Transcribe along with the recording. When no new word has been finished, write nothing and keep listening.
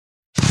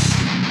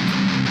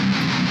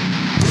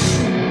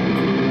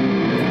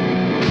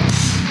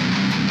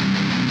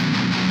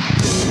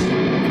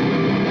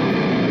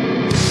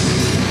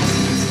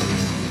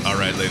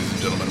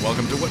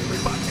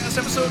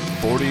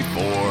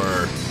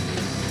44.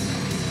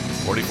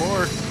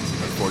 44 or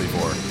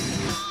 44?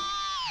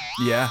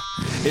 Yeah,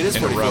 it is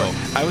In a 44. row.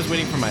 I was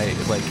waiting for my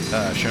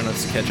show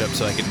notes to catch up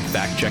so I could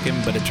fact check him,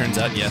 but it turns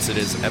out, yes, it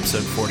is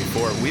episode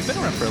 44. We've been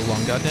around for a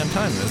long goddamn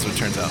time, as it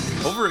turns out.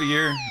 Over a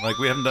year. Like,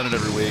 we haven't done it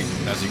every week,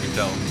 as you can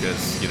tell,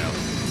 because,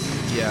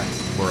 Yeah,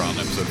 we're on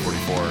episode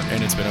 44.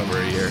 and it's been over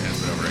a year. And it's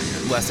been over a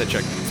year. Last I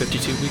checked,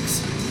 52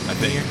 weeks. I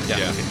think. Yeah.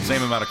 Yeah. Okay.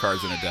 Same amount of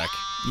cards in a deck.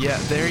 Yeah,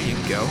 there you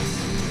go.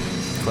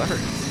 Clever.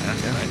 Yeah.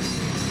 Nice.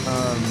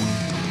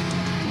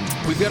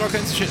 We've got all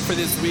kinds of shit for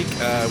this week.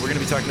 We're going to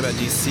be talking about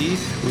DC.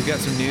 We've got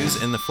some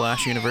news in the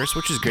Flash universe,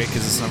 which is great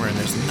because it's summer and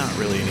there's not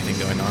really anything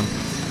going on.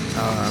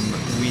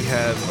 We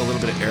have a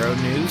little bit of Arrow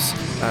news.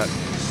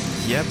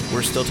 Yep,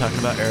 we're still talking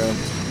about Arrow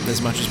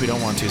as much as we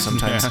don't want to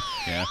sometimes.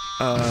 Yeah.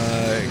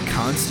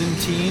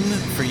 Constantine,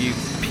 for you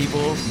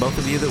people, both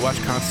of you that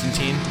watch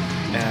Constantine.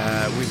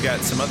 We've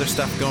got some other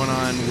stuff going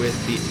on with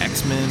the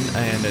X-Men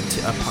and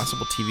a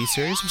possible TV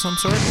series of some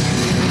sort.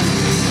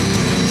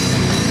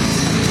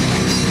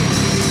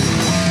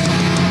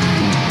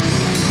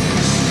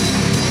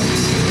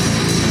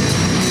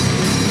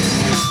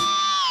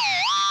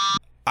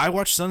 I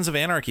watched Sons of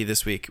Anarchy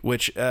this week,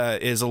 which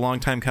is a long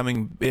time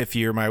coming if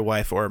you're my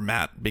wife or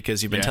Matt,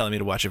 because you've been telling me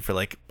to watch it for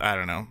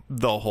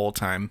the whole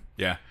time.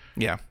 Yeah.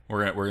 Yeah.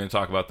 We're gonna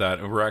talk about that.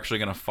 And we're actually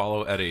gonna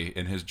follow Eddie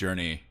in his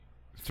journey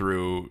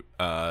through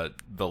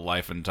the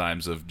life and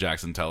times of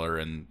Jackson Teller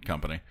and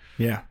company.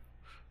 Yeah.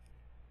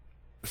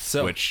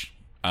 So, Which,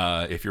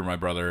 if you're my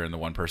brother and the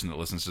one person that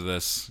listens to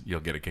this,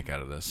 you'll get a kick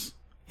out of this.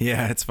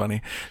 yeah, it's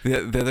funny.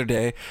 The other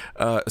day,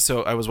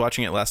 so I was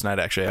watching it last night,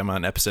 actually. I'm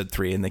on episode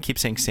 3, and they keep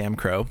saying Sam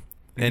Crow.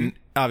 And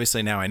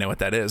obviously now I know what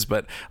that is,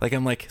 but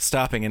I'm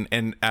stopping,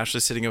 and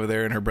Ashley's sitting over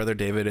there, and her brother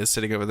David is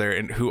sitting over there,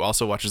 and who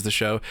also watches the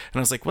show. And I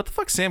was like, what the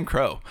fuck's Sam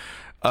Crow?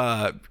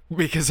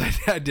 Because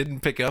I didn't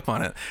pick up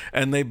on it.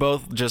 And they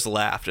both just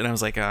laughed, and I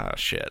was like, oh,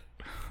 shit.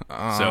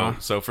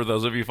 So for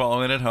those of you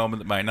following at home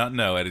that might not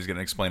know, Eddie's going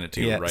to explain it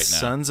to you right now.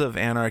 Sons of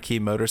Anarchy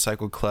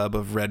Motorcycle Club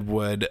of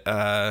Redwood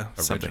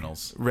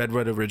Originals.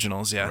 Redwood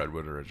Originals, yeah.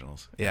 Redwood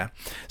Originals. Yeah.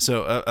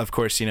 So, of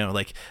course,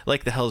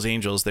 like the Hells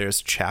Angels,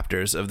 there's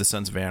chapters of the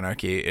Sons of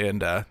Anarchy,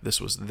 and this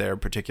was their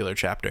particular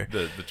chapter.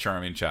 The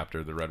charming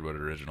chapter, the Redwood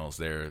Originals,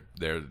 they're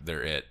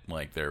it.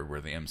 Like, they're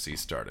where the MC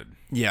started.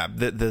 Yeah,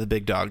 the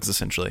big dogs,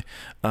 essentially.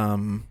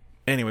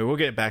 Anyway, we'll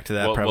get back to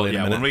that probably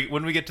in a minute.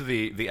 When we get to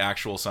the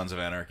actual Sons of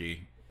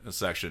Anarchy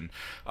section.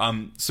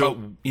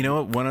 You know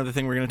what? One other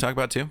thing we're going to talk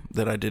about too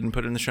that I didn't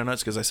put in the show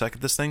notes because I suck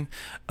at this thing.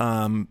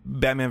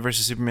 Batman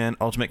vs Superman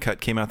Ultimate Cut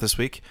came out this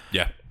week.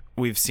 Yeah,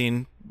 we've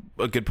seen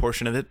a good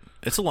portion of it.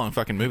 It's a long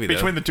fucking movie.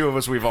 Between the two of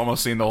us, we've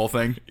almost seen the whole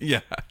thing.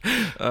 Yeah,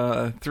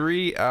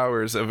 3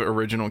 hours of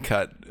original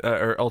cut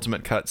or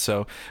Ultimate Cut.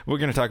 So we're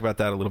going to talk about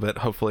that a little bit.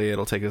 Hopefully,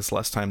 it'll take us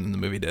less time than the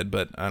movie did,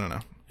 but I don't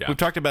know. Yeah. We've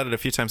talked about it a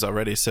few times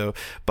already. So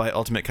by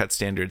Ultimate Cut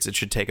standards, it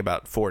should take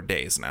about 4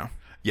 days now.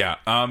 Yeah.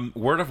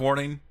 Word of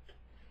warning.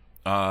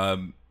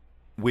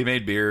 We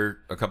made beer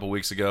a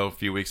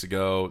few weeks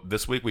ago.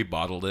 This week we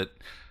bottled it.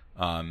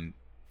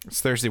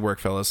 It's Thursday work,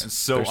 fellas.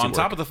 So on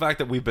top of the fact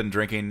that we've been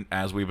drinking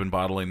as we've been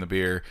bottling the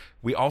beer,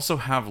 we also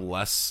have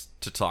less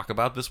to talk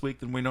about this week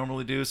than we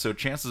normally do. So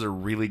chances are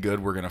really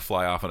good we're going to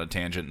fly off on a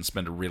tangent and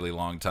spend a really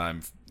long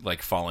time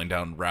falling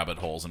down rabbit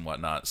holes and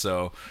whatnot.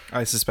 So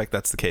I suspect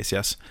that's the case.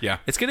 Yes. Yeah.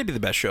 It's going to be the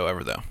best show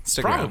ever, though.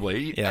 Stick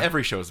Probably. around. Yeah.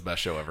 Every show is the best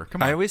show ever.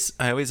 Come on. I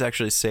always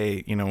actually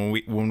say,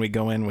 when we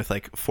go in with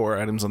 4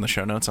 items on the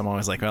show notes, I'm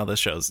always like, well, this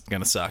show's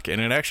going to suck.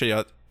 And it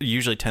actually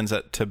usually tends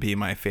to be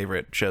my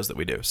favorite shows that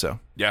we do. So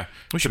yeah.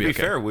 We should to be be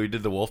fair, we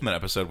did the Wolfman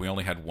episode. We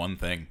only had one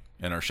thing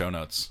in our show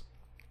notes.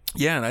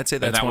 Yeah, and I'd say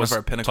that's one of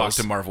our pinnacles.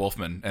 Talk to Marv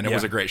Wolfman, and it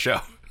was a great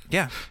show.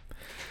 Yeah.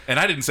 And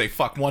I didn't say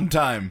fuck one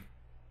time.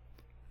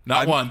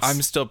 Not once.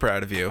 I'm still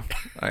proud of you.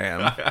 I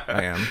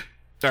am.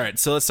 All right,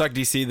 so let's talk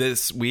DC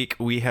this week.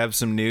 We have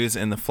some news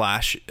in the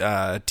Flash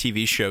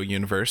TV show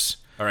universe.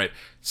 All right,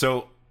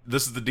 so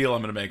this is the deal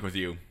I'm going to make with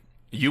you.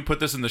 You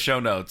put this in the show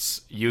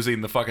notes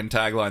using the fucking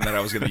tagline that I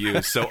was going to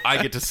use, so I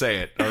get to say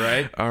it, all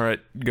right? All right,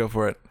 go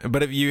for it.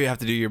 But if you have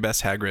to do your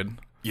best Hagrid.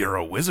 You're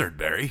a wizard,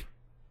 Barry.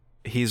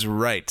 He's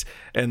right.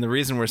 And the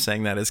reason we're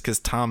saying that is because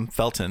Tom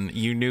Felton,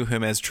 you knew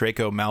him as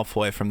Draco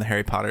Malfoy from the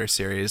Harry Potter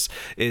series,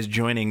 is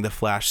joining The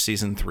Flash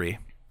Season 3.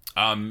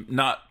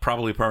 Not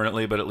probably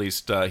permanently, but at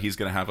least he's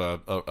going to have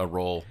a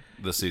role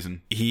this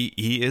season. He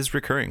is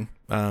recurring.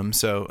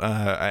 So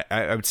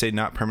I would say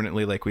not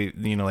permanently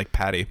like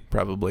Patty,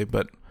 probably,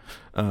 but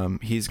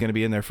he's going to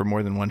be in there for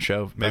more than one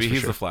show. Maybe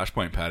he's the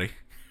Flashpoint Patty.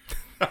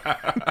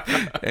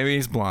 Maybe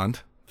he's blonde.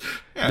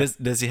 Yeah.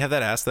 Does he have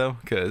that ass, though?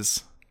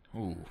 Because...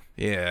 Ooh.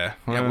 Yeah.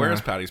 Yeah, where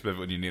is Patty Smith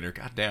when you need her?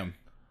 God damn.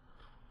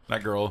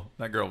 That girl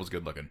was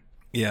good looking.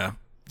 Yeah.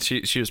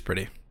 She was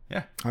pretty.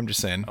 Yeah. I'm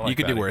just saying. Like you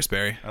could Patty. do worse,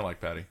 Barry. I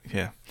like Patty.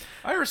 Yeah.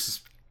 Iris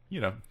is,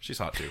 she's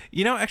hot too.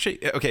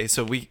 Actually, okay,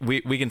 so we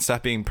can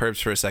stop being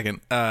pervs for a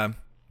second. Can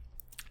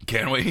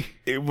we?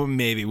 Well,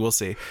 maybe. We'll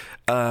see.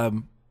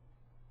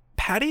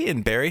 Patty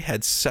and Barry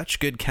had such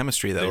good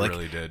chemistry, though. They like,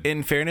 really did.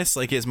 In fairness,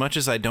 like as much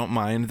as I don't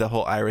mind the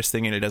whole Iris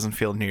thing, and it doesn't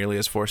feel nearly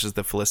as forced as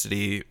the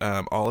Felicity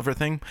Oliver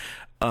thing.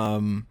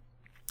 And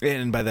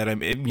by that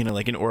I'm,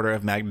 like in order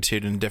of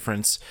magnitude and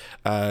difference,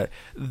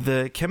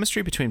 the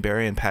chemistry between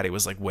Barry and Patty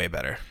was like way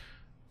better.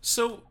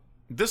 So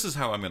this is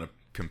how I'm going to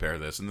compare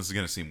this, and this is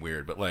going to seem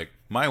weird, but like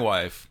my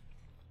wife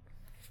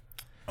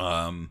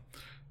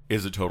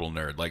is a total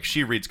nerd. Like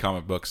she reads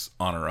comic books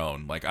on her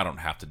own. Like I don't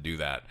have to do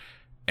that.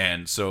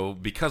 And so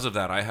because of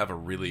that, I have a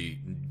really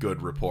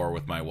good rapport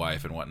with my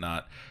wife and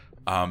whatnot,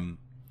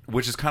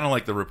 which is kind of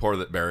like the rapport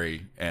that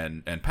Barry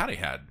and Patty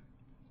had.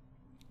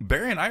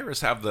 Barry and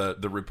Iris have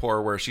the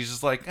rapport where she's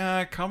just like,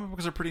 comic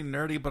books are pretty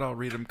nerdy, but I'll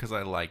read them because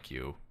I like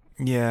you.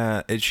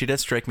 Yeah, she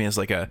does strike me as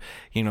like a,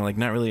 like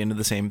not really into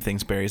the same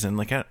things Barry's in.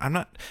 Like I'm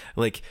not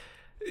like,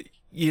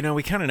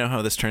 we kind of know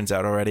how this turns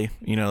out already.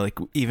 Like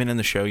even in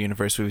the show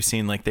universe, we've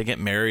seen like they get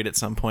married at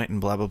some point and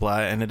blah, blah, blah.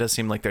 And it does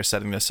seem like they're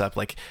setting this up.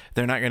 Like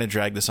they're not going to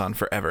drag this on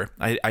forever.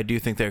 I do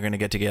think they're going to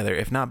get together,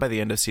 if not by the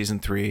end of season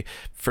 3,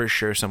 for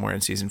sure somewhere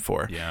in season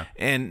 4. Yeah.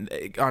 And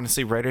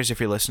honestly, writers,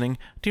 if you're listening,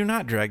 do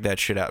not drag that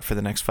shit out for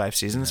the next 5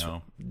 seasons.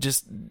 No.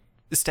 Just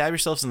stab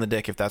yourselves in the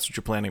dick if that's what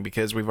you're planning,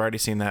 because we've already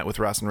seen that with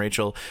Ross and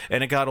Rachel,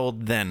 and it got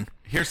old then.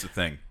 Here's the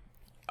thing.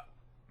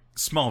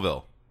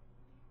 Smallville,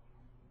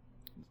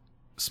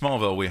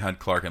 we had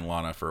Clark and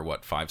Lana for,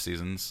 5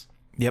 seasons?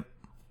 Yep.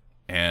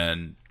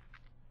 And,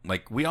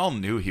 like, we all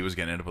knew he was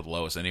going to end up with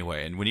Lois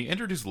anyway. And when you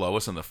introduce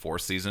Lois in the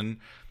 4th season,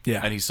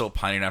 and he's still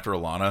pining after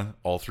Alana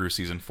all through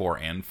season 4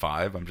 and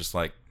 5, I'm just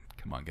like,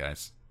 come on,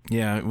 guys.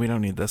 Yeah, we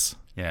don't need this.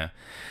 Yeah.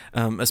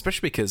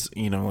 Especially because,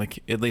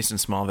 like, at least in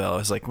Smallville, I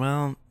was like,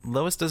 well,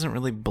 Lois doesn't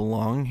really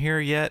belong here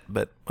yet,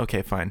 but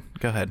okay, fine.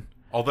 Go ahead.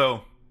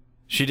 Although...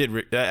 She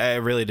did. I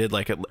really did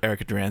like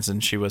Erica Durance,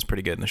 and she was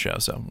pretty good in the show.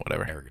 So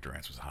whatever. Erica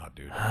Durance was hot,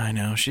 dude. I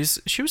know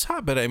she was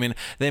hot, but I mean,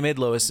 they made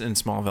Lois in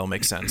Smallville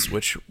make sense,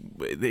 which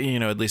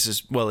at least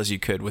as well as you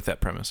could with that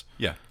premise.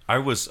 Yeah, I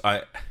wasn't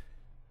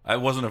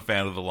a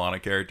fan of the Lana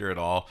character at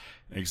all,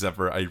 except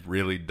for I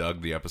really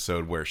dug the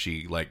episode where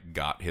she like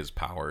got his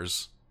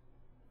powers.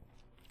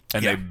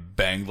 And they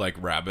banged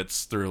like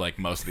rabbits through like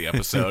most of the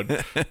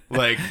episode.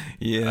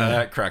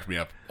 That cracked me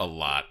up a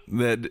lot.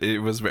 That it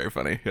was very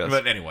funny. Yes.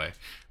 But anyway,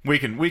 we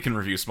can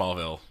review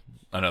Smallville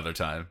another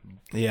time.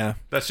 Yeah,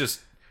 that's just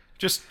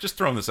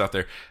throwing this out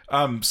there.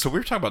 So we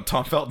were talking about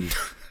Tom Felton.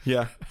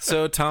 Yeah.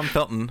 So Tom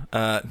Felton,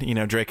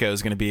 Draco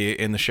is going to be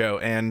in the show,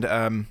 and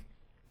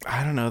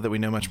I don't know that we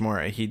know much more.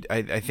 I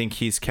think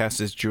he's cast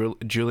as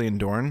Julian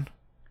Dorn.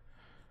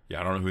 Yeah,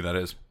 I don't know who that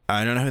is.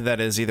 I don't know who that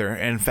is either.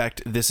 In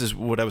fact, this is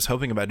what I was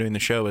hoping about doing the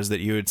show, is that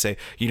you would say,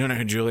 you don't know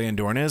who Julian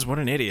Dorn is? What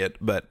an idiot.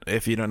 But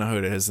if you don't know who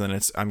it is, then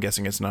I'm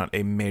guessing it's not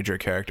a major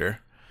character.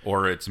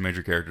 Or it's a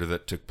major character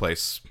that took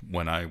place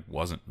when I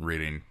wasn't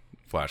reading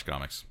Flash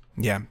comics.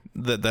 Yeah,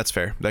 that's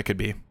fair. That could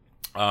be.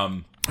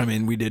 I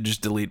mean, we did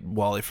just delete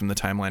Wally from the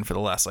timeline for the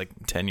last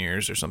 10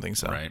 years or something.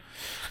 So. Right.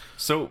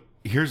 So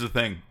here's the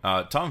thing.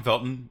 Tom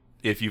Felton,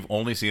 if you've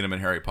only seen him in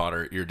Harry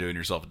Potter, you're doing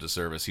yourself a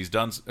disservice. He's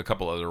done a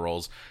couple other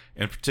roles.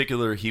 In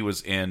particular, he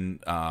was in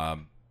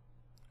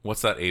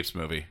what's that Apes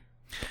movie?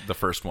 The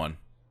first one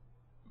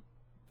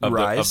of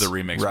the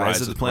remakes.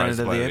 Rise of the Planet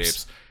of the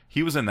Apes.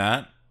 He was in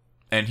that,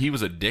 and he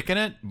was a dick in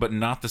it, but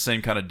not the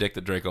same kind of dick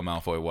that Draco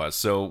Malfoy was.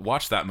 So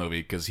watch that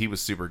movie because he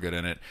was super good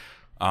in it.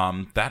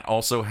 That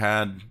also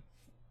had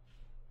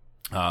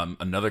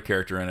another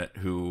character in it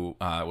who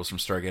was from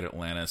Stargate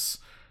Atlantis,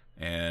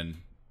 and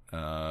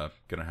gonna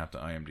have to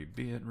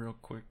IMDb it real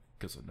quick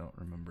because I don't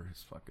remember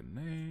his fucking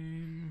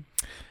name.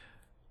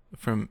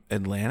 From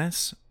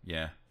Atlantis?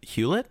 Yeah.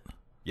 Hewlett?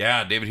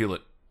 Yeah, David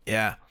Hewlett.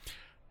 Yeah.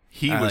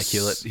 I like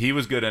Hewlett. He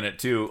was good in it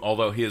too,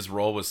 although his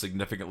role was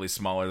significantly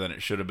smaller than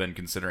it should have been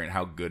considering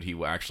how good he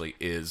actually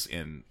is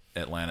in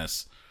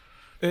Atlantis.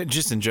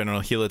 Just in general,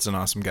 Hewlett's an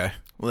awesome guy.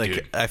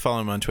 Dude. I follow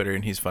him on Twitter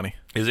and he's funny.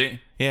 Is he?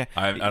 Yeah.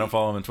 I don't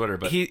follow him on Twitter,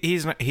 but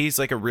he's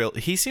like a real,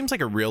 he seems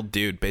like a real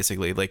dude,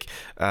 basically.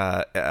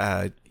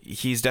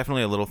 He's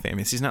definitely a little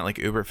famous. He's not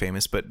uber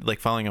famous, but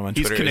following him on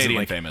Twitter. He's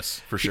Canadian famous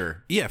for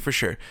sure. Yeah, for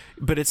sure.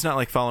 But it's not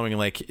like following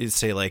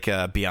say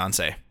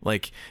Beyonce.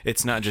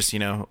 It's not just,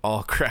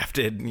 all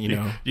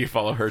crafted, You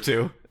follow her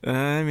too?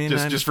 I mean,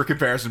 just for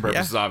comparison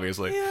purposes,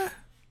 obviously. Yeah.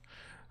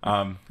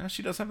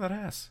 She does have that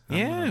ass.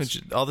 Yeah,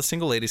 all the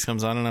single ladies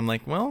comes on, and I'm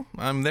like, well,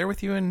 I'm there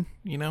with you in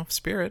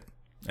spirit.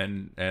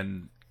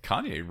 And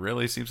Kanye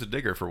really seems to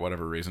dig her for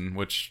whatever reason,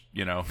 which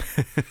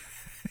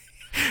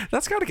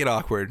that's got to get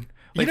awkward.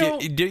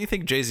 Do you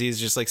think Jay-Z is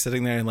just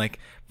sitting there and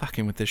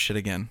fucking with this shit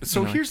again?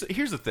 So here's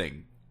the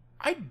thing,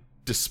 I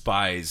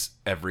despise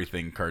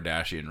everything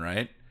Kardashian,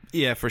 right?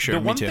 Yeah, for sure.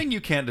 The one thing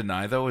you can't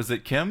deny though is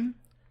that Kim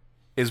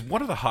is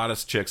one of the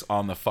hottest chicks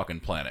on the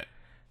fucking planet.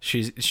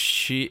 You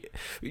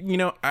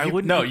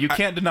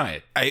can't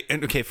deny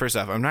it. Okay, first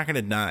off, I'm not going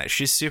to deny it.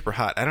 She's super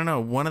hot. I don't know,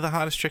 one of the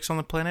hottest chicks on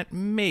the planet?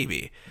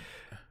 Maybe.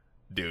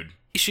 Dude.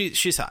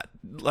 She's hot.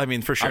 I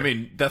mean, for sure. I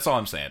mean, that's all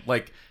I'm saying.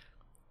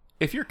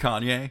 If you're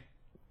Kanye...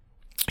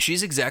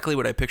 She's exactly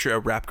what I picture a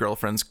rap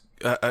girlfriend's,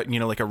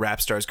 a rap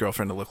star's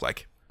girlfriend to look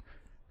like.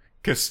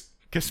 Kiss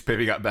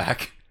Baby Got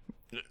Back.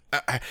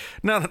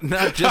 Not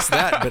just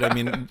that, but I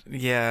mean,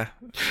 yeah.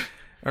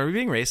 Are we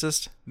being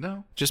racist?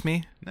 No. Just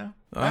me? No.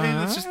 I mean,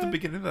 it's just the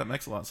beginning of that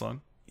Mix-a-Lot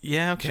song.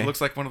 Yeah, okay. She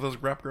looks like one of those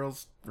rap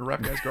guys'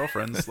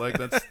 girlfriends. Like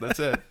that's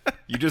it.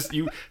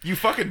 You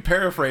fucking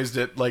paraphrased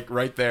it like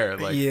right there.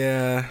 Like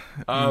yeah,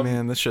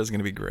 man, this show's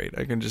gonna be great.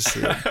 I can just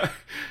see it.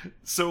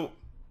 So,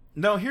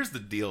 no, here's the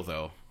deal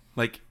though.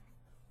 Like,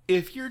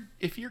 if you're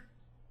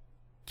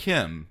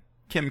Kim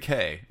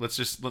K,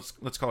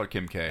 let's call her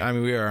Kim K. I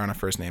mean, we are on a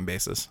first name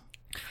basis.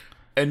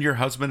 And your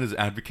husband is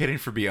advocating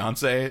for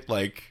Beyonce,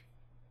 like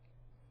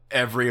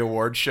every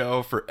award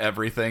show for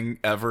everything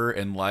ever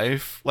in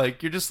life.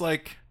 Like, you're just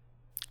like.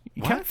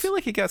 You kind of feel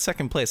like he got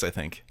second place, I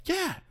think.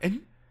 Yeah,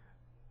 and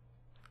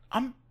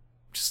I'm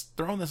just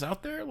throwing this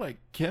out there. Like,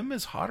 Kim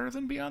is hotter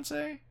than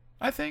Beyonce,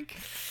 I think.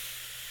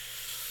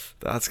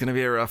 That's going to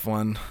be a rough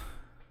one.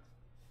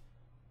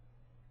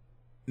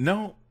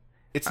 No,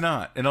 it's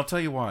not. And I'll tell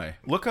you why.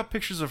 Look up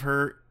pictures of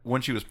her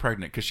when she was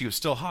pregnant, because she was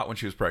still hot when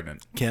she was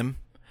pregnant. Kim?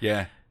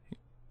 Yeah.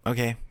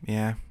 Okay,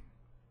 yeah.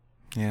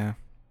 Yeah.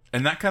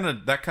 And that kind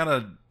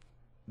of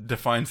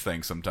defines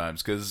things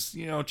sometimes, because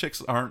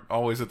chicks aren't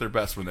always at their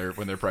best when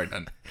they're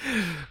pregnant.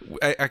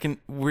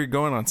 We're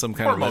going on some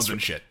kind hormones of list.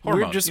 And shit.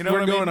 Hormones,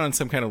 we're going I mean? on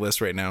some kind of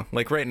list right now.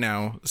 Like right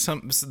now,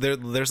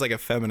 there's like a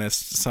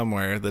feminist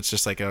somewhere that's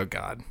just like, oh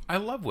god. I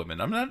love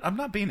women. I'm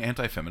not being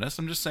anti-feminist.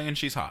 I'm just saying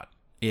she's hot.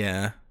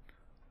 Yeah.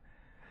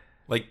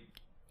 Like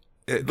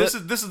this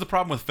is the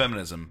problem with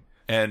feminism.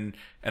 And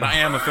I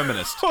am a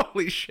feminist.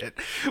 Holy shit.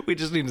 We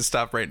just need to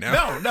stop right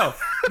now. No.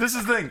 This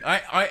is the thing.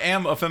 I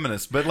am a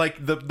feminist, but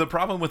like the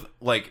problem with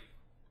like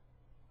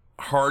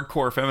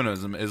hardcore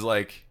feminism is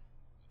like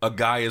a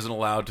guy isn't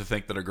allowed to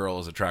think that a girl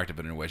is attractive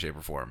in any way, shape,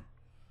 or form.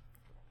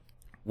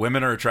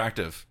 Women are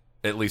attractive,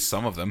 at least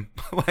some of them.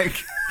 Like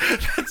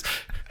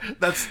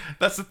that's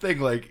the thing.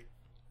 Like,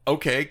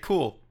 okay,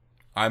 cool.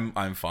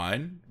 I'm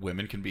fine.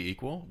 Women can be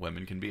equal.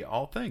 Women can be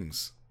all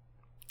things.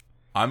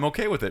 I'm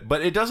okay with it,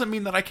 but it doesn't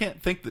mean that I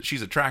can't think that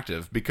she's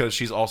attractive because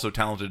she's also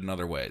talented in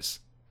other ways.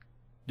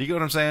 Do you get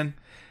what I'm saying?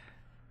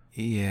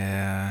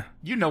 Yeah.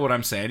 You know what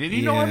I'm saying, and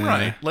you know I'm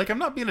right. Like, I'm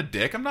not being a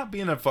dick. I'm not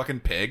being a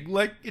fucking pig.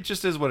 Like, it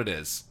just is what it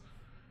is.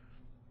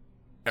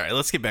 All right,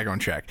 let's get back on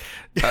track.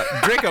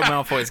 Draco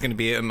Malfoy is going to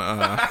be in...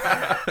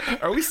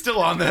 Are we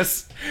still on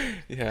this?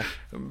 Yeah,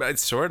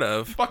 sort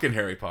of. Fucking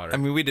Harry Potter. I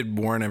mean, we did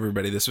warn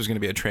everybody this was going to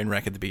be a train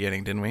wreck at the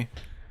beginning, didn't we?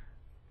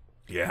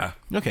 Yeah.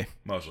 Okay.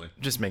 Mostly.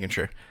 Just making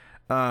sure.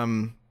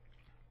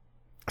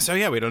 So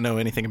yeah, we don't know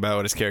anything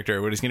about his character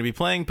or what he's going to be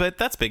playing, but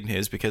that's big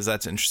news because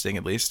that's interesting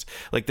at least.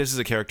 Like, this is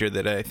a character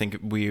that I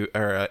think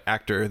an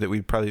actor that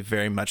we probably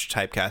very much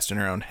typecast in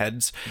our own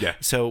heads. Yeah.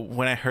 So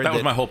when I heard that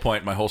was my whole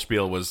point. My whole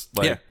spiel was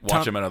like,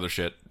 watch him and other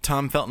shit.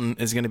 Tom Felton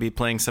is going to be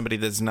playing somebody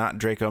that's not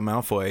Draco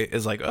Malfoy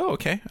is like, oh,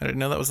 okay. I didn't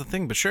know that was the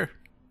thing, but sure.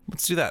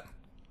 Let's do that.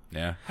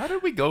 Yeah. How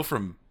did we go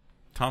from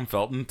Tom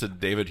Felton to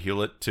David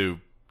Hewlett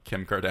to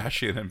Kim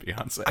Kardashian and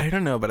Beyonce? I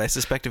don't know, but I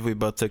suspect if we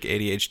both took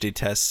ADHD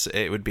tests,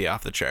 it would be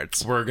off the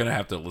charts. We're going to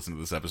have to listen to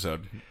this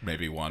episode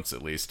maybe once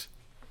at least.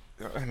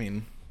 I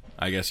mean...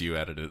 I guess you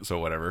edited it, so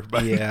whatever.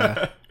 But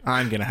yeah,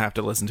 I'm going to have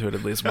to listen to it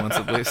at least once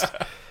at least.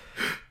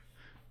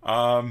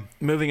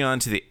 Moving on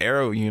to the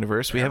Arrow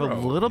universe, we have a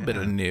little bit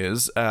of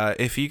news.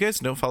 If you guys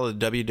don't follow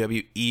the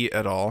WWE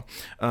at all,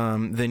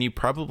 then you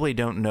probably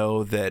don't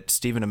know that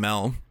Stephen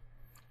Amell,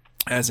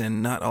 as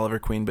in not Oliver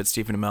Queen, but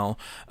Stephen Amell,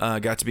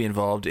 got to be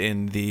involved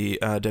in the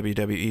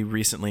WWE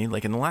recently,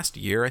 like in the last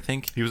year, I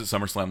think. He was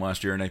at SummerSlam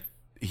last year, and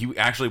he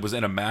actually was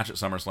in a match at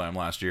SummerSlam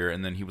last year,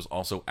 and then he was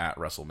also at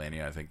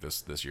WrestleMania, I think,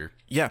 this year.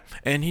 Yeah,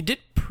 and he did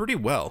pretty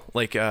well.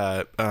 Like,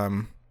 all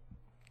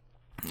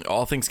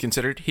things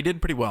considered, he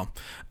did pretty well.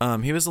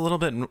 He was a little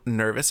bit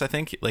nervous, I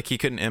think. Like, he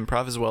couldn't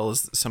improv as well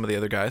as some of the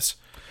other guys.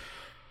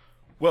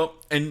 Well,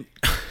 and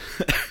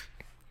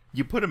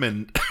you put him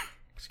in...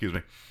 excuse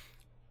me.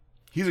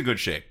 He's in good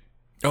shape.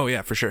 Oh,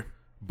 yeah, for sure.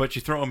 But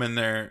you throw him in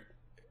there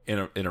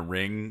in a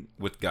ring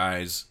with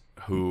guys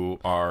who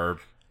are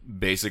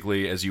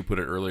basically, as you put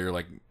it earlier,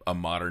 like a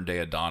modern day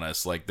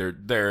Adonis. Like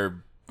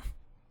they're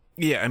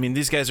yeah, I mean,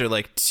 these guys are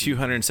like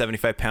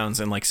 275 pounds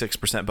and like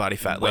 6% body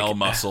fat. Well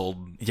muscled.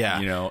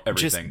 Yeah.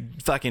 Everything.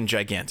 Just fucking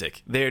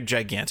gigantic. They're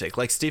gigantic.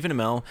 Like, Stephen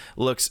Amell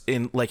looks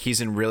like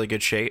he's in really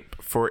good shape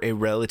for a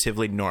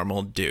relatively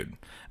normal dude.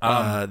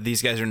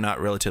 These guys are not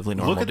relatively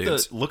normal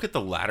dudes. Look at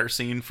the ladder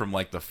scene from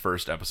like the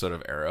first episode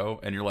of Arrow,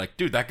 and you're like,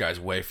 dude, that guy's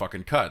way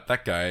fucking cut.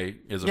 That guy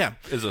is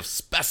a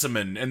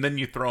specimen. And then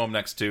you throw him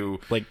next to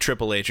like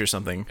Triple H or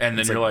something, and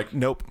then you're like,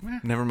 nope,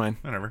 never mind.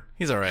 Whatever.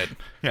 He's all right.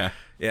 Yeah.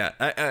 Yeah,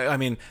 I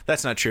mean,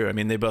 that's not true. I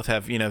mean, they both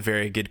have,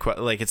 very good,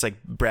 like, it's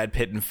like Brad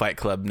Pitt in Fight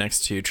Club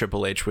next to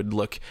Triple H would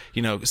look,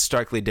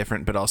 starkly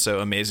different, but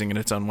also amazing in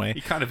its own way. He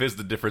kind of is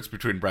the difference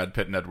between Brad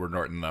Pitt and Edward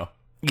Norton, though.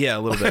 Yeah,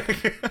 a little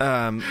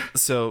bit.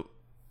 So,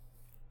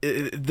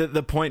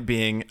 the point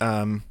being,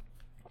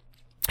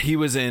 he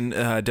was in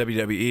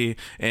WWE,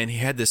 and he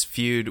had this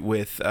feud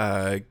with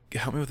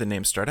help me with the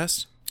name,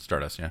 Stardust.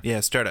 Stardust, yeah.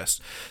 Yeah,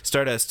 Stardust.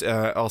 Stardust,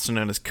 also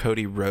known as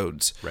Cody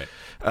Rhodes.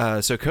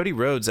 Right. So Cody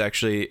Rhodes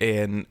actually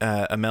and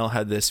Amel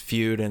had this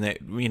feud, and they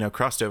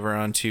crossed over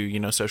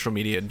onto social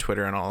media and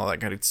Twitter and all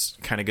that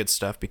kind of good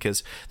stuff,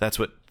 because that's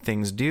what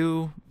things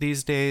do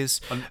these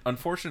days.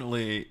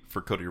 Unfortunately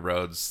for Cody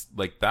Rhodes,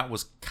 like, that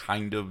was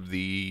kind of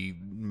the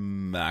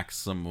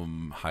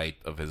maximum height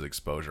of his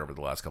exposure over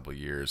the last couple of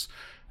years.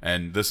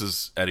 And this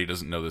is, Eddie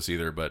doesn't know this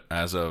either, but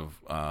as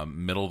of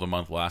middle of the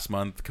month last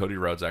month, Cody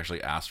Rhodes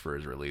actually asked for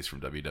his release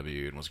from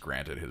WWE and was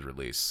granted his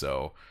release.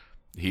 So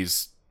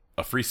he's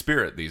a free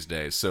spirit these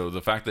days. So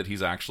the fact that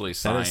he's actually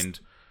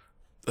signed,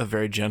 a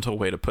very gentle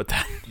way to put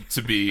that,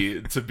 to be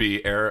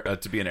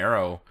an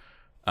Arrow,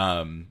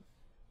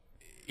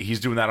 he's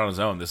doing that on his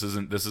own. This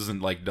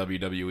isn't like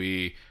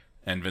WWE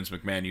and Vince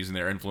McMahon using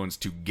their influence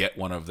to get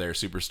one of their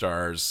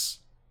superstars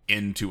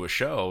into a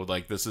show.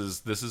 Like, this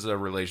is a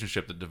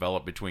relationship that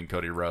developed between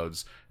Cody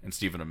Rhodes and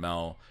Stephen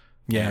Amell.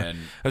 Yeah, and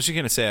I was just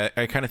gonna say,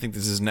 I kind of think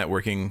this is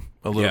networking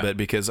a little bit,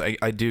 because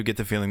I do get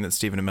the feeling that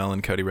Stephen Amell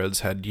and Cody Rhodes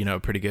had a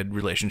pretty good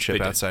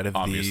relationship outside of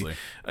obviously.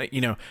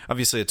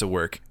 Obviously it's a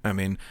work. I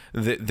mean,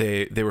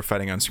 they were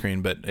fighting on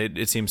screen, but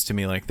it seems to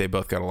me like they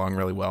both got along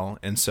really well,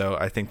 and so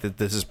I think that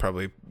this is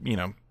probably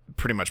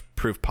pretty much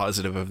proof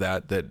positive of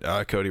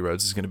that Cody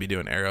Rhodes is going to be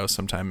doing Arrow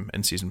sometime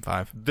in season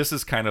 5. This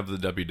is kind of the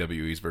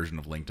WWE's version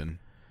of LinkedIn.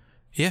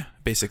 Yeah,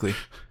 basically.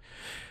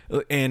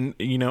 And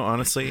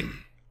honestly,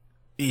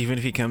 even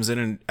if he comes in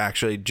and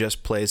actually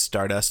just plays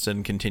Stardust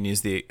and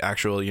continues the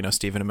actual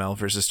Stephen Amell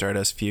versus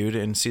Stardust feud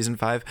in season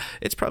 5,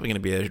 it's probably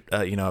going to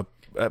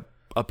be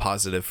a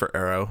positive for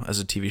Arrow as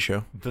a TV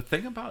show. The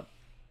thing about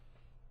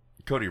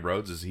Cody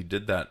Rhodes is he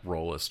did that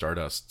role as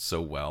Stardust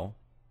so well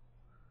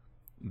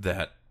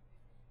that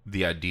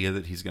the idea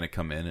that he's going to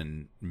come in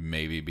and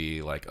maybe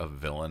be like a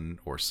villain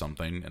or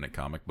something in a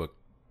comic book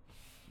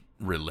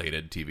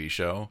related TV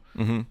show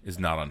is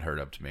not unheard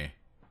of to me.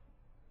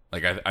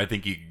 Like, I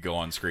think he could go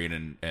on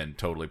screen and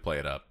totally play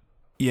it up.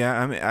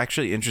 Yeah, I'm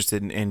actually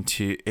interested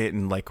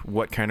in like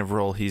what kind of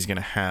role he's going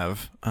to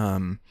have.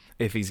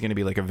 If he's going to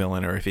be like a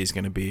villain, or if he's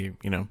going to be,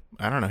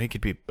 I don't know, he could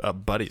be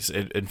buddies.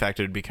 In fact,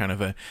 it would be kind of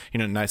a,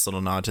 nice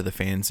little nod to the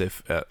fans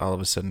if all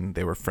of a sudden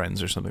they were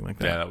friends or something like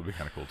that. Yeah, that would be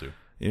kind of cool too.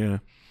 Yeah.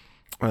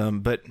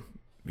 But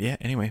yeah,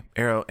 anyway,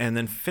 Arrow. And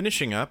then not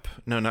finishing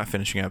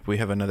up, we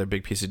have another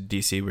big piece of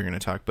DC we're going to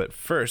talk. But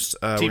first,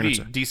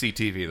 DC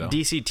TV, though.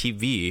 DC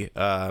TV,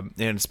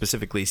 and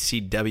specifically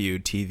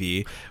CW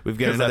TV. We've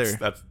got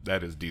another.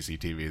 That is DC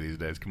TV these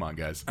days. Come on,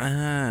 guys.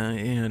 Yeah,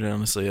 it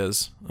honestly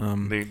is.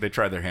 They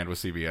tried their hand with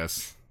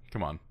CBS.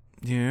 Come on.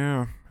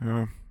 Yeah.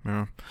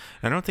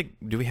 I don't think.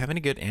 Do we have any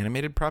good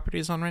animated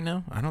properties on right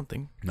now? I don't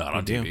think. Not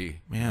on TV.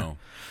 Yeah.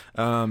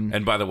 No.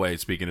 And by the way,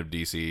 speaking of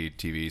DC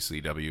TV,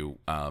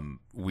 CW,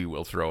 we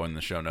will throw in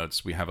the show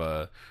notes. We have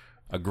a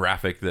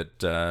graphic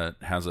that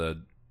has a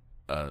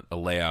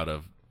layout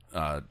of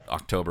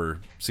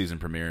October season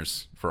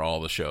premieres for all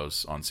the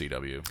shows on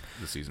CW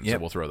this season. Yep. So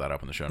we'll throw that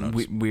up in the show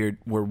notes.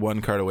 We're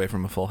one card away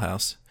from a full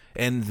house,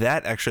 and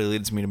that actually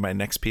leads me to my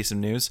next piece of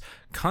news: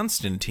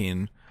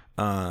 Constantine.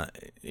 A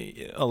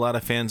lot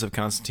of fans of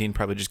Constantine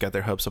probably just got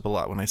their hopes up a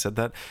lot when I said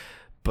that,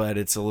 but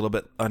it's a little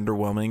bit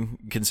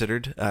underwhelming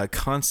considered.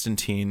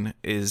 Constantine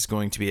is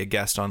going to be a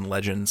guest on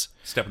Legends.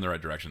 Step in the right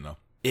direction, though.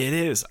 It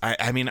is.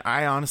 I mean,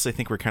 I honestly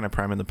think we're kind of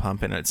priming the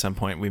pump, and at some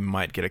point we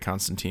might get a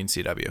Constantine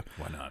CW.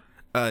 Why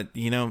not?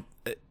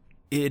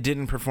 It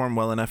didn't perform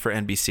well enough for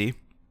NBC.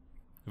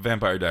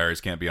 Vampire Diaries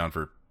can't be on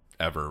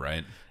forever,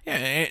 right? Yeah,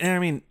 and I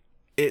mean,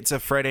 it's a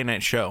Friday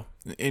night show.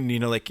 And,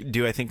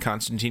 do I think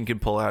Constantine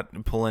could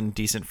pull in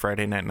decent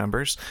Friday night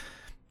numbers?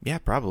 Yeah,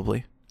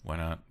 probably. Why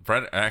not?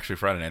 Friday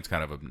night's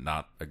kind of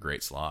not a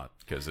great slot,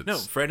 because it's... No,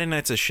 Friday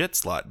night's a shit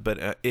slot,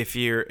 but if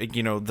you're,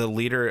 the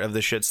leader of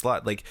the shit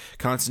slot, like,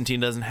 Constantine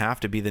doesn't have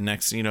to be the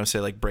next, say,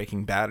 like,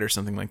 Breaking Bad or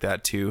something like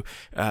that to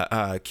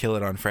kill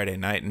it on Friday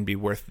night and be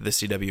worth the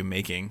CW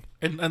making.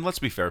 And let's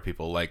be fair,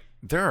 people. Like,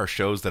 there are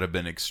shows that have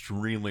been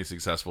extremely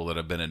successful that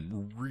have been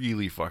in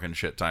really fucking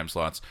shit time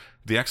slots.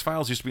 The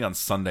X-Files used to be on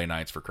Sunday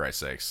nights, for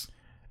Christ's sakes.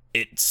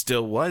 It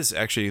still was,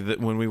 actually,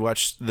 when we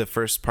watched the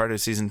first part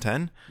of season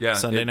 10. Yeah,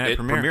 Sunday night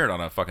premiere. It premiered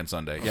on a fucking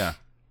Sunday, yeah.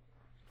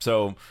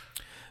 So,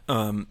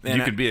 you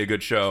can be a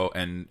good show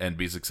and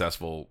be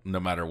successful no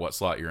matter what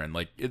slot you're in.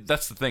 Like,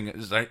 that's the thing.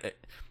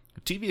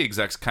 TV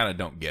execs kind of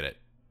don't get it.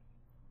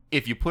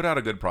 If you put out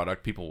a good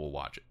product, people will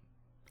watch it.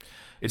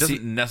 It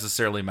doesn't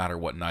necessarily matter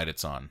what night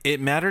it's on.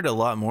 It mattered a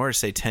lot more,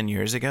 say, 10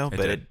 years ago,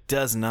 but it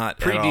does not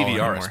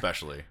pre-DVR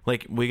especially.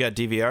 Like, we got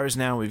DVRs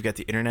now, we've got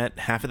the internet.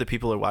 Half of the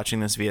people are watching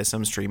this via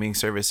some streaming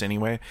service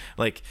anyway.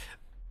 Like,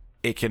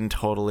 it can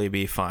totally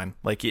be fine.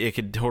 Like it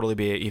could totally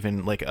be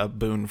even like a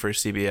boon for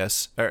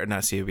CBS, or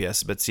not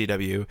CBS, but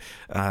CW.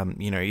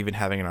 Even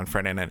having it on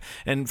Friday night.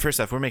 And first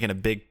off, we're making a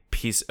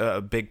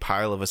big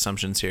pile of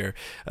assumptions here.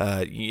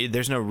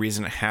 There's no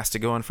reason it has to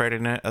go on Friday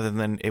night, other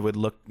than it would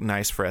look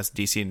nice for us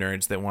DC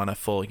nerds that want a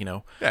full,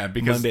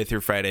 because Monday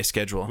through Friday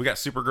schedule. We got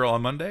Supergirl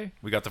on Monday,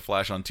 we got The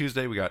Flash on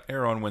Tuesday, we got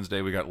Arrow on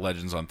Wednesday, we got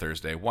Legends on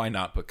Thursday. Why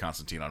not put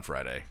Constantine on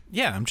Friday?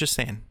 Yeah, I'm just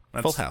saying.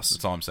 Full house.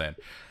 That's all I'm saying.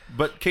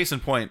 But case in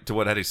point to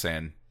what Eddie's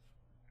saying,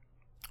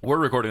 we're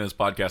recording this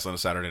podcast on a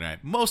Saturday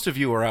night. Most of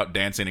you are out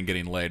dancing and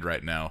getting laid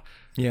right now.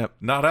 Yep.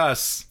 Not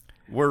us.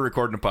 We're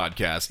recording a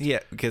podcast. Yeah,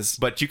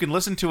 but you can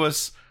listen to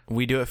us.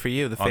 We do it for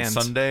you, the fans.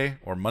 On Sunday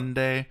or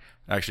Monday.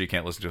 Actually, you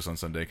can't listen to us on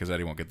Sunday because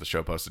Eddie won't get the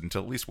show posted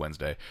until at least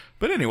Wednesday.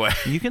 But anyway.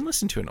 You can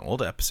listen to an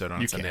old episode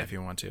on Sunday if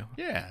you want to.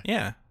 Yeah.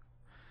 Yeah.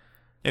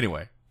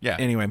 Anyway,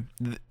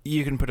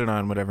 you can put it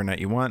on whatever night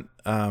you want.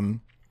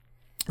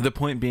 The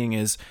point being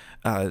is,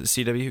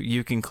 CW,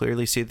 you can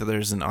clearly see that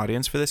there's an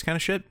audience for this kind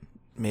of shit.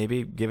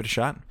 Maybe give it a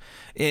shot.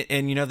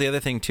 And the other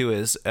thing too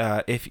is,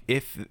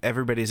 if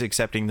everybody's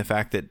accepting the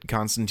fact that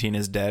Constantine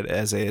is dead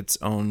as its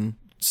own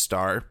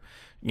star,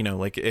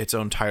 like its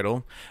own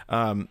title,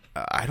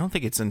 I don't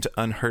think it's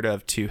unheard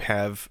of to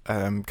have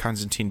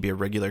Constantine be a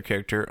regular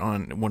character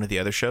on one of the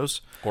other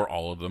shows, or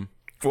all of them.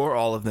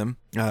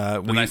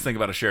 The nice thing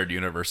about a shared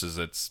universe is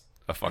it's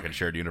a fucking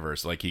shared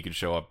universe. Like he can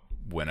show up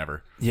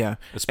whenever. Yeah,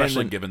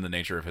 especially given the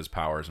nature of his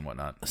powers and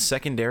whatnot.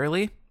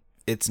 Secondarily,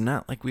 it's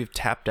not like we've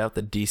tapped out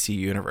the DC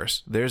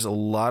universe. There's a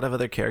lot of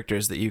other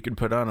characters that you could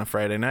put on a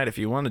Friday night if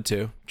you wanted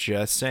to.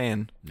 Just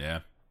saying. Yeah.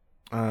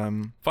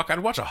 Fuck, I'd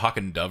watch a Hawk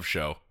and Dove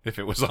show if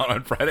it was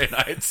on Friday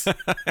nights.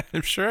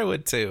 I'm sure I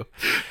would too.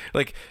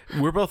 Like,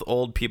 we're both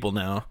old people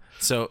now,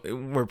 so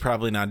we're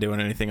probably not doing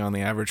anything on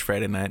the average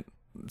Friday night.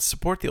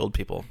 Support the old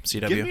people,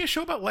 CW. Give me a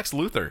show about Lex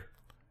Luthor.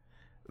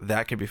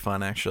 That could be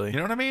fun, actually. You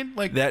know what I mean?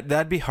 Like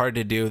that'd be hard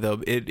to do,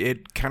 though.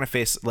 It kind of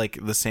faces like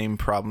the same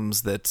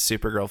problems that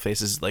Supergirl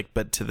faces, like,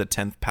 but to the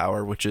 10th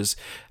power, which is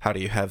how do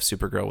you have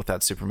Supergirl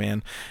without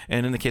Superman?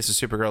 And in the case of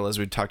Supergirl, as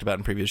we talked about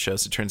in previous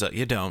shows, it turns out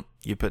you don't.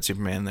 You put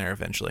Superman there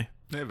eventually.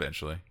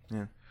 Eventually.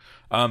 Yeah.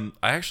 I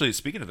actually,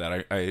 speaking of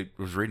that, I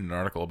was reading an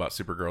article about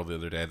Supergirl the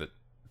other day that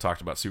talked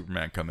about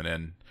Superman coming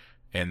in,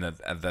 and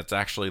that's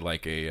actually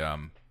like a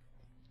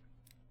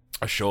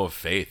show of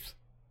faith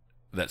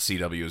that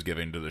CW is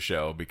giving to the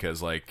show,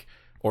 because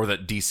or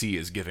that DC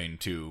is giving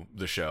to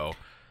the show,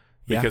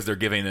 because they're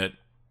giving it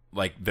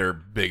like their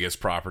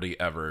biggest property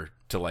ever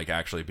to like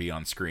actually be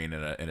on screen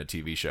in a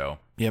TV show.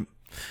 Yep.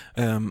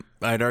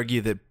 I'd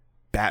argue that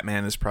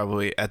Batman is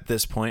probably at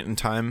this point in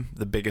time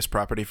the biggest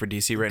property for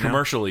DC right now.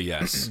 Commercially,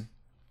 yes.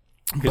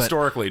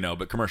 Historically, no,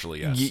 but commercially,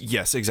 yes.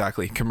 Yes,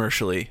 exactly.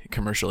 Commercially,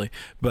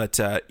 but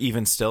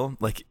even still,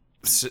 like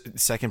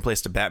second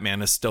place to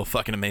Batman is still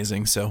fucking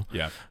amazing. So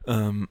yeah.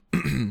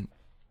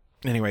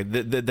 Anyway,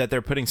 that they're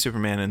putting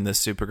Superman in the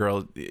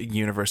Supergirl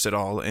universe at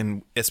all,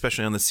 and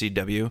especially on the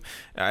CW,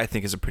 I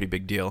think is a pretty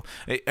big deal.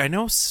 I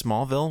know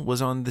Smallville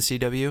was on the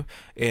CW,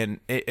 and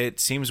it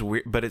seems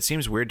weird, but it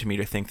seems weird to me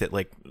to think that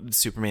like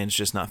Superman's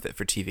just not fit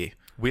for TV.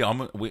 We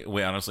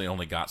honestly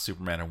only got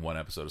Superman in one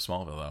episode of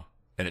Smallville, though,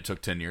 and it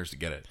took 10 years to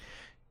get it.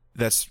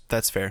 That's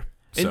fair.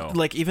 So, and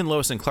like even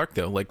Lois and Clark,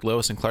 though, like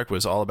Lois and Clark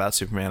was all about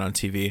Superman on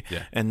TV.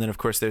 Yeah. And then of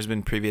course there's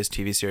been previous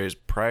TV series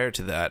prior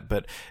to that,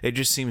 but it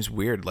just seems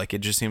weird. Like it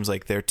just seems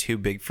like they're too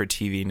big for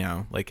TV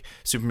now. Like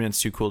Superman's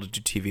too cool to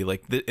do TV.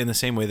 Like in the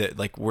same way that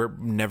like we're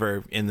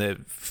never in the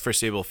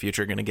foreseeable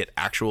future going to get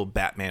actual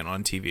Batman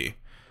on TV.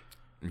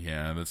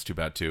 Yeah, that's too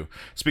bad too.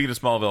 Speaking of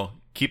Smallville,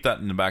 keep that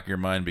in the back of your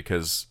mind,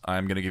 because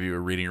I'm going to give you a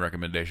reading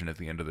recommendation at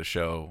the end of the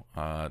show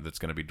that's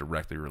going to be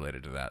directly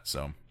related to that.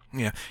 So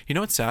yeah, you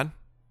know what's sad?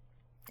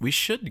 We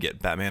should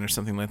get Batman or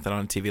something like that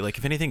on TV. Like,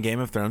 if anything,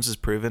 Game of Thrones has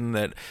proven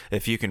that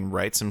if you can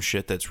write some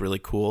shit that's really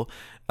cool,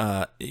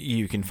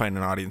 you can find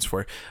an audience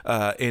for it.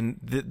 And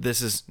this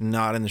is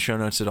not in the show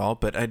notes at all,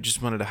 but I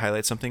just wanted to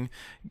highlight something.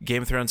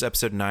 Game of Thrones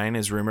episode 9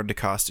 is rumored to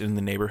cost in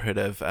the neighborhood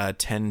of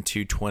 $10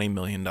 to $20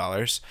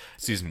 million.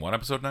 Season 1,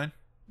 episode 9?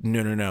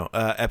 No.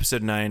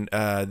 Episode 9,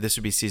 this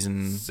would be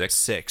season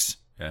 6.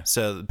 Yeah.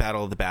 So the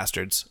Battle of the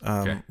Bastards.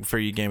 Okay. For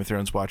you Game of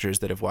Thrones watchers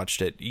that have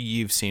watched it,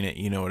 you've seen it,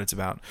 you know what it's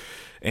about.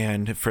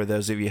 And for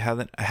those of you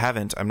who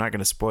haven't, I'm not going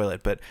to spoil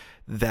it, but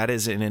that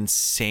is an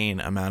insane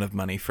amount of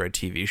money for a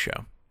TV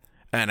show.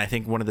 And I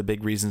think one of the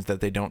big reasons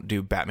that they don't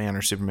do Batman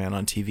or Superman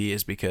on TV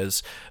is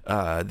because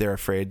they're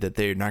afraid that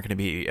they're not going to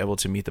be able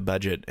to meet the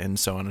budget and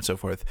so on and so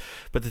forth.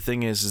 But the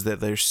thing is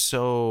that there's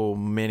so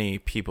many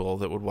people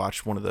that would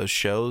watch one of those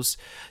shows.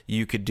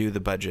 You could do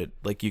the budget.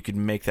 Like, you could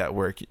make that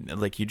work.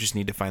 Like, you just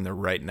need to find the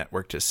right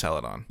network to sell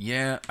it on.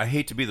 Yeah, I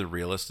hate to be the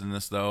realist in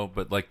this, though,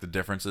 but, like, the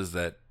difference is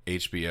that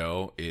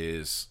HBO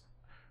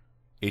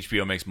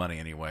makes money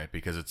anyway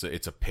because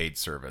it's a paid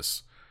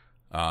service.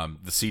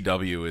 The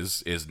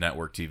CW is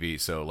network TV,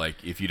 so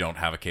like if you don't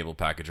have a cable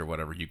package or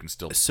whatever, you can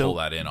still pull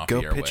that in off the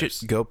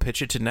airwaves. Go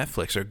pitch it to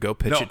Netflix, or go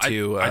pitch it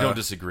to. I don't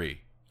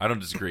disagree. I don't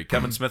disagree.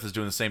 Kevin Smith is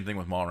doing the same thing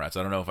with Mallrats.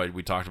 I don't know if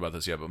we talked about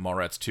this yet, but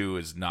Mallrats 2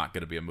 is not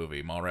going to be a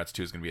movie. Mallrats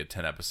 2 is going to be a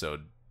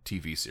 10-episode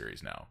TV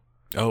series now.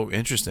 Oh,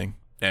 interesting.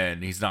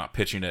 And he's not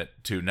pitching it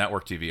to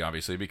network TV,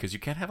 obviously, because you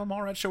can't have a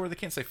Mallrats show where they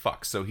can't say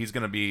fuck. So he's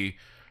going to be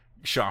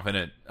shopping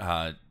it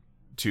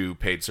to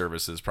paid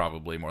services,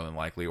 probably more than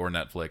likely, or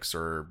Netflix,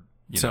 or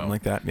something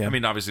like that. Yeah, I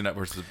mean, obviously,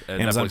 Netflix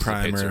Amazon is a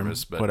Prime paid or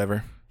service, but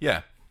whatever.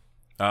 Yeah.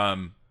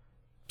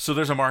 So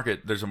there's a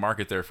market. There's a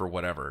market there for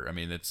whatever. I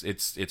mean,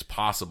 it's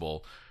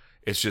possible.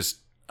 It's just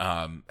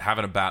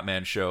having a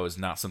Batman show is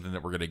not something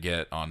that we're going to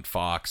get on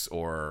Fox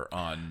or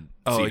on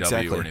CW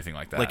exactly. or anything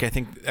like that. Like I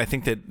think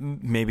that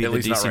maybe At the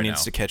least not DC right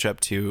needs now. to catch up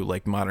to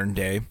like modern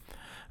day,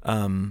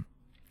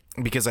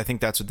 because I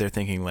think that's what they're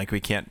thinking. Like we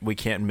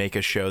can't make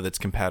a show that's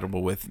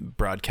compatible with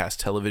broadcast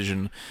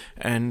television,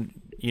 and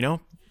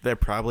they're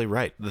probably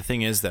right. The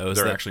thing is though,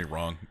 they're actually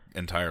wrong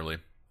entirely.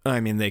 I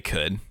mean, they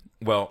could.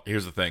 Well,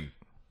 here's the thing.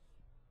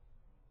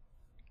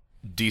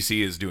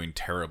 DC is doing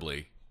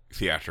terribly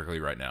theatrically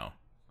right now.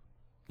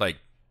 Like,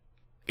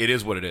 it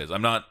is what it is.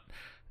 I'm not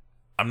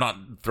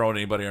throwing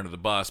anybody under the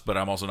bus, but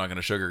I'm also not going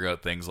to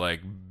sugarcoat things.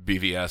 Like,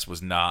 BVS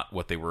was not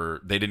what they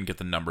didn't get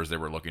the numbers they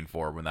were looking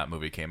for when that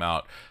movie came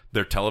out.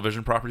 Their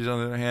television properties, on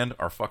the other hand,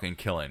 are fucking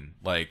killing.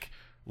 Like,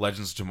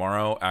 Legends of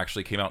Tomorrow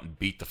actually came out and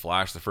beat The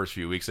Flash the first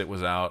few weeks it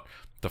was out.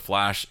 The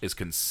Flash is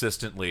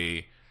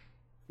consistently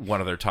one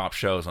of their top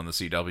shows on the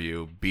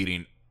CW,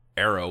 beating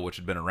Arrow, which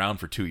had been around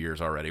for 2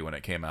 years already when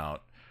it came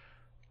out.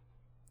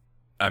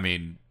 I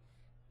mean,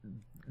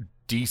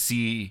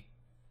 DC,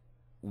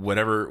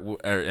 whatever,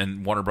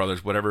 and Warner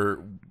Brothers,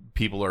 whatever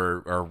people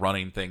are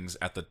running things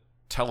at the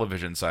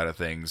television side of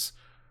things,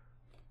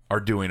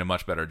 are doing a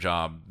much better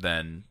job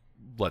than,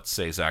 let's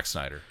say, Zack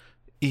Snyder.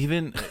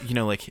 Even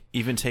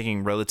even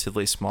taking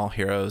relatively small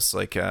heroes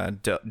like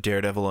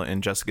Daredevil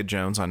and Jessica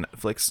Jones on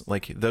Netflix,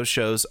 like those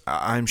shows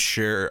I'm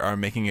sure are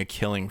making a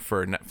killing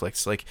for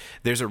Netflix. Like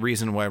there's a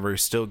reason why we're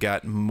still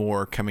got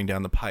more coming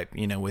down the pipe,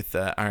 with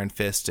Iron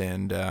Fist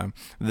and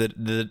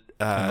the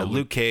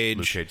Luke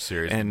Cage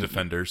series and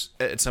Defenders.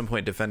 At some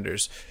point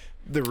Defenders.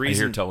 The I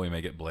reason hear tell we may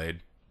get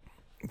Blade.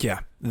 Yeah,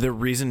 the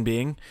reason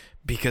being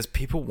because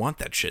people want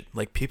that shit.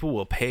 Like people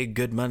will pay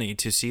good money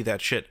to see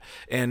that shit.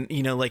 And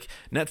like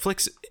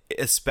Netflix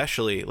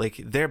especially, like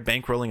they're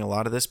bankrolling a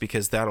lot of this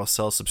because that'll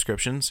sell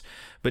subscriptions.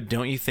 But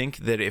don't you think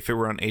that if it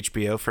were on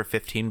HBO for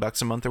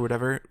 $15 a month or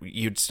whatever,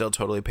 you'd still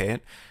totally pay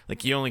it?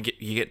 Like you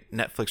get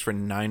Netflix for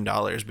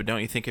 $9, but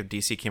don't you think if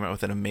DC came out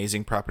with an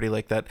amazing property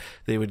like that,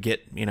 they would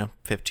get,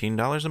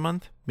 $15 a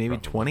month, maybe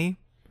Probably. $20?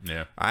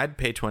 Yeah, I'd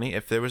pay $20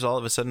 if there was all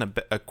of a sudden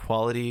a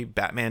quality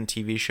Batman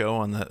TV show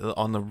on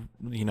the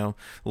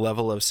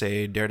level of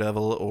say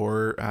Daredevil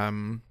or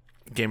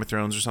Game of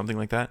Thrones or something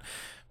like that.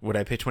 Would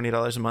I pay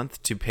 $20 a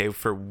month to pay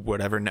for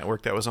whatever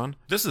network that was on?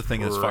 this is the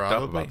thing that's fucked up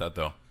Probably. about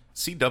that though.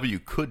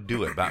 CW could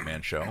do a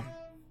Batman show,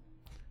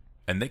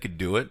 and they could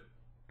do it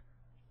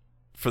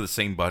for the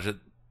same budget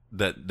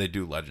that they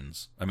do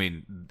Legends. I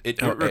mean,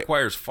 it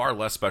requires far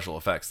less special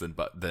effects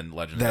than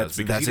Legends does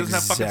because he doesn't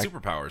have fucking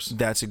superpowers.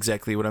 That's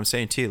exactly what I'm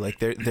saying too. Like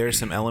there are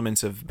some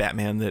elements of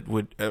Batman that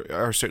would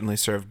are certainly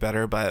served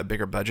better by a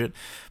bigger budget,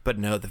 but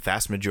no, the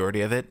vast majority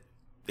of it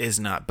is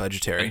not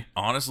budgetary. And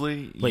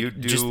honestly, Like, you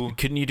do,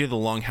 couldn't you do the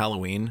Long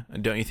Halloween?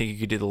 Don't you think you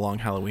could do the Long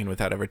Halloween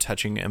without ever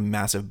touching a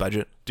massive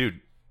budget? dude.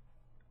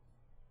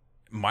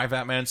 My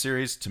Batman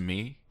series, to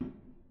me,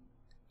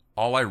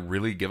 all I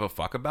really give a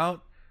fuck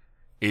about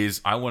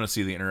is I want to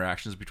see the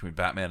interactions between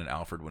Batman and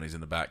Alfred when he's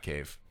in the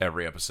Batcave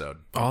every episode.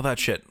 All that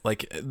shit,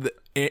 like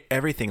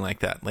everything like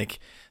that. Like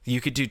you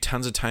could do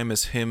tons of time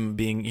as him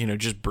being,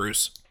 just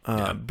Bruce,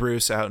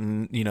 Bruce out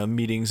in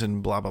meetings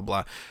and blah blah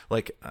blah.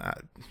 Like,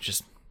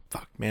 just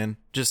fuck, man,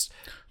 just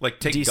Like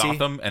take DC?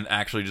 Gotham and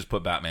actually just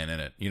put Batman in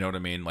it. You know what I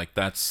mean? Like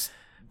that's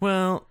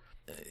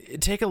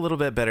take a little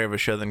bit better of a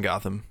show than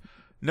Gotham.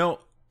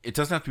 no. It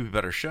doesn't have to be a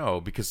better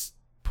show because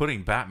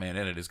putting Batman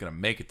in it is going to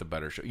make it the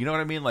better show. You know what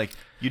I mean? Like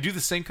you do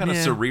the same kind of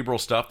cerebral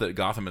stuff that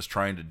Gotham is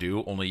trying to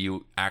do, only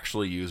you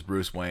actually use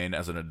Bruce Wayne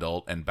as an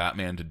adult and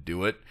Batman to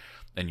do it.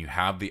 And you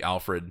have the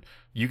Alfred.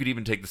 You could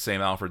even take the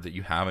same Alfred that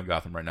you have in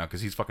Gotham right now because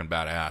he's fucking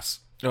badass.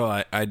 Oh,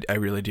 I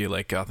really do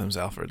like Gotham's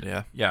Alfred.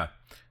 Yeah. Yeah.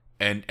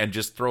 And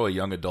just throw a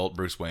young adult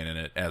Bruce Wayne in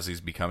it as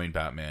he's becoming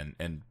Batman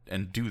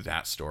and do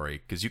that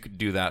story because you could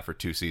do that for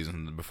 2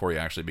 seasons before he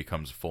actually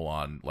becomes full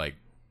on like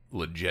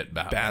legit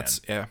Batman.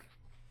 Bats. Yeah.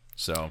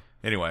 So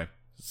anyway,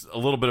 it's a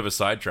little bit of a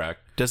sidetrack.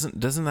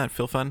 Doesn't that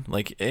feel fun?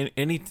 Like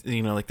any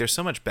like there's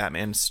so much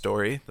Batman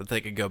story that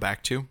they could go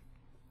back to.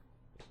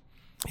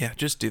 Yeah,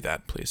 just do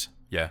that, please.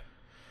 Yeah.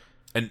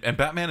 And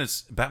Batman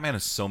is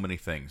so many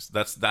things.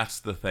 That's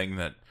the thing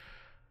that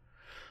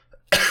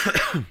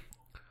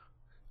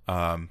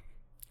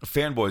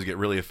fanboys get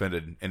really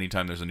offended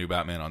anytime there's a new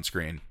Batman on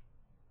screen.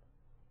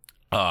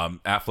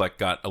 Affleck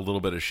got a little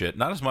bit of shit,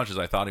 not as much as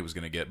I thought he was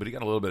going to get, but he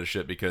got a little bit of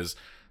shit because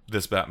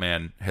this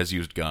Batman has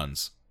used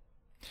guns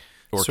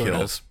or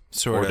kills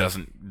or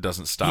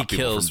doesn't stop He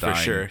people kills from dying.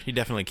 for sure. He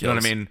definitely kills. You know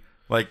what I mean?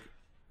 Like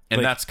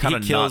And that's kind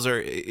of kills, or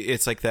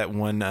it's like that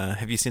one.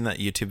 Have you seen that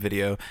YouTube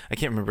video? I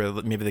can't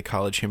remember. Maybe the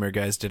College Humor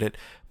guys did it,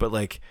 but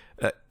like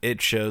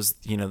it shows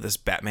this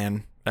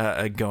Batman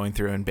going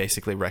through and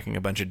basically wrecking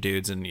a bunch of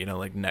dudes and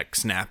like neck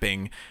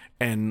snapping,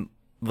 and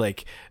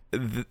like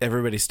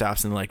everybody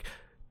stops and like,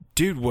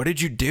 dude, what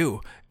did you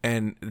do?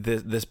 And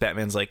this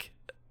Batman's like,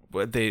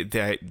 what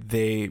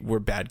they were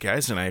bad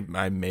guys and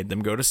I made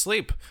them go to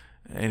sleep,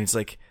 and it's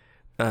like,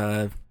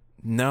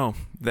 no,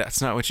 that's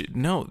not what you.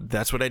 No,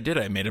 that's what I did.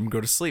 I made him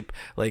go to sleep.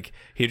 Like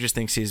he just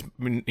thinks he's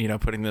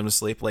putting them to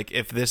sleep. Like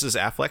if this is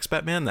Affleck's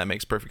Batman, that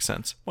makes perfect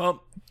sense.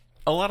 Well,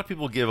 a lot of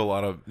people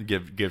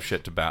give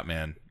shit to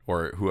Batman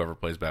or whoever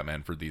plays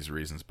Batman for these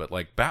reasons, but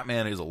like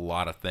Batman is a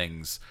lot of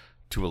things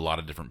to a lot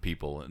of different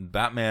people, and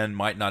Batman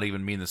might not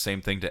even mean the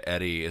same thing to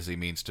Eddie as he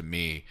means to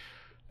me,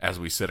 as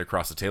we sit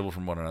across the table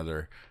from one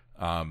another.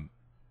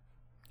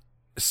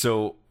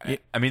 So,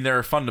 I mean, there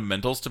are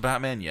fundamentals to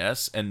Batman,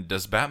 yes. And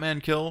does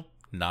Batman kill?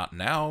 Not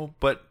now.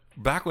 But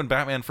back when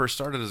Batman first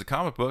started as a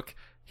comic book,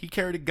 he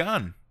carried a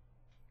gun.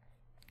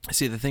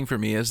 See, the thing for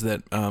me is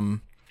that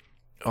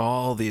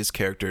all these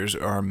characters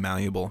are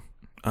malleable.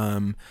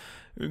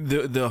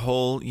 The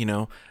whole,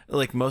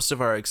 like most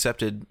of our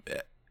accepted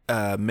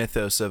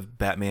mythos of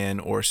Batman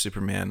or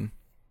Superman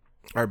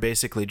are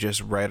basically just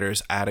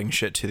writers adding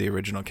shit to the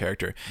original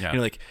character. Yeah.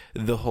 Like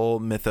the whole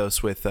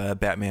mythos with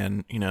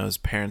Batman, his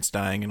parents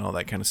dying and all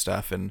that kind of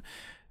stuff, and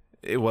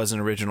it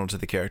wasn't original to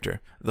the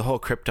character. The whole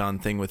Krypton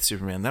thing with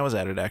Superman, that was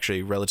added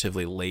actually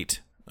relatively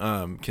late,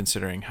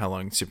 considering how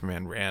long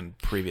Superman ran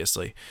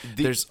previously.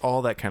 There's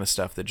all that kind of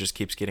stuff that just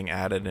keeps getting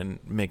added and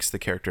makes the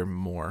character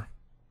more.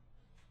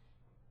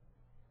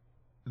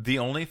 The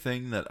only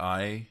thing that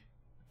I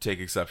take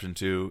exception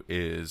to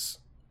is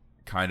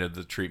kind of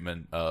the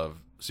treatment of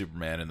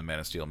Superman in the Man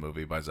of Steel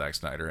movie by Zack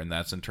Snyder, and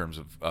that's in terms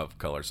of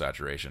color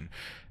saturation.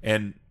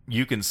 And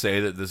you can say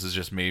that this is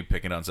just me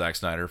picking on Zack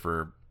Snyder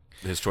for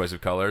his choice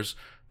of colors,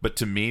 but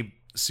to me,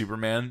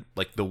 Superman,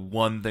 like the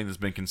one thing that's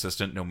been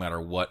consistent no matter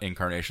what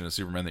incarnation of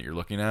Superman that you're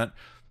looking at,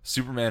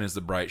 Superman is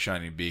the bright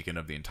shining beacon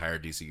of the entire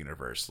DC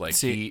universe. Like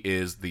he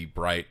is the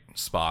bright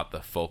spot,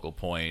 the focal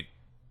point,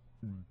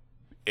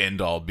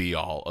 end all be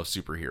all of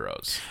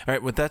superheroes. All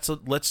right, with that, so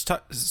let's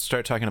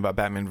start talking about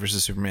Batman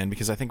versus Superman,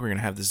 because I think we're going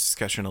to have this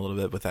discussion a little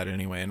bit with that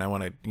anyway, and I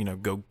want to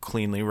go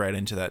cleanly right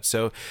into that.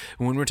 So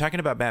when we're talking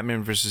about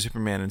Batman versus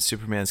Superman and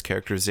Superman's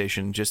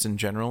characterization just in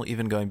general,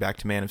 even going back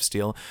to Man of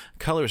Steel,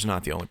 color is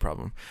not the only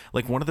problem.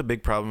 Like one of the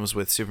big problems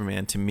with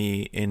Superman to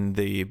me in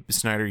the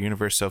Snyder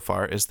universe so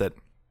far is that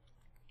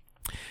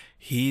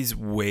he's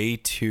way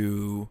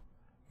too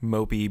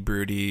mopey,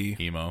 broody,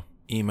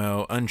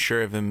 emo,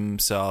 unsure of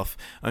himself,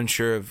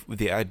 unsure of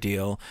the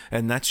ideal,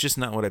 and that's just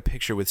not what I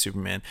picture with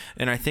Superman.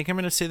 And I think I'm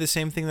going to say the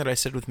same thing that I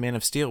said with Man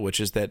of Steel, which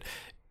is that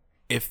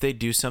if they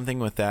do something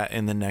with that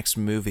in the next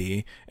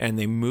movie and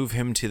they move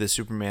him to the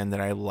Superman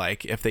that I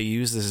like, if they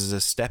use this as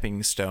a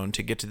stepping stone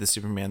to get to the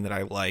Superman that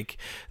I like,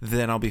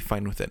 then I'll be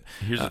fine with it.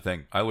 Here's the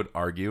thing. I would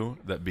argue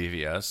that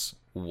BVS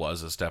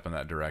was a step in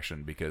that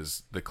direction,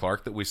 because the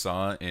Clark that we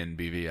saw in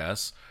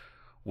BVS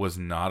was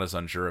not as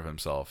unsure of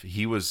himself.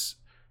 He was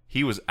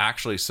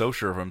actually so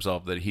sure of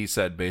himself that he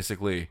said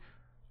basically,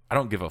 I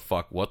don't give a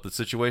fuck what the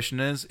situation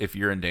is. If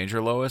you're in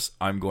danger, Lois,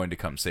 I'm going to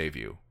come save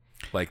you.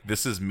 Like,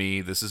 this is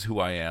me. This is who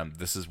I am.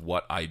 This is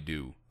what I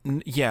do.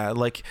 Yeah,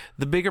 like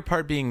the bigger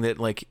part being that,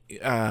 like,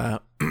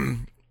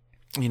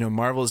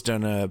 Marvel's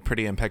done a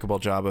pretty impeccable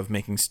job of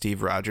making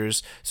Steve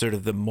Rogers sort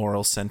of the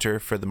moral center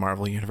for the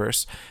Marvel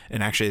universe.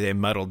 And actually, they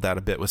muddled that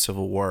a bit with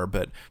Civil War,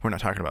 but we're not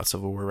talking about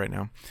Civil War right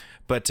now.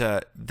 But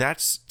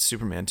that's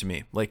Superman to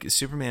me. Like,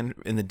 Superman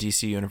in the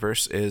DC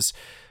universe is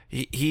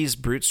he's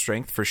brute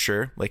strength for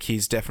sure. Like,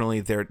 he's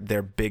definitely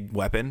their big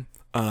weapon.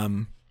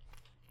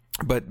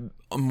 But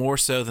more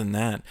so than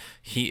that,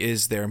 he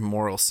is their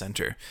moral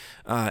center.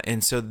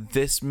 And so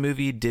this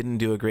movie didn't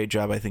do a great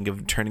job, I think,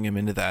 of turning him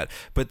into that.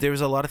 But there was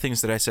a lot of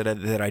things that I said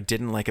that I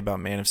didn't like about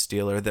Man of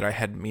Steel, or that I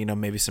had,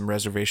 maybe some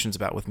reservations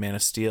about with Man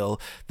of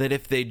Steel, that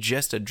if they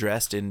just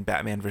addressed in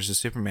Batman versus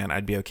Superman,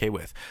 I'd be okay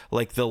with.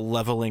 Like the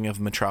leveling of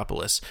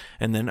Metropolis.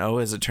 And then,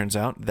 as it turns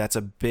out, that's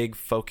a big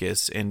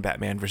focus in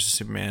Batman versus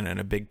Superman and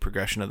a big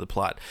progression of the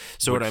plot.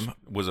 So Which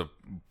was a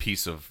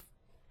piece of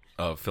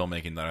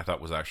filmmaking that I thought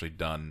was actually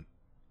done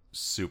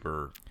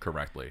super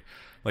correctly.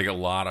 Like, a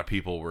lot of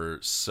people were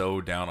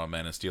so down on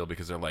Man of Steel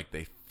because they're like,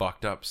 they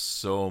fucked up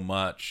so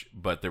much,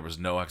 but there was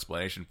no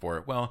explanation for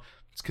it. Well,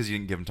 it's because you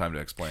didn't give them time to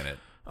explain it.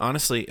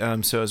 Honestly,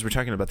 so as we're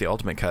talking about the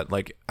Ultimate Cut,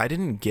 like, I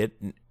didn't get,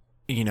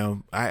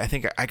 I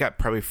think I got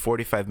probably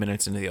 45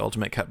 minutes into the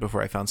Ultimate Cut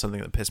before I found something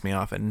that pissed me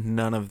off, and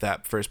none of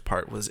that first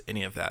part was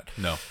any of that.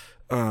 No.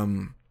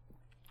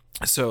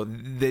 So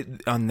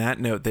on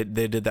that note, they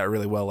did that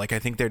really well. Like, I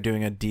think they're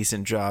doing a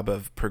decent job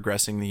of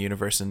progressing the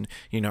universe and,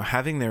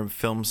 having their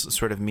films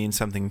sort of mean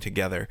something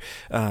together.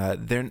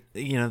 The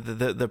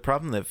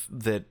problem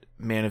that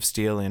Man of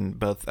Steel and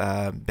both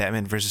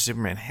Batman versus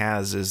Superman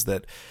has is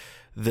that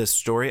the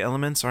story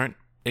elements aren't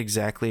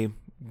exactly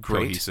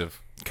great.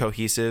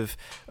 cohesive.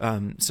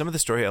 Some of the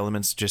story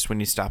elements, just when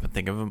you stop and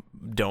think of them,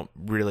 don't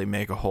really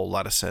make a whole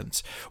lot of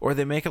sense, or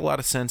they make a lot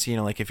of sense,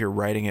 like if you're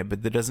writing it,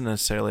 but that doesn't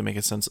necessarily make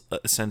a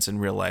sense in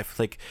real life.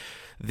 Like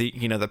the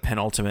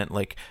penultimate,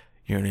 like,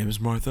 your name is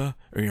Martha,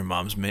 or your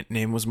mom's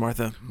name was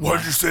Martha.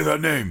 Why'd you say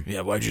that name?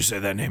 Yeah, why'd you say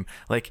that name?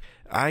 Like,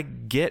 I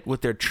get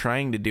what they're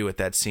trying to do with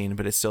that scene,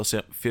 but it still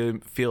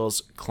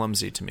feels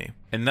clumsy to me.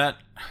 And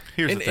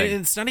here's the thing.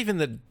 And it's not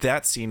even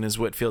that scene is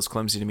what feels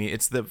clumsy to me.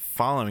 It's the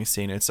following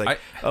scene. It's like,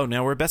 oh,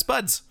 now we're best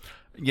buds.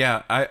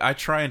 Yeah, I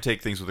try and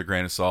take things with a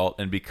grain of salt,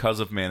 and because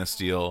of Man of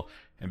Steel,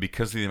 and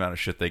because of the amount of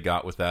shit they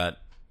got with that,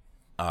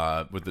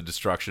 with the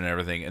destruction and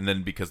everything, and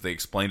then because they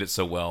explained it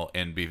so well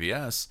in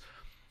BVS,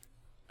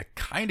 I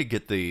kind of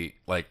get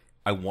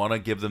I want to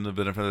give them the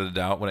benefit of the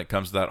doubt when it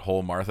comes to that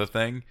whole Martha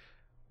thing,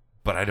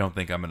 but I don't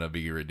think I'm going to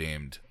be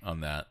redeemed on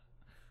that.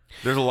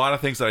 There's a lot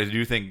of things that I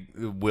do think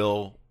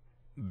will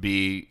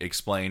be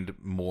explained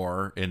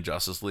more in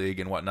Justice League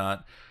and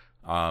whatnot,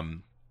 but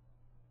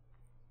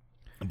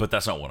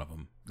that's not one of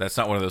them. That's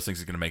not one of those things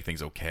that's going to make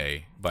things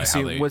okay by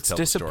how they what's tell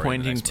the story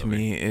in the disappointing next to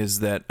movie. me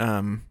is that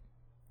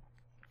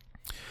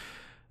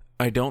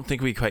I don't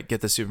think we quite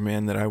get the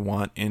Superman that I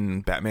want in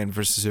Batman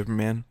vs.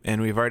 Superman.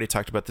 And we've already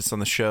talked about this on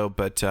the show,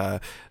 but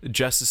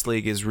Justice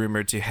League is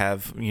rumored to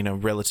have,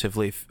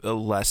 relatively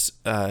less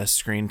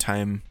screen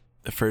time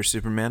for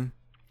Superman.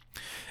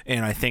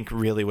 And I think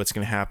really what's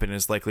going to happen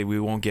is likely we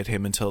won't get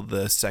him until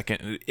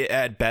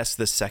at best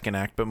the second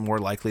act, but more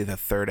likely the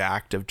third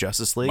act of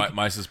Justice League.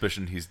 My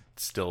suspicion, he's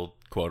still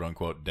quote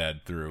unquote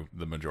dead through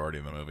the majority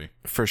of the movie.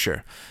 For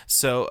sure.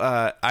 So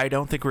I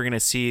don't think we're going to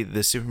see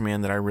the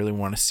Superman that I really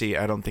want to see.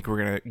 I don't think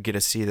we're going to get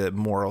to see the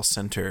moral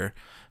center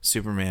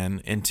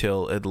Superman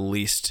until at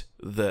least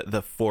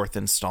the fourth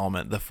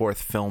installment, the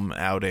fourth film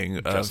outing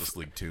of Justice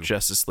League 2.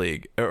 Justice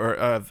League, or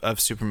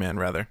of Superman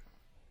rather.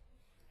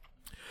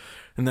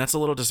 And that's a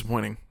little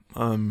disappointing.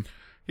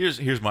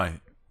 Here's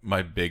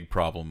my big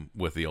problem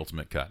with the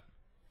Ultimate Cut.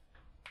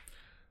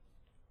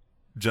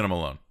 Jenna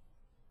Malone.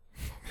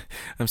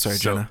 I'm sorry,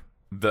 So,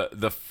 Jenna.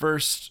 The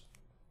first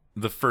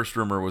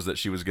rumor was that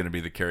she was going to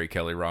be the Carrie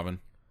Kelly Robin.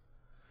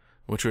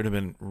 Which would have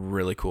been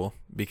really cool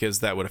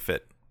because that would have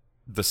fit.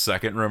 The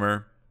second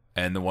rumor,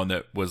 and the one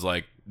that was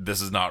like,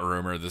 this is not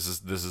rumor, this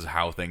is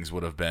how things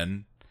would have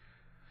been,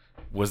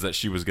 was that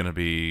she was going to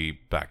be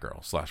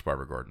Batgirl /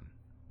 Barbara Gordon.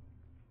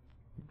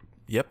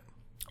 Yep.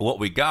 What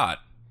we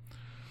got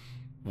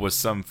was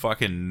some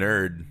fucking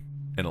nerd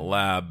in a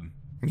lab.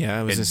 Yeah,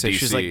 I was in going to say, DC.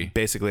 she's like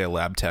basically a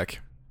lab tech.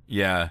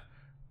 Yeah.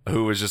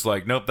 Who was just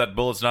like, nope, that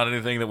bullet's not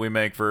anything that we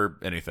make for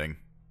anything.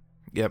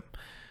 Yep.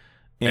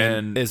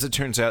 And as it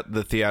turns out,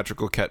 the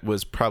theatrical cut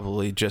was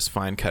probably just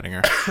fine cutting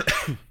her.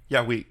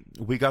 Yeah, we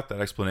got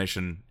that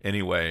explanation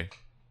anyway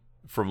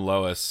from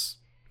Lois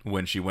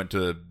when she went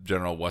to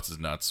General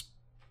What's-His-Nuts.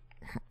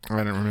 I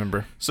don't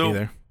remember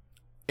either.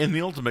 In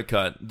the Ultimate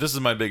Cut, this is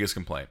my biggest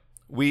complaint.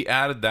 We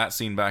added that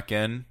scene back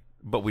in,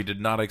 but we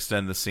did not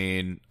extend the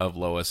scene of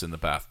Lois in the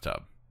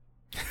bathtub.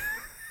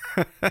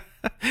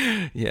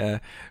 Yeah,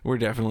 we're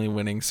definitely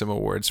winning some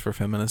awards for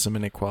feminism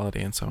and equality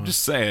and so on. I'm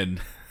just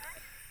saying.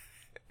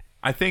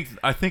 I think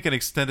an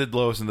extended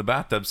Lois in the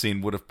bathtub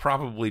scene would have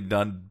probably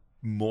done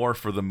more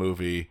for the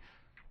movie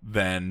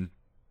than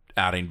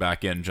adding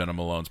back in Jenna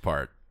Malone's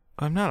part.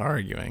 I'm not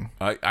arguing.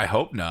 I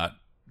hope not,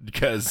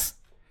 because...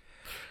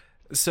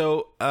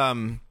 So,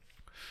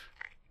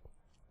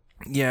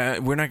 yeah,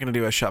 we're not going to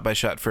do a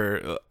shot-by-shot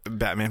for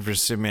Batman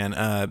vs.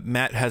 Superman.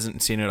 Matt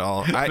hasn't seen it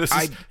all.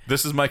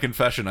 This is my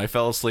confession. I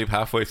fell asleep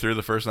halfway through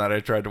the first night I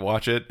tried to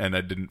watch it, and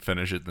I didn't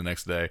finish it the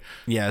next day.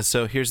 Yeah,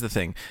 so here's the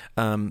thing.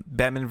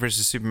 Batman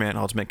vs. Superman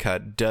Ultimate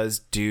Cut does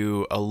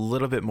do a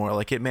little bit more.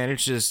 Like, it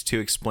manages to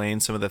explain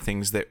some of the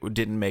things that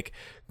didn't make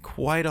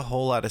quite a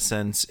whole lot of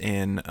sense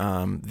in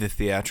the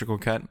theatrical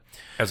cut.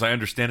 As I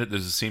understand it,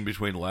 there's a scene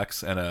between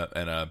Lex and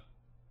a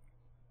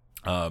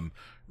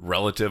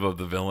relative of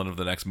the villain of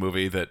the next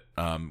movie that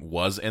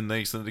was in the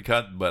extended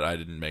cut, but I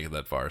didn't make it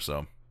that far,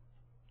 so...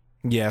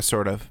 Yeah,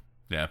 sort of.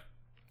 Yeah.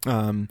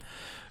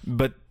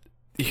 But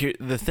here,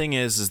 the thing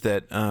is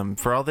that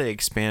for all they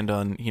expand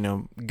on,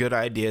 good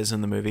ideas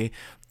in the movie,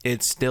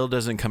 it still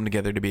doesn't come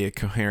together to be a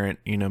coherent,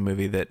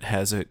 movie that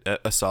has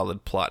a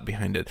solid plot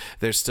behind it.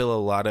 There's still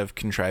a lot of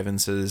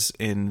contrivances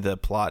in the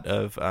plot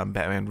of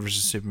Batman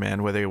vs.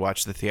 Superman, whether you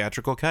watch the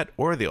theatrical cut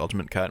or the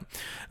Ultimate Cut.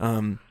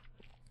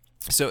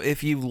 So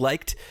if you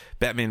liked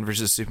Batman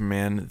vs.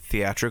 Superman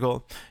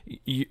theatrical,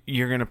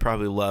 you're going to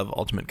probably love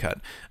Ultimate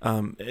Cut.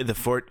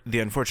 The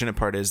unfortunate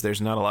part is there's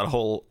not a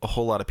whole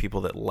lot of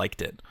people that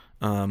liked it.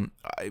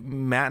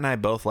 Matt and I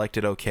both liked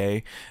it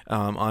okay.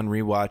 On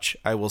rewatch,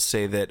 I will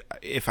say that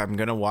if I'm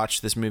going to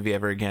watch this movie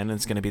ever again,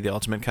 it's going to be the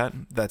Ultimate Cut.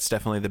 That's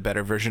definitely the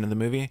better version of the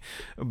movie.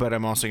 But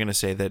I'm also going to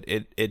say that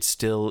it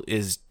still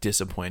is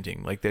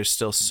disappointing. Like, there's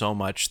still so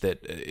much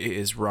that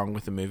is wrong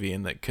with the movie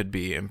and that could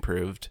be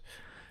improved.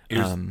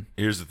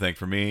 Here's the thing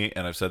for me,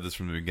 and I've said this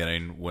from the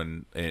beginning,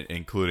 when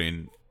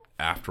including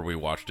after we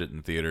watched it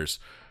in theaters.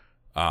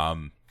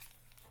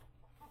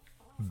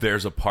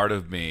 There's a part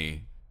of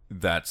me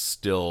that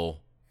still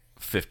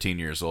 15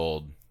 years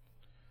old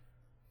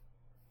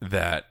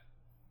that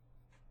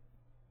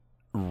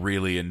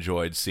really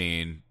enjoyed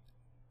seeing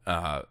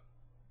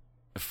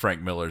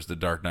Frank Miller's The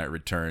Dark Knight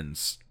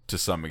Returns to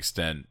some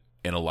extent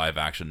in a live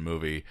action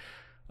movie.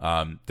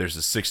 There's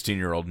a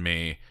 16-year-old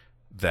me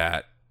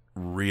that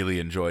really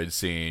enjoyed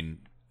seeing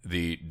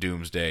the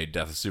Doomsday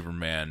Death of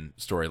Superman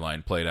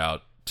storyline played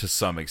out to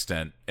some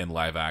extent in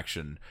live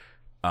action.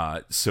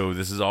 So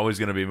this is always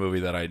going to be a movie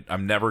that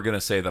I'm never going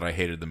to say that I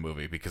hated the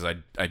movie, because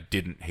I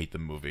didn't hate the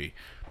movie.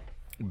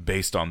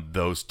 Based on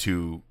those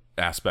two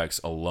aspects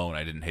alone,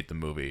 I didn't hate the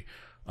movie.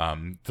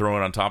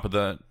 Throwing on top of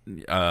the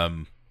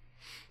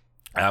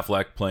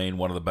Affleck playing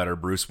one of the better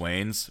Bruce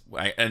Waynes,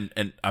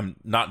 and I'm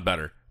not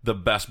better, the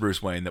best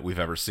Bruce Wayne that we've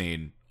ever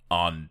seen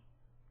on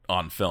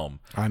film.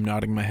 I'm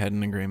nodding my head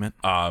in agreement.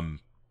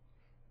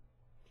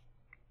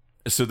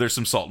 So there's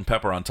some salt and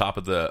pepper on top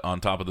of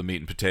the meat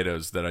and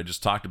potatoes that I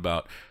just talked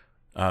about.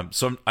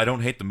 So I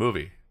don't hate the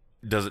movie.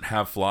 Does it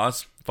have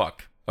flaws?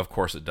 Fuck, of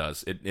course it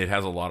does. It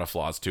has a lot of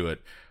flaws to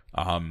it.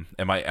 Am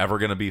I ever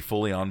going to be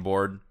fully on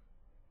board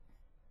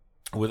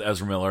with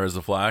Ezra Miller as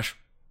the Flash?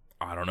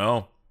 I don't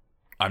know.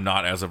 I'm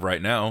not as of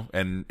right now,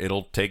 and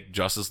it'll take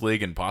Justice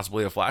League and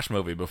possibly a Flash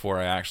movie before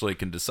I actually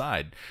can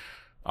decide.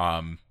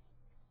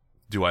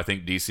 Do I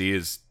think DC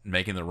is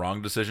making the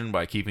wrong decision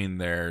by keeping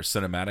their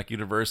cinematic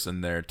universe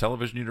and their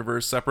television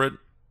universe separate?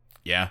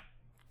 Yeah.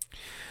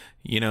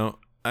 You know,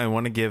 I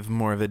want to give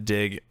more of a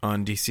dig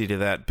on DC to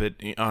that, but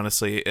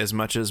honestly, as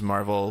much as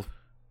Marvel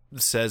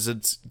says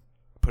it's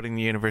putting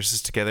the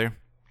universes together,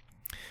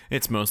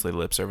 it's mostly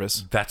lip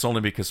service. That's only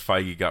because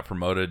Feige got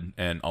promoted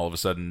and all of a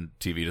sudden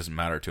TV doesn't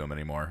matter to him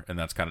anymore. And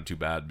that's kind of too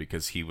bad,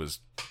 because he was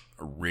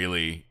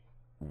really,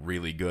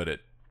 really good at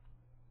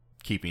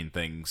keeping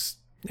things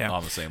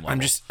on the same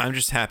level. I'm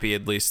just happy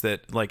at least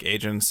that like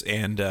Agents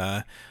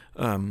and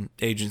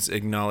Agents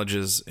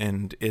acknowledges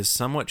and is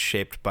somewhat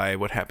shaped by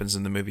what happens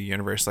in the movie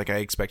universe. Like I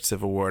expect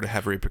Civil War to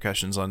have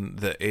repercussions on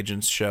the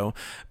Agents show,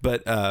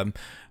 but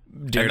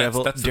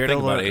Daredevil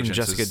and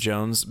Jessica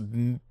Jones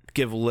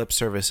give lip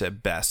service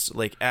at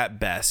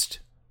best,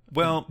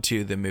 well,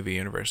 to the movie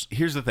universe.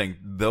 Here's the thing.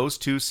 Those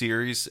two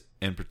series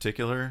in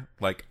particular,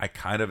 like, I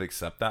kind of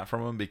accept that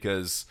from them,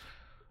 because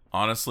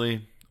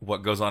honestly,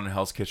 what goes on in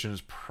Hell's Kitchen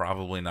is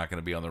probably not going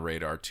to be on the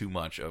radar too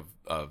much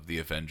of the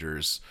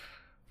Avengers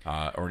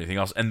or anything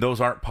else. And those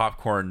aren't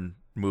popcorn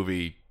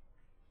movie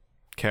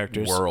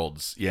characters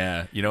worlds.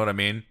 Yeah, you know what I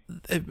mean?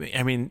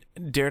 I mean,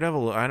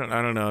 Daredevil, I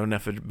don't know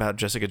enough about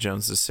Jessica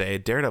Jones to say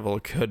Daredevil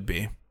could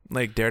be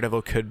like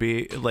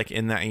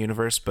in that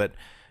universe, but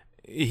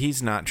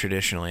he's not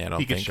traditionally. I don't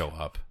think he could show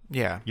up.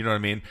 Yeah, you know what I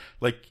mean?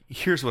 Like,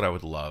 here's what I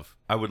would love.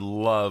 I would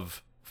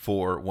love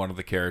for one of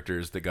the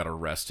characters that got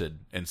arrested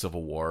in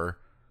Civil War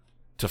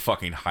to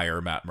fucking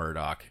hire Matt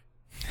Murdock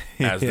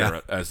as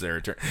their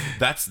attorney.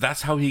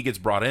 That's how he gets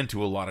brought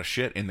into a lot of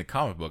shit in the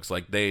comic books.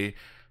 Like they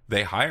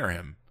hire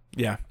him.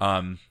 Yeah.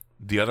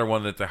 The other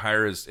one that they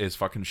hire is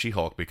fucking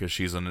She-Hulk, because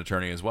she's an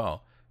attorney as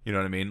well. You know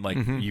what I mean? Like,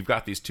 you've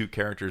got these two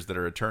characters that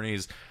are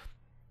attorneys,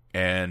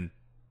 and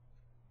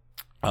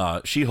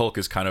She-Hulk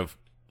is kind of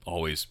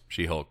always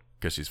She-Hulk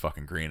because she's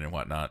fucking green and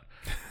whatnot.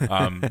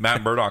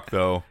 Matt Murdock,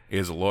 though,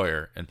 is a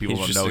lawyer, and people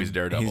don't know he's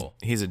Daredevil.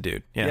 He's a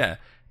dude. Yeah.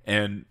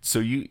 And so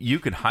you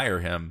can hire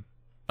him.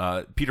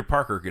 Peter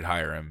Parker could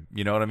hire him.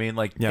 You know what I mean?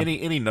 Like,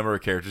 any number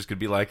of characters could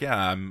be like, yeah,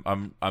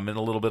 I'm in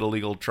a little bit of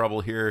legal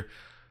trouble here,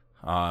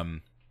 but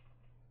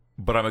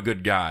I'm a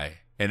good guy.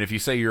 And if you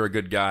say you're a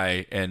good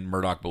guy and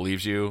Murdock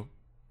believes you,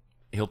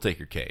 he'll take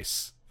your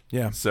case.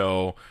 Yeah.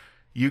 So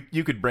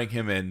you could bring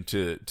him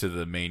into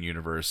the main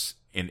universe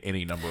in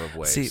any number of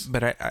ways. See,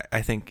 but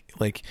I think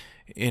like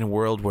in a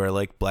world where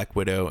like Black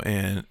Widow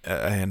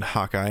and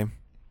Hawkeye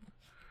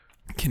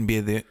can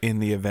be in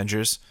the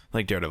Avengers,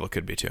 like Daredevil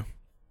could be too.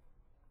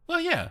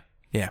 Well, yeah.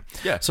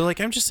 So like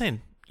I'm just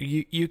saying,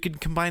 you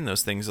could combine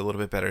those things a little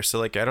bit better. So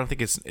like I don't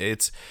think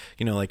it's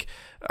you know, like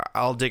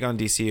I'll dig on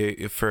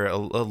DC for a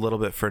little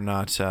bit for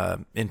not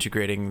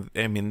integrating.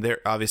 I mean, they're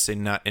obviously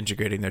not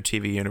integrating their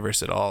TV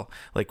universe at all.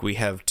 Like we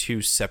have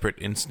two separate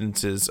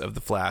instances of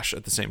the Flash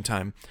at the same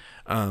time.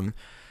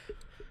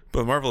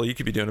 But Marvel, you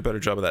could be doing a better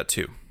job of that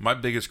too. My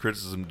biggest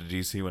criticism to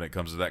DC when it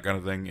comes to that kind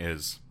of thing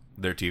is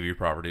their TV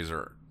properties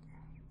are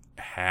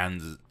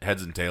heads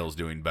and tails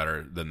doing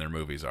better than their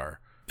movies are.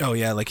 Oh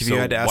yeah, like if you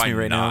had to ask me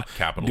right now,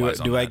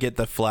 do I that? get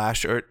the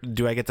Flash or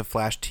do I get the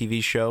Flash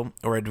TV show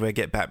or do I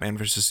get Batman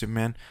versus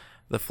Superman?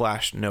 The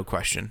Flash, no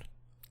question.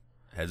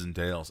 Heads and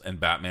tails. And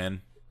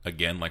Batman,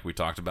 again, like we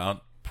talked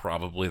about,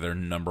 probably their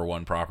number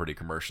one property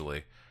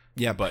commercially.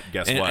 Yeah, but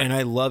guess what? And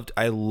I loved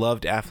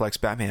Affleck's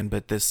Batman,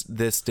 but this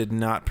did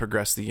not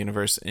progress the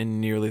universe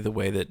in nearly the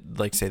way that,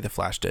 like, say, the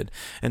Flash did,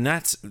 and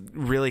that's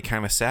really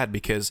kind of sad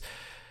because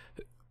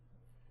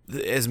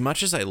as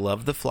much as I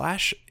love the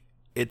Flash,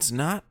 it's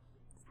not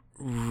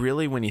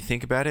really, when you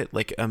think about it,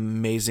 like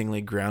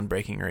amazingly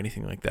groundbreaking or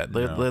anything like that.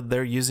 No.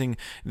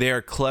 They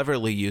are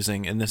cleverly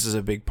using, and this is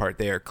a big part,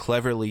 they are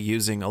cleverly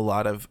using a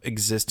lot of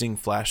existing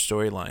Flash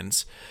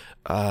storylines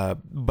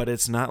but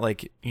it's not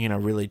like,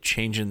 really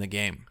changing the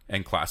game.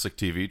 And classic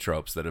TV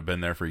tropes that have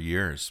been there for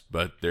years,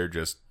 but they're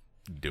just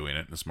doing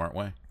it in a smart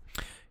way.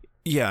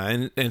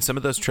 Yeah, and some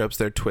of those tropes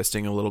they're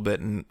twisting a little bit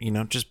and,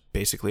 just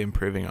basically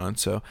improving on.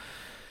 So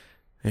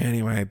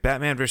anyway,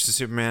 Batman versus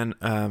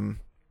Superman.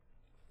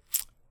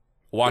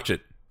 Watch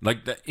it.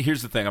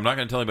 Here's the thing. I'm not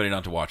going to tell anybody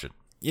not to watch it.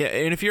 Yeah,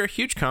 and if you're a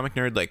huge comic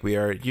nerd like we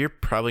are, you're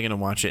probably going to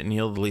watch it and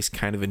you'll at least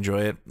kind of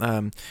enjoy it.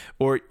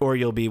 Or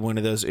you'll be one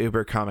of those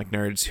uber comic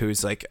nerds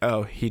who's like,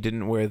 oh, he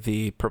didn't wear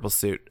the purple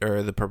suit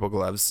or the purple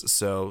gloves,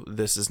 so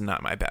this is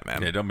not my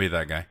Batman. Yeah, don't be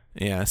that guy.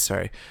 Yeah,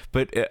 sorry.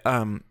 But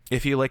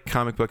if you like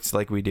comic books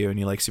like we do and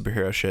you like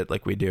superhero shit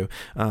like we do,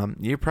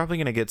 you're probably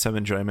going to get some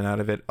enjoyment out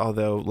of it.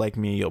 Although, like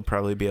me, you'll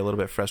probably be a little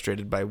bit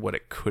frustrated by what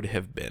it could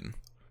have been.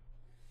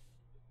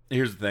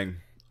 Here's the thing.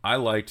 I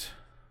won't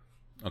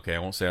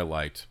say I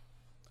liked.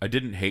 I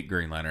didn't hate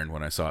Green Lantern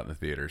when I saw it in the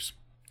theaters.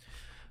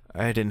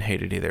 I didn't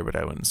hate it either, but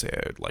I wouldn't say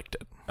I liked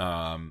it.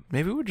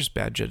 Maybe we're just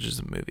bad judges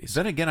of movies.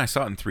 Then again, I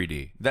saw it in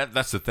 3D.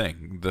 That's the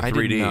thing. The 3D.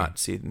 I did not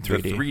see it in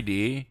 3D. The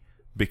 3D,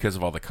 because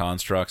of all the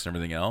constructs and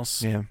everything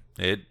else. Yeah.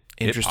 It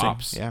Interesting.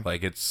 pops. Yeah.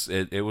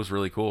 It was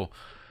really cool.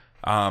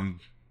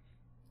 BVS,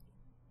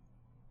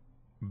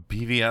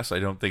 I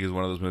don't think is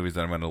one of those movies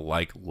that I'm going to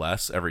like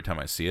less every time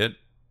I see it,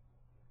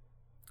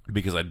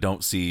 because I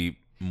don't see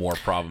more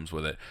problems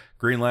with it.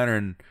 Green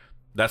Lantern,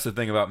 that's the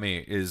thing about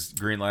me, is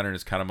Green Lantern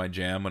is kind of my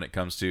jam when it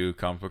comes to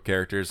comic book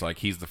characters. Like,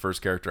 he's the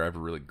first character I ever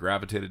really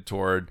gravitated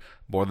toward,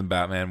 more than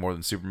Batman, more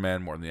than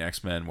Superman, more than the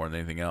X-Men, more than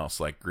anything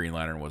else. Like, Green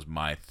Lantern was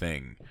my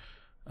thing.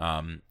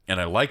 And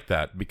I like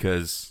that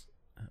because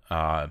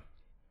I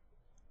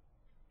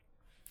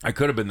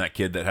could have been that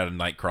kid that had a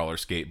Nightcrawler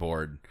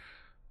skateboard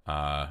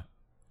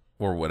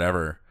or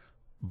whatever,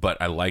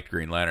 but I liked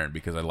Green Lantern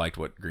because I liked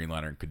what Green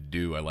Lantern could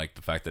do. I liked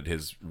the fact that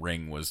his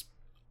ring was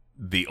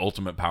the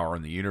ultimate power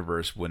in the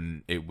universe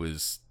when it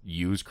was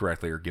used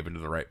correctly or given to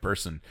the right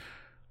person.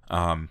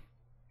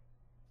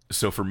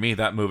 So for me,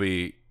 that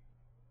movie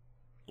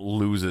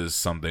loses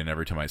something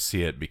every time I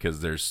see it,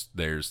 because there's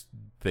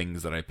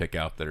things that I pick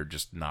out that are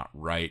just not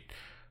right,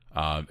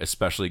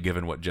 especially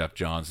given what Jeff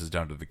Johns has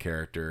done to the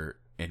character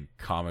in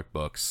comic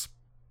books.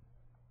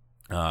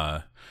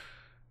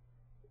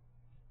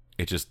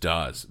 It just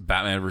does.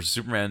 Batman vs.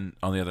 Superman,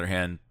 on the other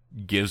hand,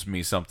 gives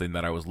me something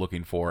that I was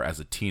looking for as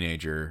a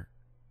teenager,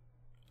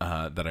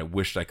 that I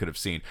wished I could have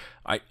seen.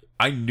 I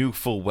knew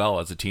full well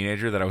as a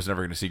teenager that I was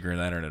never going to see Green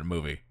Lantern in a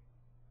movie.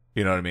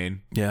 You know what I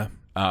mean? Yeah.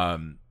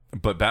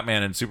 But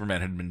Batman and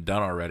Superman had been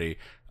done already.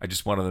 I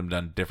just wanted them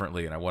done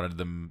differently, and I wanted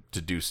them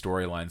to do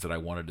storylines that I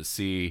wanted to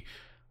see.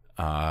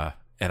 And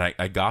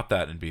I got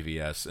that in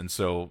BVS. And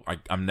so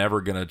I'm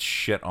never going to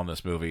shit on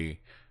this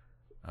movie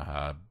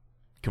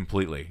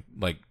completely.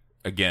 Like,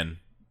 again,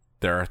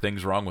 there are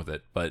things wrong with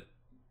it, but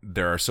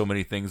there are so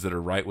many things that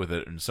are right with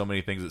it, and so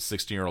many things that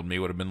 16-year-old me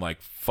would have been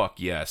like, fuck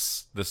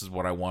yes, this is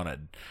what I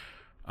wanted,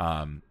 that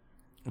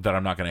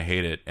I'm not going to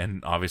hate it.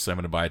 And obviously I'm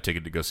going to buy a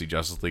ticket to go see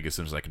Justice League as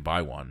soon as I can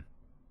buy one.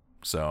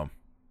 So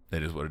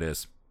it is what it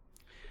is.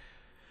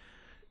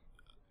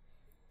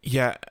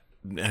 Yeah,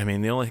 I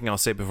mean, the only thing I'll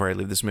say before I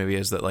leave this movie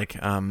is that,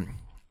 like,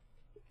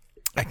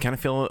 I kind of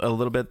feel a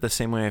little bit the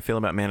same way I feel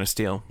about Man of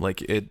Steel.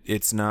 Like,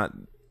 it's not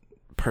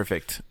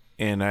perfect,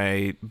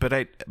 but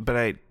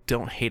I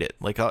don't hate it.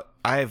 Like,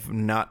 I've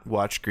not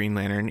watched Green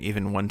Lantern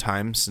even one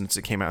time since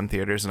it came out in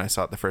theaters, and I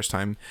saw it the first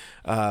time.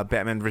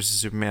 Batman vs.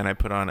 Superman I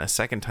put on a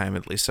second time,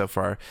 at least so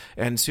far,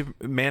 and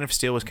Man of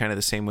Steel was kind of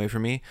the same way for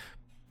me,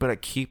 but I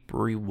keep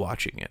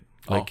rewatching it.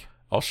 Like,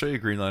 I'll show you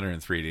Green Lantern in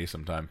 3D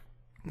sometime.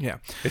 Yeah,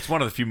 it's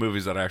one of the few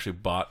movies that I actually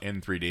bought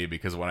in 3D,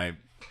 because when I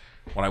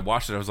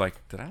watched it, I was like,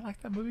 did I like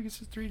that movie because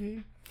it's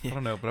 3D? Yeah. I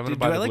don't know, but I'm going to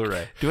buy the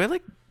Blu-ray. Do I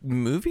like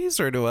movies,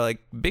 or do I like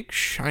big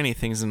shiny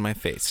things in my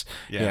face?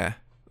 Yeah,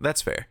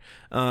 that's fair.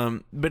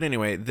 But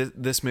anyway,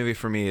 this movie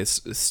for me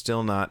is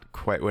still not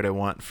quite what I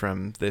want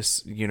from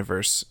this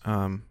universe.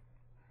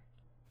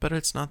 But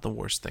it's not the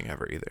worst thing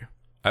ever either.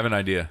 I have an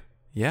idea.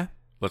 Yeah?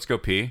 Let's go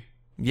pee.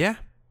 Yeah.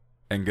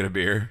 And get a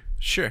beer.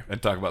 Sure.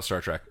 And talk about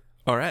Star Trek.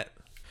 All right.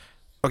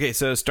 Okay,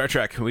 so Star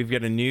Trek. We've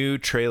got a new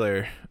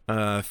trailer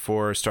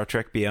for Star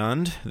Trek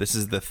Beyond. This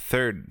is the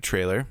third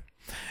trailer.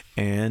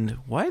 And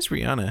why is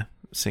Rihanna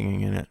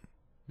singing in it?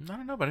 I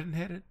don't know, but I didn't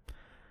hate it.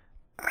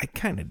 I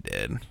kind of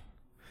did.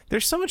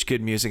 There's so much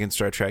good music in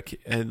Star Trek,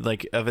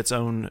 like of its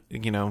own,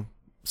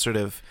 sort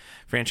of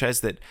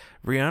franchise, that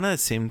Rihanna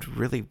seemed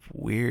really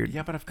weird.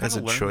 Yeah, but I've as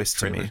a choice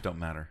to me. Trailers don't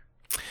matter.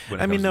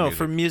 I mean, no,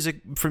 from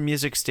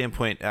music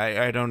standpoint,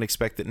 I don't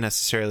expect that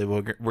necessarily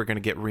we're going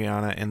to get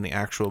Rihanna in the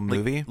actual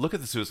movie. Like, look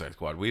at the Suicide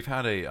Squad. We've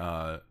had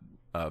a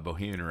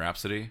Bohemian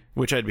Rhapsody,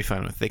 which I'd be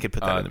fine with. They could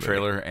put that in the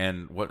trailer. movie.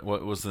 And what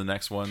was the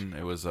next one?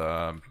 It was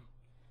I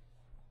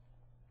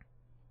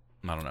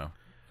don't know,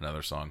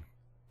 another song.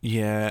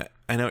 Yeah,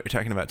 I know what you're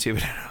talking about too,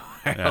 but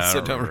I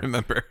also don't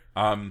remember.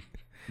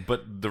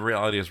 But the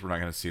reality is, we're not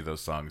going to see those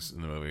songs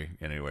in the movie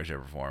in any way, shape,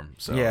 or form.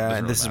 So yeah,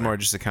 and this is more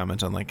just a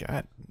comment on, like,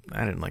 I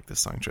didn't like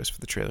this song choice for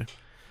the trailer.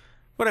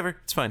 Whatever,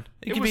 it's fine.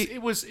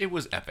 It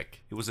was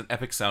epic. It was an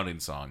epic sounding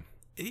song.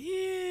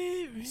 Yeah.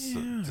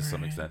 to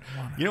some extent.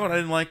 You know what I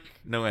didn't like?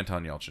 No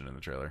Anton Yelchin in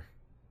the trailer.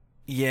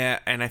 Yeah,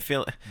 and I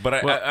feel...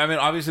 But I mean,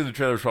 obviously the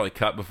trailer was probably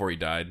cut before he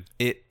died.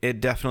 It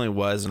definitely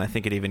was, and I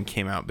think it even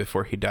came out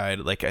before he died.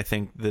 Like, I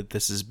think that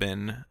this has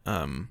been...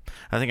 I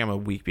think I'm a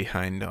week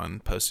behind on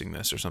posting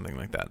this or something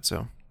like that,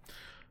 so...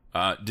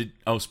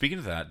 Speaking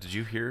of that, did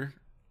you hear...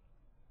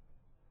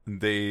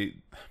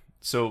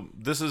 So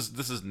this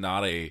is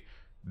not a...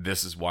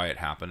 This is why it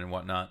happened and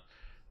whatnot.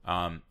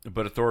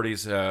 But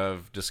authorities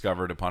have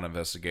discovered upon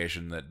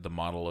investigation that the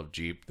model of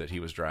Jeep that he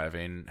was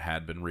driving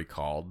had been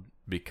recalled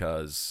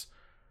because...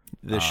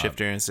 The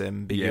shifter is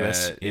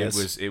ambiguous. Yeah,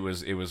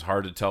 it was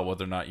hard to tell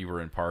whether or not you were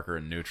in park or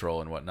in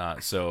neutral and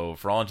whatnot. So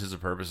for all intents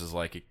and purposes,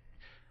 like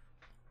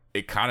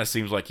it kind of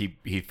seems like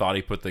he thought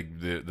he put the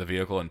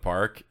vehicle in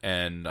park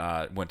and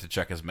went to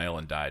check his mail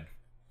and died,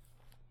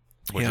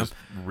 which is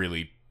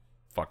really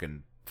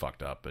fucking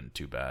fucked up and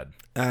too bad.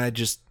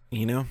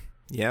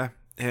 Yeah,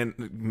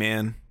 and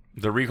man,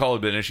 the recall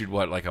had been issued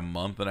like a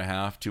month and a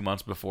half, 2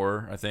 months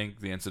before I think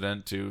the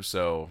incident too.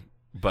 So,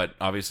 but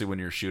obviously when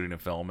you're shooting a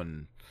film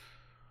and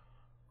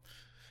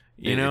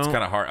it's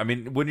kind of hard. I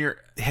mean, when you're...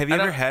 Have you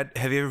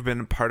ever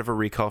been part of a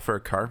recall for a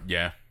car?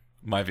 Yeah.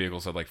 My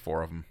vehicles had like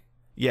 4 of them.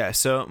 Yeah,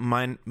 so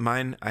mine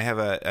I have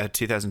a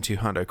 2002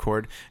 Honda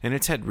Accord, and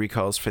it's had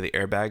recalls for the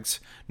airbags.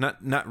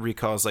 Not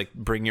recalls like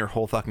bring your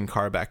whole fucking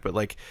car back, but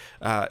like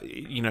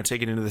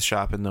take it into the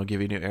shop and they'll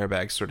give you new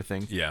airbags sort of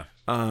thing. Yeah.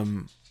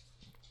 And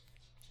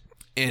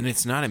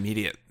it's not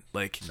immediate.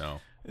 Like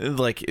no.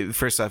 Like,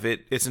 first off,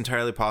 it's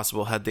entirely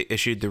possible had they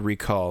issued the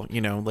recall,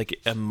 like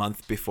a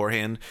month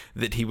beforehand,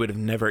 that he would have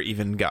never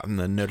even gotten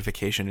the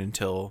notification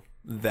until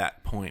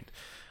that point.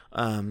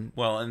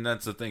 Well, and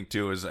that's the thing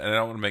too, is, and I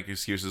don't want to make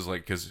excuses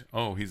like, because,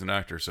 he's an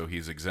actor, so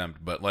he's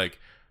exempt, but like,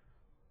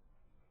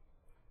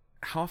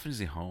 how often is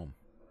he home?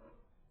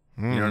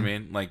 You know what I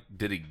mean? Like,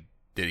 did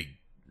he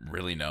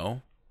really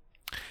know?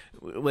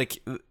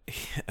 Like,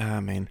 I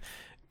mean...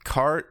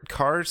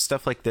 Car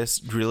stuff like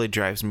this really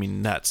drives me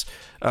nuts.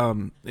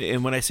 And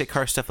when I say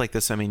car stuff like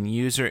this, I mean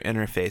user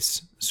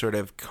interface sort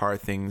of car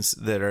things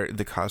that are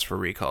the cause for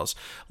recalls.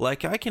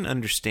 Like, I can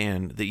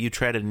understand that you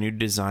tried a new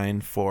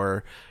design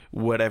for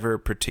whatever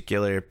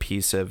particular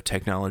piece of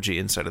technology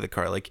inside of the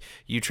car. Like,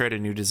 you tried a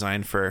new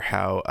design for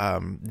how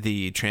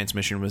the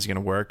transmission was going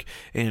to work,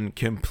 and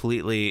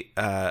completely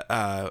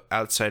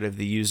outside of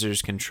the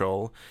user's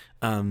control.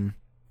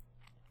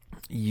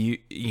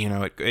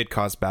 It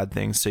caused bad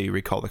things, so you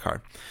recall the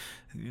car.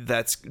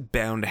 That's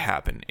bound to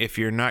happen. If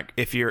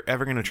you're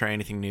ever going to try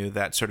anything new,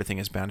 that sort of thing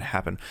is bound to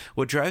happen.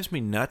 What drives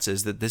me nuts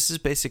is that this is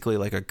basically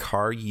like a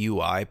car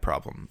UI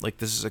problem. Like,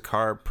 this is a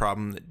car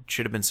problem that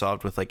should have been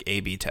solved with like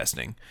A/B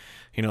testing.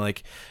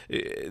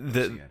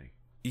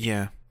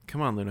 Yeah.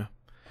 Come on, Luna.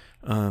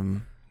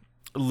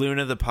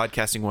 Luna, the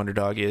podcasting wonder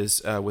dog, is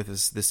with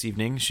us this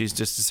evening. She's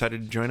just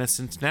decided to join us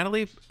since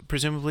Natalie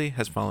presumably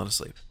has fallen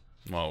asleep.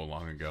 Oh,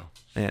 long ago.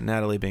 Yeah,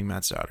 Natalie being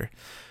Matt's daughter.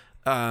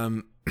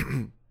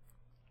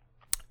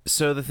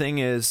 So the thing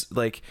is,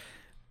 like,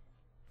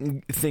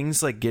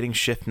 things like getting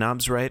shift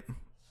knobs right,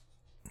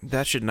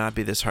 that should not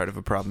be this hard of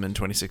a problem in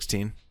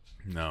 2016.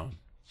 No.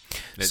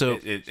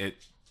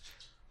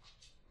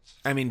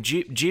 I mean,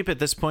 Jeep at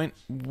this point,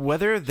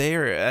 whether they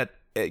are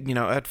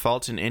at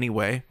fault in any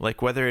way,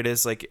 like whether it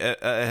is like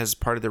as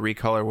part of the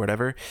recall or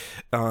whatever,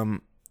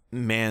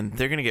 man,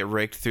 they're gonna get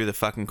raked through the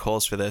fucking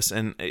coals for this,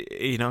 and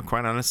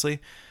quite honestly,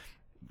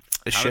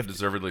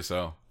 deservedly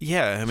so.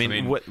 Yeah, I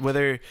mean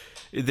whether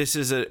this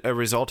is a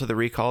result of the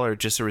recall or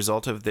just a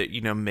result of the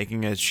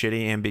making a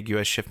shitty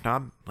ambiguous shift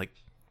knob, like,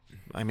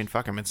 I mean,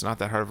 fuck them, it's not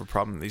that hard of a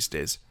problem these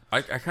days.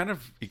 I kind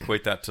of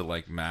equate that to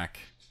like Mac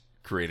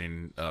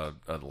creating a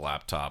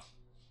laptop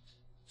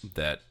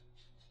that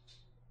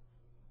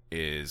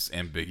is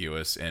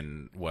ambiguous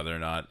in whether or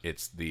not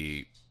it's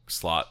the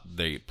slot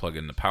they plug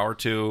in the power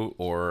to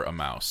or a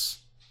mouse.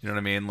 You know what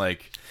I mean?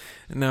 Like,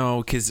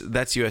 no, because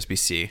that's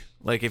USB-C.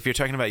 Like, if you're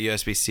talking about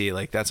USB-C,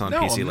 like, that's on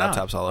PC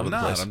laptops all over the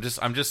place.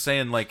 I'm just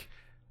saying, like,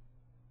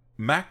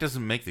 Mac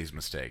doesn't make these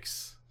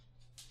mistakes.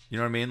 You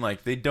know what I mean?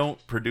 Like, they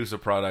don't produce a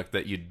product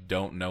that you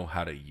don't know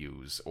how to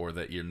use or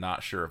that you're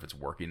not sure if it's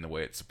working the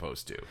way it's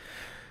supposed to.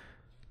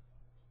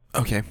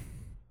 Okay.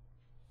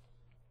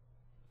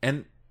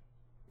 And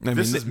I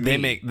this mean, is me.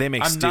 They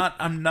make.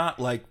 I'm not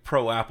like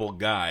pro Apple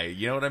guy.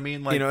 You know what I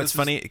mean? Like, it's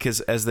funny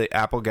because as the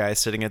Apple guy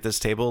sitting at this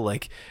table,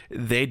 like,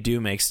 they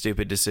do make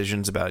stupid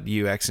decisions about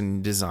UX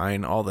and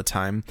design all the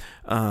time.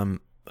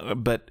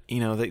 But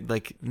they,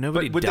 like,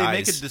 nobody dies. They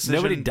make a decision,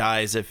 nobody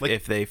dies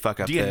if they fuck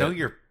up. Do you know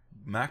your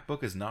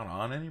MacBook is not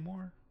on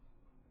anymore?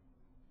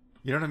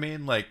 You know what I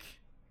mean? Like,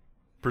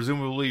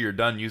 presumably you're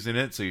done using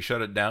it, so you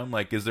shut it down.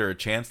 Like, is there a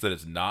chance that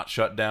it's not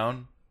shut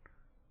down?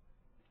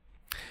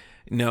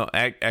 No,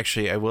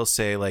 actually, I will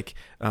say, like,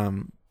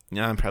 I'm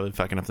probably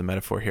fucking up the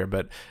metaphor here,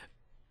 but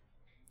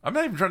I'm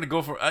not even trying to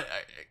go for.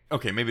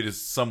 Okay, maybe it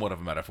is somewhat of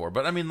a metaphor,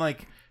 but I mean,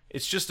 like,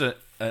 it's just an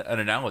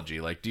analogy.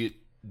 Like,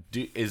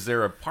 is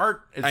there a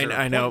part?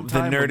 I know the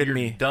nerd in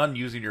me done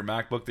using your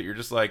MacBook that you're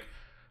just like,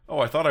 oh,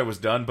 I thought I was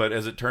done, but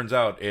as it turns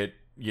out, it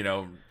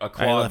a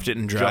claw left it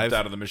in drive. jumped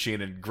out of the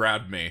machine and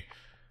grabbed me.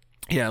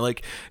 Yeah,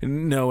 like,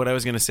 no, what I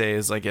was going to say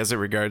is, like, as it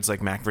regards,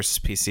 like, Mac versus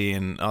PC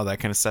and all that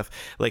kind of stuff,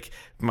 like,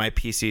 my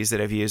PCs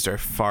that I've used are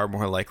far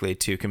more likely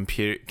to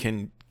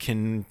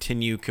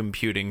continue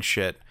computing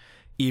shit,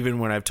 even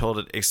when I've told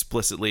it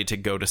explicitly to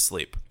go to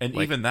sleep. And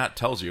like, even that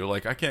tells you,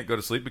 like, I can't go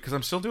to sleep because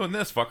I'm still doing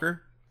this,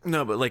 fucker.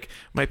 No, but, like,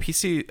 my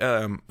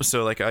PC,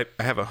 so, like, I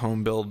have a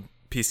home build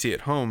PC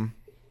at home,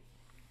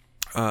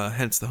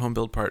 hence the home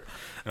build part.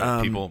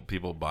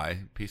 People buy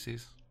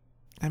PCs?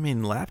 I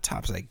mean,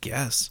 laptops, I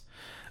guess.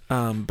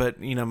 But,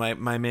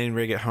 my main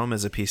rig at home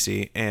is a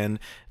PC, and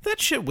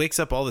that shit wakes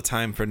up all the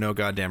time for no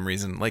goddamn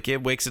reason. Like,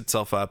 it wakes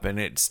itself up, and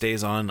it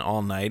stays on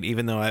all night,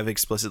 even though I've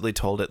explicitly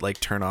told it, like,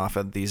 turn off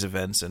at these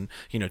events and,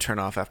 turn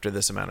off after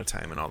this amount of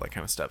time and all that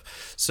kind of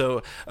stuff.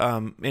 So,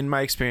 in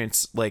my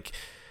experience, like,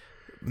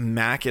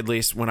 Mac, at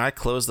least, when I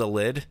close the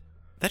lid,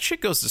 that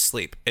shit goes to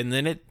sleep, and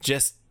then it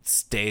just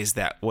stays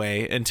that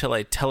way until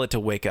I tell it to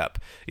wake up.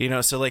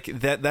 So like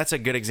that's a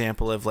good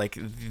example of like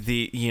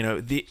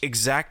the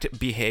exact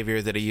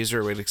behavior that a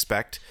user would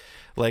expect.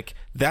 Like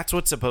that's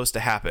what's supposed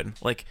to happen.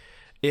 Like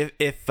if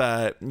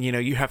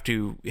you have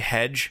to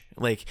hedge,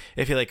 like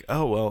if you're like,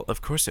 oh well,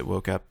 of course it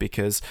woke up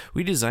because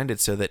we designed it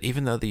so that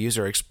even though the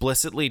user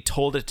explicitly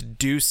told it to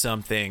do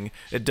something,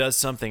 it does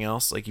something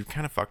else, like you've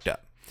kind of fucked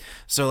up.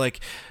 So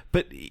like,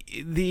 but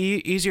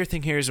the easier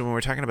thing here is when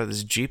we're talking about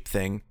this Jeep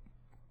thing,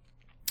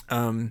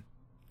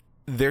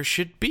 there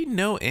should be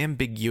no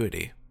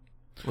ambiguity.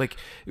 Like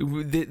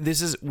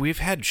we've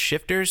had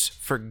shifters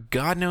for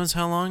God knows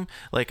how long,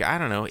 like I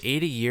don't know,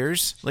 80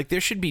 years. Like there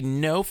should be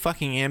no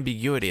fucking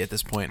ambiguity at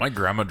this point. My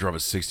grandma drove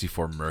a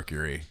 64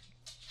 Mercury.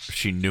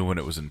 She knew when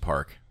it was in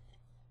park.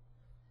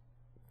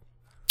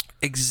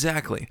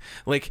 Exactly.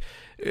 Like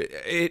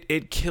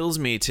it kills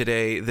me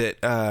today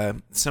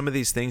that some of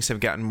these things have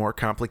gotten more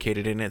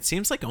complicated, and it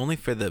seems like only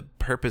for the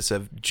purpose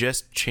of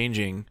just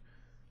changing.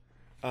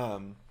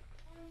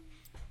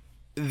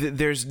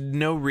 There's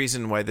no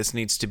reason why this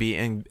needs to be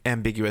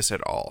ambiguous at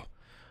all.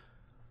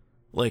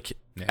 Like,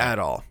 at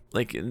all.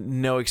 Like,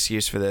 no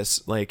excuse for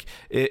this. Like,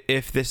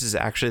 if this is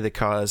actually the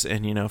cause,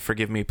 and,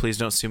 forgive me, please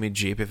don't sue me,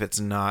 Jeep, if it's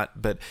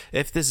not, but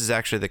if this is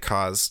actually the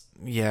cause,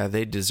 yeah,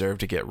 they deserve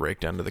to get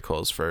raked under the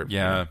coals for...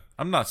 Yeah,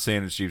 I'm not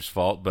saying it's Jeep's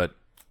fault, but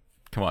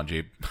come on,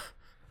 Jeep.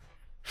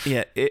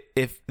 Yeah,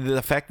 if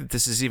the fact that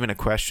this is even a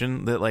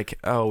question that, like,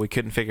 oh, we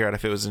couldn't figure out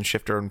if it was in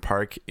Shifter and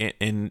Park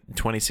in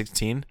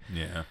 2016...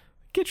 Yeah.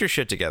 Get your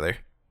shit together.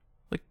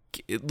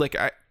 Like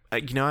I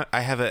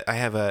have a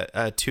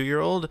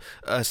 2-year-old,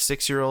 a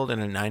 6-year-old,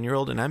 and a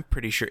 9-year-old, and I'm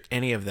pretty sure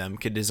any of them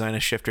could design a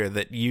shifter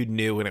that you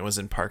knew when it was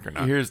in park or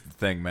not. Here's the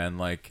thing, man.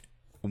 Like,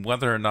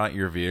 whether or not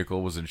your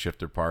vehicle was in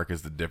Shifter Park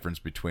is the difference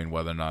between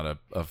whether or not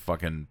a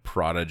fucking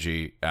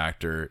prodigy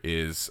actor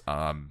is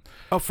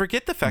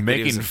forget the fact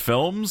making that he was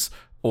films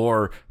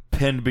or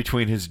pinned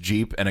between his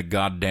Jeep and a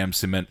goddamn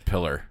cement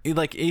pillar.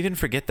 Like, even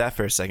forget that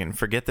for a second.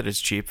 Forget that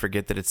it's Jeep.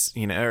 Forget that it's,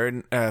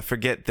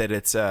 forget that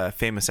it's a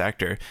famous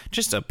actor.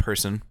 Just a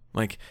person.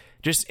 Like,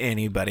 just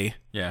anybody.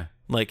 Yeah.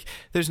 Like,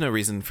 there's no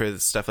reason for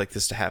stuff like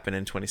this to happen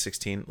in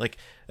 2016. Like,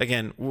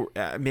 again,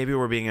 maybe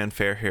we're being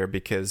unfair here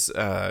because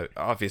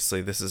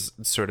obviously this is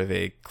sort of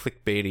a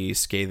clickbaity,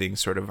 scathing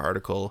sort of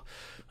article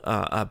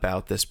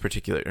about this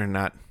particular, or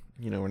not,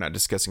 we're not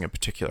discussing a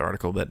particular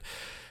article, but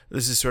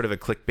this is sort of a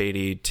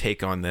clickbaity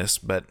take on this,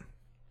 but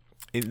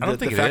I don't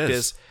think it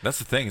is. That's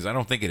the thing, is I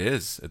don't think it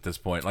is at this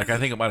point. Like, I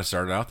think it might have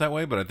started out that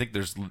way, but I think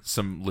there's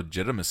some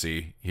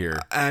legitimacy here.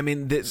 I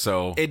mean,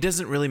 so it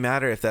doesn't really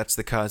matter if that's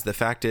the cause. The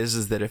fact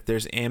is that if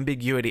there's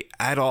ambiguity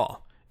at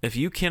all, if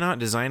you cannot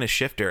design a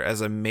shifter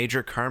as a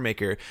major car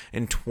maker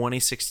in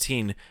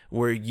 2016,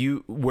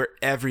 where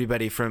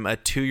everybody from a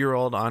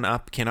 2-year-old on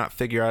up cannot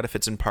figure out if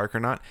it's in park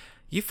or not,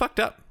 you fucked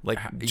up. Like,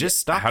 just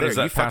stop there. How does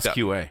that you pass fucked up.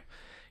 QA?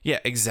 Yeah,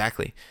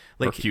 exactly.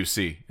 Like, or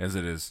QC, as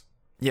it is.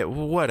 Yeah,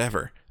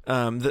 whatever.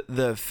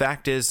 The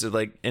fact is,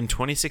 like, in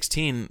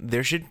 2016,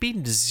 there should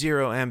be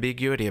zero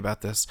ambiguity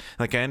about this.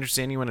 Like, I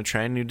understand you want to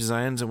try new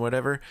designs and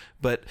whatever,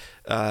 but,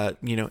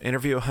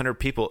 interview 100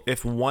 people.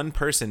 If one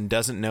person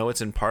doesn't know it's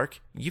in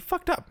park, you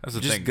fucked up. That's the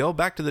Just thing. Go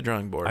back to the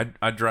drawing board.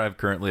 I drive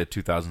currently a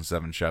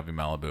 2007 Chevy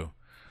Malibu.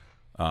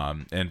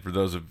 And for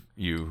those of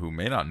you who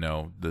may not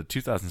know, the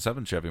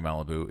 2007 Chevy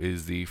Malibu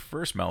is the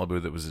first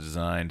Malibu that was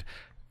designed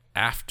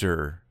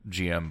after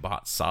GM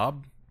bought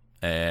Saab,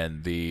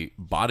 and the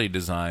body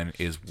design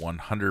is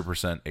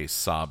 100% a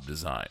Saab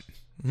design.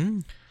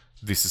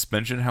 The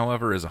suspension,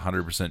 however, is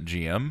 100%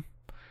 GM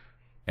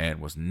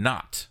and was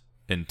not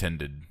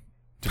intended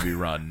to be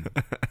run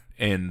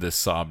in the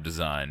Saab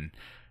design,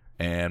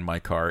 and my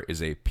car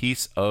is a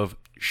piece of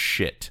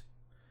shit.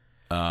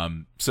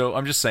 So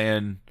I'm just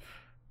saying,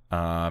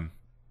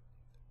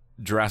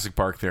 Jurassic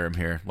Park theorem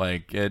here.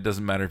 Like, it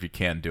doesn't matter if you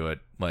can do it.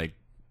 Like,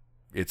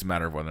 it's a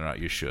matter of whether or not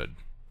you should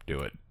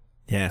do it.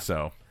 Yeah.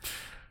 So,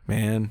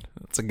 man,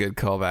 that's a good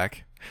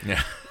callback.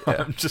 Yeah.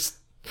 I'm just...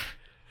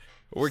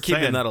 We're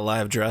keeping that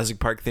alive. Jurassic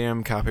Park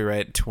theorem,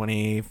 copyright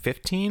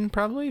 2015,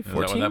 probably?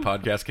 14? Is that when that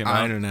podcast came out?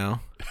 I don't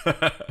know.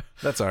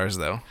 That's ours,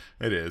 though.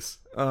 It is.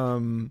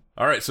 All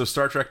right, so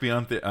Star Trek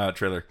Beyond the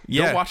trailer.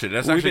 Yeah, Go watch it.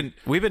 That's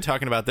we've been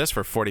talking about this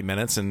for 40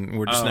 minutes, and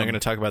we're just not going to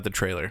talk about the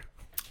trailer.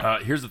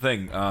 Here's the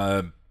thing.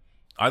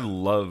 I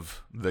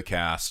love the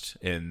cast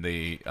in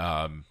the.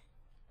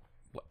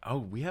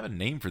 We have a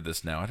name for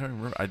this now. I don't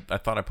remember. I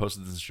thought I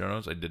posted this in the show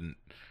notes. I didn't.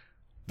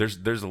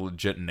 There's a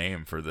legit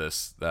name for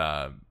this.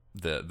 The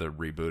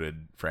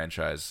rebooted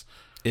franchise.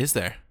 Is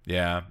there?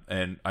 Yeah,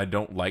 and I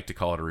don't like to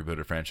call it a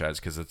rebooted franchise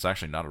because it's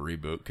actually not a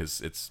reboot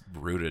because it's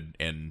rooted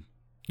in.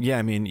 Yeah,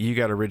 I mean, you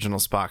got original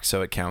Spock,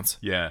 so it counts.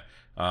 Yeah,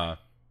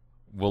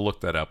 we'll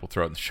look that up. We'll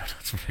throw it in the show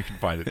notes when we can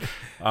find it.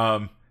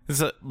 Is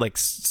it like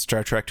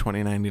Star Trek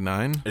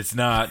 2099? It's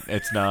not.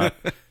 It's not.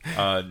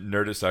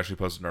 Nerdist actually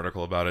posted an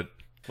article about it.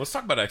 Let's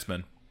talk about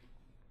X-Men.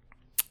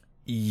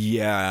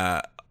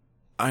 Yeah,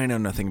 I know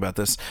nothing about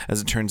this.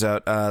 As it turns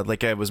out,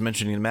 like I was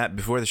mentioning to Matt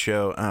before the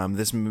show,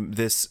 this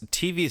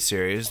TV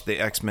series, the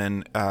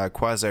X-Men,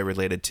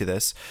 quasi-related to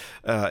this,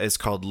 is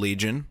called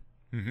Legion.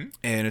 Mm-hmm.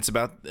 And it's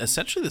about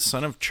essentially the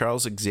son of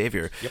Charles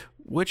Xavier,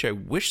 which I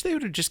wish they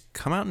would have just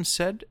come out and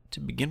said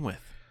to begin with.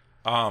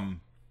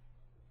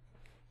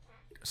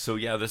 So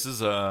yeah, this is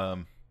the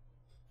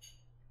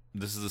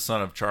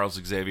son of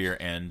Charles Xavier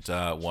and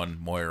one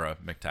Moira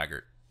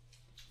McTaggart.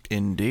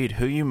 Indeed,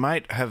 who you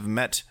might have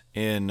met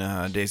in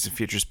Days of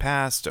Futures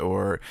Past,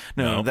 or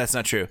no, that's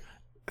not true.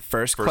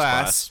 First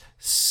class.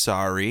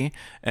 Sorry,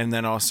 and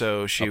then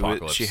also she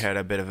had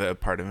a bit of a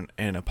part of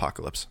an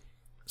Apocalypse.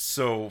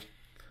 So,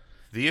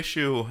 the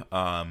issue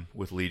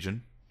with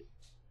Legion,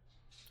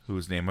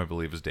 whose name I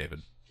believe is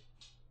David.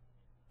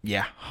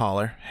 Yeah,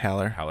 Haller.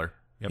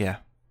 Yep. Yeah.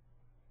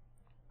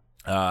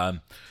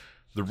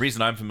 The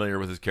reason I'm familiar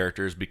with his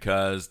character is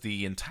because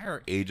the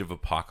entire Age of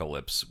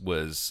Apocalypse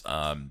was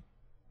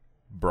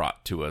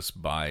brought to us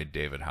by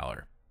David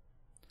Haller.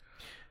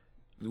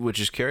 Which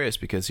is curious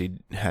because he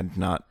had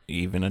not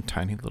even a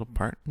tiny little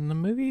part in the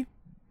movie.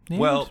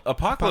 Well,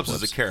 Apocalypse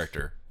is a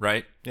character,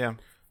 right? Yeah.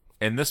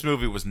 And this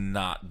movie was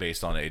not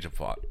based on Age of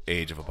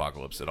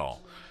Apocalypse at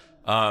all.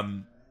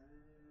 And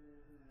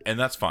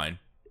that's fine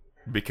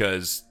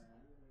because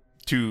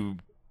two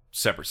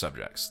separate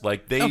subjects.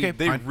 Like they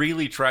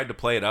really tried to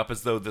play it up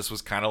as though this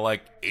was kind of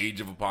like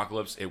Age of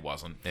Apocalypse. It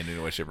wasn't in any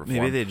way, shape, or form.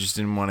 Maybe they just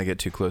didn't want to get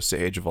too close to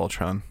Age of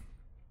Ultron.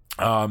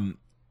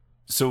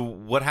 So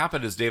what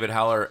happened is David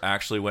Haller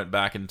actually went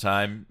back in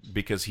time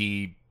because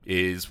he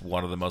is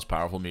one of the most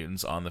powerful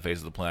mutants on the face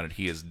of the planet.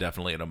 He is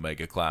definitely an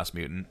Omega class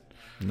mutant.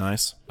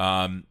 Nice.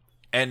 And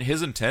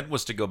his intent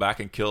was to go back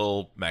and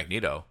kill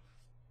Magneto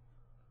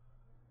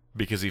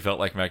because he felt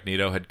like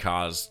Magneto had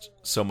caused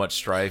so much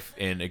strife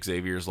in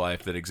Xavier's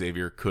life that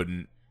Xavier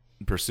couldn't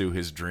pursue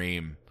his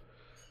dream.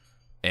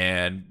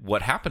 And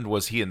what happened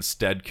was he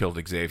instead killed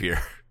Xavier.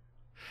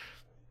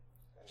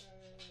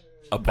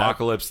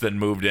 Apocalypse then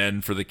moved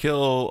in for the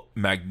kill.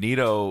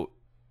 Magneto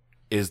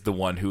is the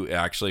one who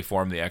actually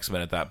formed the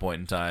X-Men at that point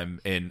in time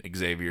in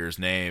Xavier's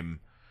name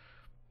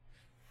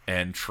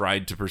and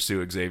tried to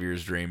pursue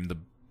Xavier's dream the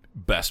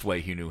best way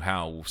he knew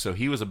how. So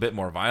he was a bit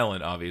more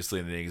violent, obviously,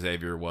 than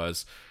Xavier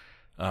was,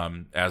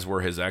 as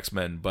were his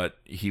X-Men, but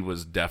he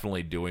was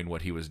definitely doing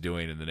what he was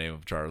doing in the name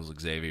of Charles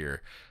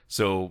Xavier.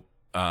 So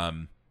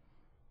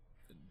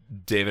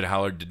David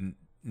Haller didn't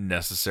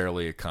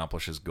necessarily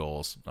accomplish his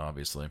goals,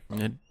 obviously.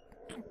 It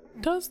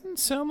doesn't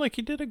sound like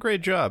he did a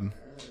great job.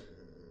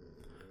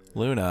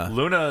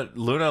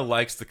 Luna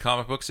likes the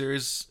comic book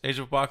series Age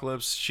of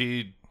Apocalypse.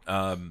 She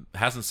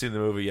hasn't seen the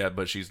movie yet,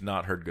 but she's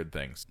not heard good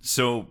things.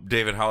 So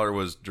David Haller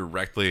was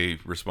directly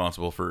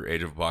responsible for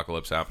Age of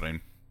Apocalypse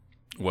happening,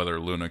 whether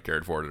Luna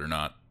cared for it or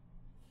not.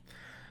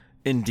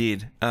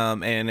 Indeed.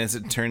 And as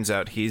it turns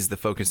out, he's the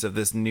focus of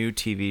this new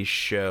TV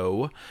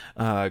show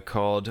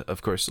called,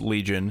 of course,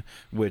 Legion,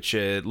 which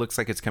looks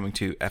like it's coming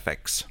to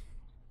FX.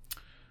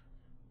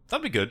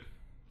 That'd be good.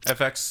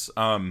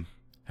 FX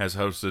has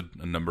hosted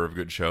a number of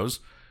good shows,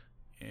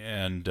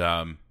 and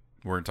we're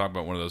going to talk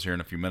about one of those here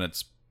in a few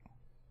minutes.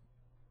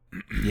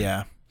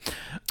 Yeah.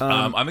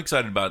 I'm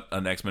excited about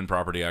an X-Men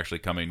property actually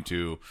coming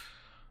to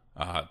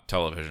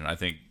television. I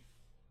think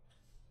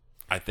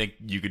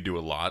you could do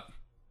a lot.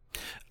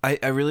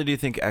 I really do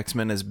think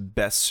X-Men is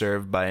best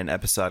served by an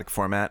episodic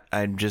format.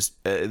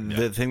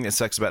 The thing that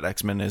sucks about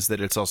X-Men is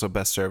that it's also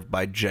best served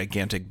by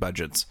gigantic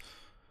budgets.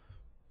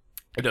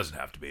 It doesn't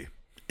have to be.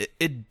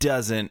 It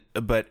doesn't,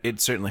 but it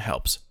certainly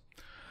helps.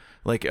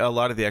 Like, a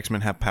lot of the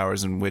X-Men have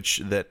powers in which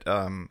that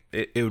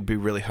it would be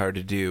really hard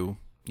to do,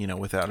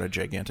 without a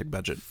gigantic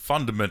budget.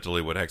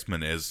 Fundamentally, what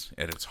X-Men is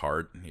at its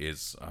heart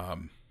is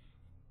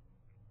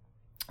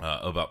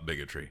about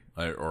bigotry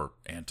or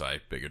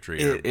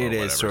anti-bigotry. It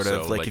is sort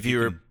of like if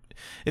you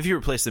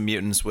replace the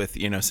mutants with,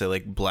 say,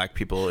 like black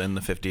people in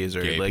the 50s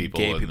or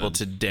gay people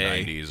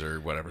today, 90s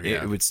or whatever,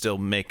 it would still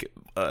make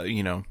a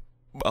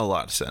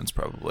lot of sense,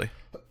 probably.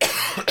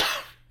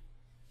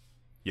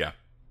 Yeah,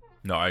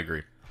 no, I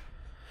agree,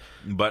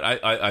 but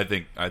I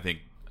think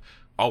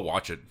I'll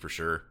watch it for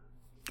sure.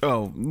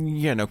 Oh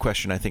yeah, no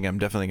question. I think I'm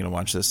definitely going to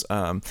watch this.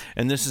 And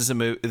this is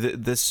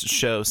this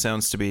show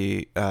sounds to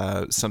be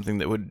something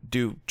that would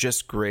do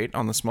just great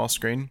on the small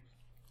screen.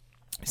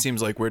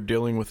 Seems like we're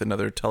dealing with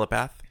another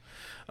telepath.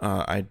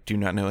 I do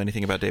not know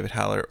anything about David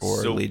Haller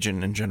or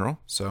Legion in general,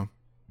 so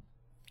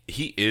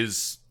he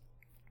is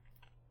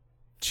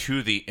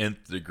to the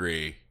nth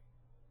degree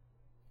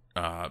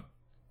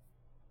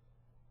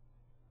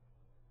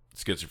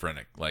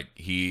schizophrenic. Like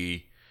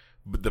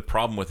but the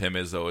problem with him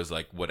is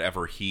like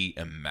whatever he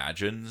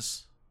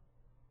imagines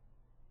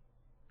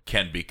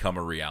can become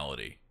a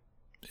reality.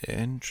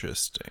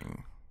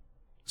 Interesting.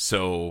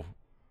 So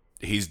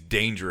he's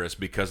dangerous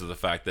because of the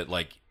fact that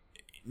like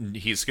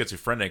he's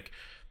schizophrenic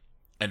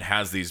and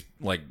has these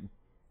like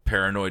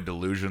paranoid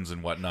delusions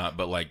and whatnot,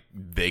 but like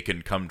they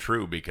can come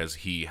true because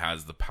he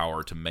has the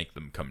power to make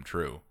them come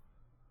true.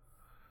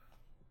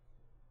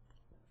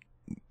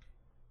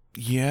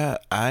 Yeah,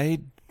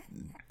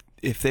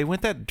 if they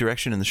went that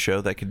direction in the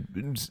show, that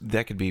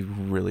could be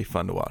really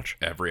fun to watch.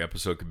 Every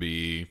episode could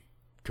be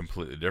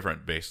completely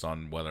different based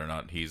on whether or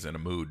not he's in a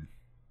mood.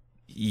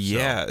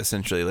 Yeah,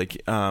 essentially.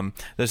 Like,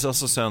 this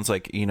also sounds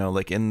like,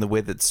 like in the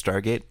way that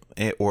Stargate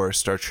or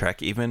Star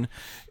Trek even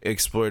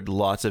explored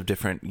lots of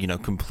different,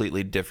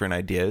 completely different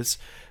ideas.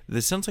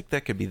 This sounds like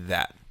that could be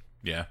that.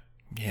 Yeah.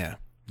 Yeah.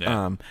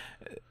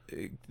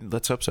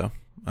 Let's hope so.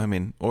 I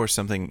mean, or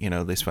something,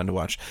 at least fun to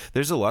watch.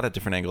 There's a lot of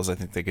different angles I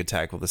think they could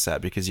tackle this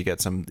at, because you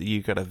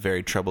got a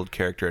very troubled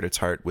character at its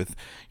heart with,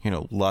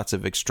 lots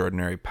of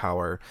extraordinary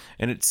power.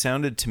 And it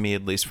sounded to me,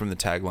 at least from the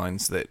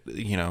taglines, that,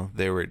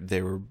 they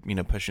were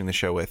pushing the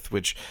show with,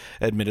 which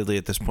admittedly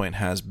at this point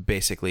has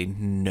basically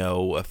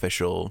no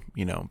official,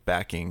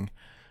 backing,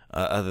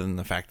 other than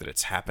the fact that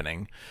it's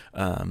happening.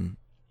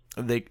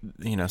 They,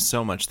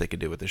 so much they could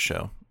do with this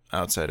show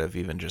outside of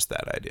even just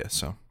that idea.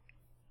 So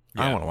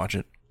yeah. I want to watch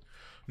it.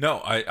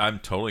 No, I'm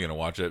totally going to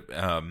watch it.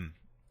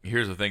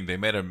 Here's the thing. They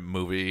made a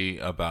movie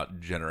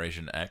about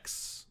Generation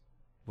X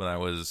when I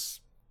was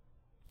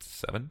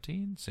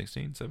 16,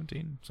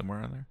 17, somewhere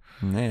around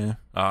there.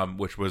 Yeah.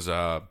 Which was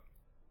an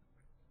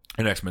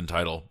X-Men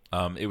title.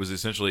 It was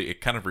essentially, it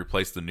kind of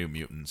replaced the New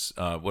Mutants.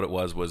 What it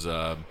was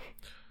a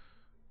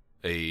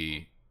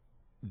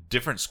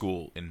different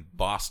school in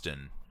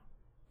Boston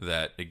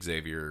that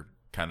Xavier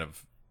kind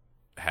of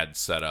had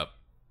set up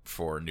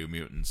for New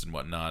Mutants and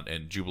whatnot,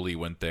 and Jubilee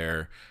went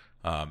there,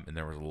 and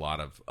there was a lot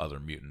of other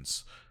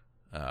mutants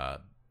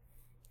that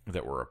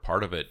were a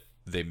part of it.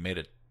 They made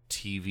a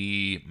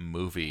TV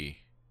movie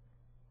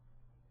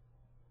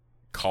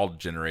called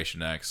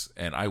Generation X,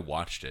 and I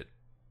watched it,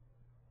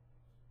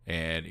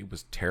 and it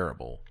was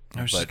terrible.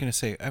 I was just going to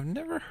say, I've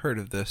never heard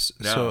of this.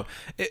 No. So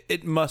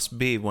it must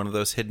be one of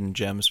those hidden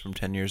gems from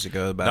 10 years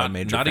ago about a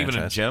major franchise. Not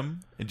even a gem,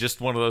 just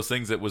one of those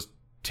things that was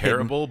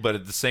terrible, but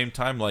at the same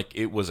time, like,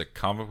 it was a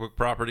comic book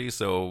property,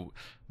 so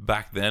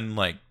back then,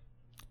 like,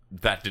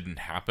 that didn't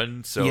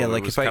happen. So yeah,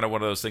 like, it was kind of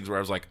one of those things where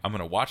I was like, I'm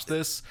gonna watch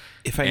this.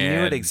 If I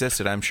knew it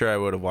existed, I'm sure I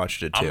would have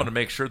watched it too. I'm gonna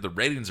make sure the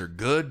ratings are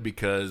good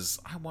because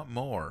I want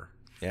more.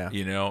 Yeah,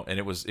 and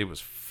it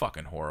was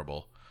fucking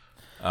horrible.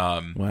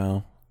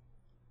 Well,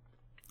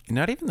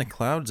 not even the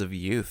clouds of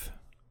youth.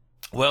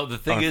 Well, the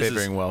thing is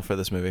favoring well for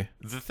this movie.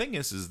 The thing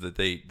is that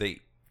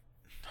they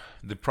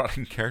brought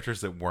in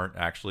characters that weren't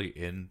actually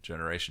in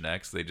Generation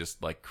X. They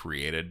just like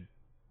created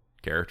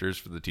characters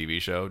for the TV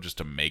show just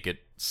to make it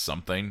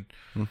something.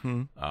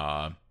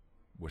 Mm-hmm.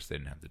 Which they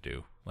didn't have to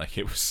do. Like,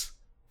 it was,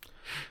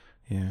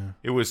 yeah,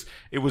 it was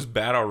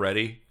bad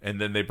already,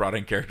 and then they brought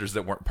in characters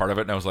that weren't part of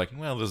it, and I was like,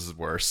 well, this is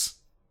worse.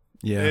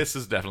 Yeah, this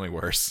is definitely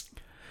worse.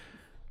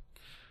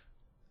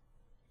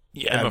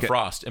 Yeah,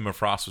 Emma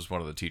Frost was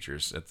one of the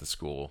teachers at the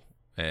school,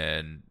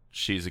 and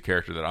she's a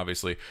character that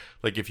obviously,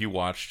 like, if you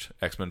watched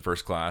X-Men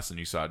First Class and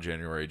you saw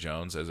January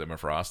Jones as Emma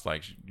Frost,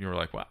 like, you were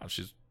like, wow,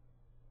 she's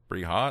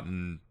pretty hot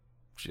and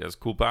she has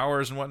cool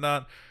powers and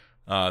whatnot.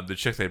 The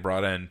chick they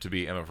brought in to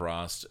be Emma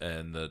Frost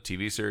and the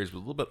TV series was a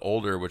little bit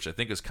older, which I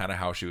think is kind of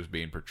how she was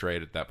being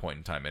portrayed at that point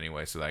in time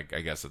anyway, so I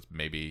guess it's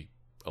maybe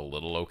a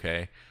little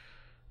okay.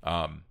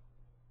 But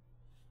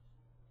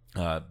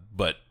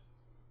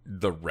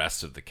the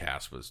rest of the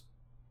cast was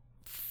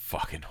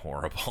fucking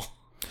horrible.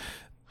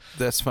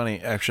 That's funny,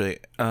 actually.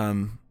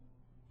 Emma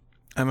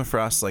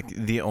Frost, like,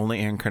 the only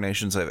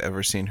incarnations I've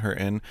ever seen her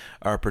in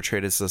are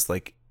portrayed as this,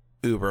 like,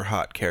 uber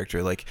hot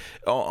character, like,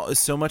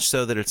 so much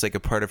so that it's like a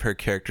part of her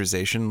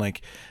characterization.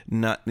 Like,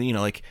 not,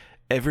 like,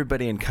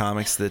 everybody in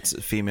comics that's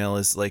female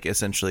is like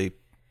essentially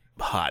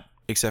hot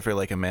except for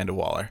like Amanda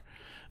Waller.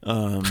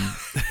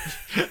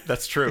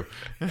 That's true.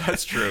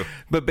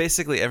 But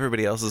basically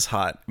everybody else is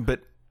hot. But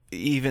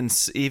even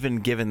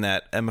given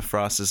that, Emma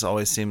Frost has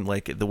always seemed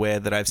like, the way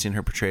that I've seen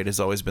her portrayed has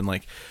always been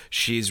like,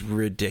 she's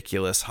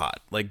ridiculous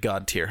hot, like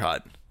god tier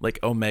hot, like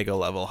Omega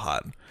level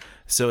hot.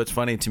 So it's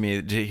funny to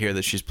me to hear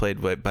that she's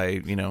played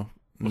by well,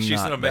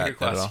 she's an Omega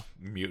class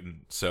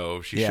mutant,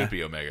 so she should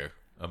be Omega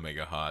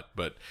hot.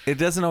 But it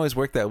doesn't always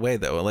work that way,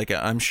 though. Like,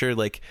 I'm sure,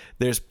 like,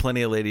 there's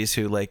plenty of ladies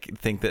who like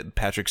think that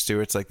Patrick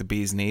Stewart's like the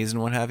bee's knees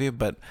and what have you.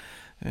 But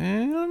I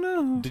don't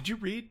know. Did you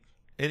read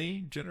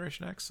any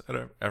Generation X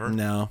ever?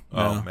 No.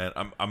 Oh man,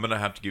 I'm gonna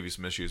have to give you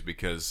some issues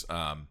because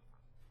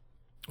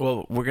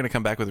well, we're gonna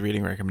come back with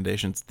reading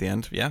recommendations at the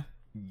end. Yeah.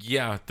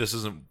 Yeah, this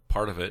isn't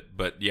part of it,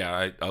 but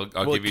yeah, I'll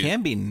Well, give it you.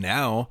 can be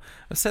now.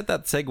 I set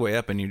that segue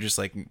up, and you just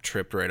like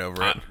tripped right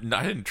over it.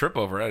 I didn't trip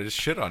over it. I just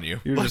shit on you.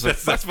 You were just like,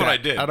 that's "Fuck what that. I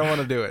did. I don't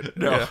want to do it.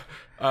 No.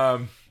 Yeah.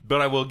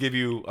 But I will give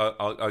you.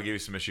 I'll give you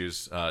some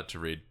issues to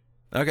read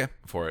Okay.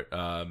 for it.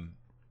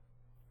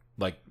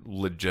 Like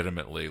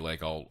legitimately,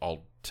 like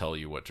I'll tell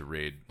you what to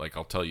read. Like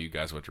I'll tell you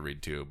guys what to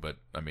read too. But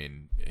I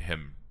mean,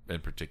 him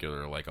in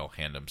particular, like I'll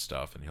hand him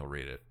stuff and he'll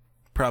read it.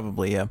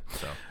 Probably, yeah.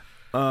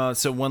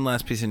 So One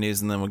last piece of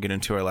news, and then we'll get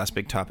into our last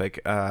big topic.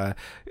 So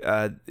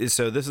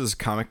this is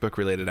comic book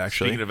related,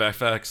 actually. speaking of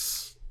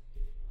FX,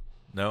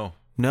 no.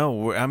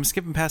 No, I'm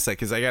skipping past that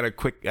because I got a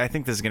quick. I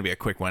think this is going to be a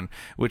quick one,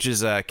 which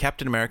is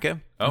Captain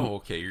America. Oh,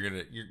 okay.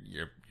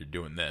 You're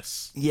doing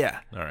this. Yeah.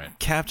 All right.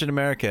 Captain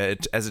America,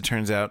 as it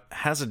turns out,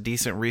 has a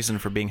decent reason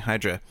for being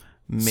Hydra.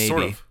 Maybe.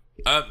 Sort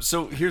of.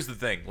 So here's the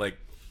thing. Like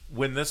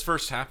when this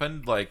first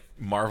happened, like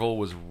Marvel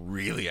was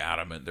really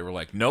adamant. They were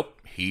like, "Nope,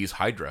 he's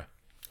Hydra.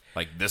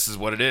 Like this is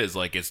what it is.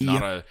 Like it's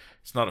not a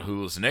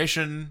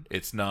hallucination.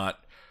 It's not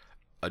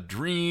a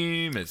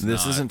dream.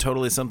 This isn't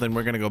totally something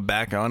we're going to go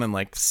back on in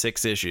like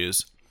 6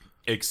 issues.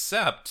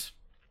 Except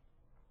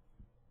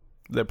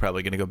they're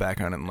probably going to go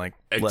back on it in like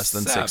less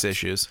than 6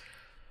 issues.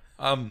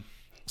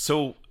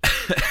 So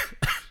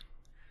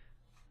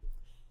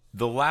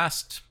the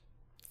last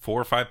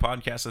 4 or 5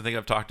 podcasts, I think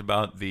I've talked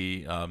about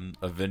the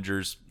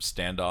Avengers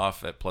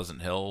standoff at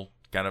Pleasant Hill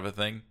kind of a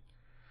thing.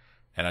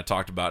 And I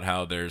talked about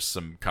how there's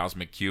some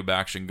cosmic cube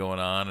action going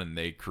on, and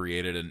they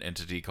created an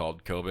entity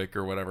called Kobik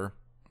or whatever.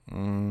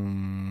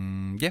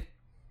 Yeah.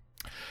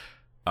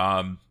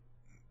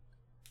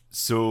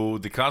 So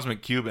the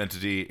cosmic cube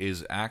entity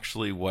is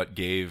actually what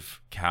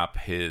gave Cap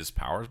his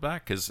powers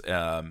back, because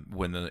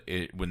when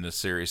the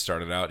series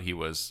started out, he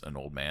was an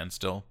old man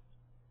still,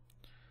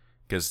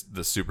 because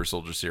the super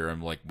soldier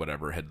serum, like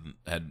whatever, had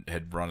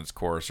run its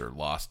course or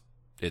lost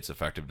its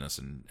effectiveness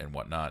and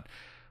whatnot.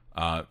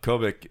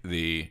 Kobik,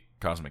 the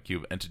cosmic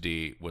cube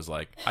entity, was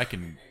like, I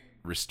can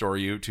restore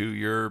you to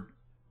your,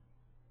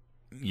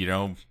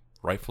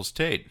 rightful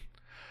state.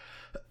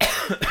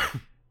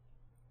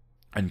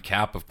 And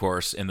Cap, of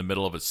course, in the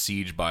middle of a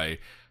siege by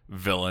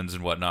villains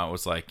and whatnot,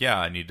 was like, yeah,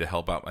 I need to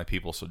help out my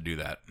people, so do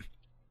that.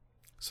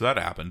 So that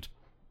happened.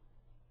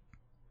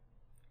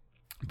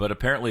 But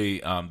apparently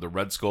the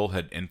Red Skull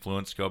had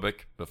influenced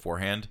Kobik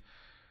beforehand.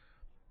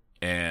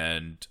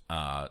 And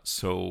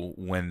so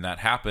when that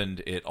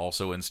happened, it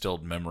also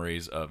instilled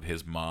memories of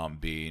his mom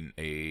being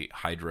a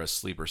Hydra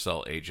sleeper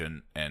cell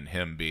agent and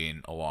him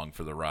being along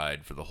for the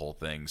ride for the whole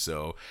thing.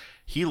 So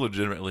he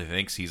legitimately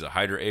thinks he's a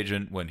Hydra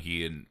agent when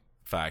he, in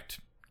fact,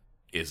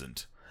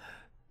 isn't.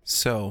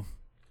 So,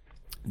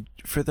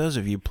 for those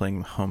of you playing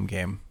the home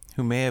game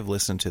who may have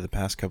listened to the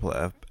past couple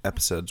of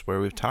episodes where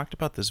we've talked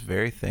about this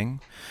very thing,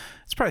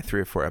 it's probably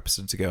 3 or 4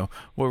 episodes ago,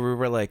 where we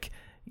were like,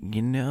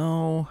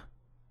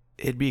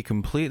 it'd be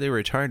completely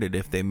retarded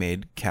if they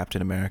made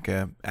Captain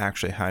America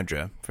actually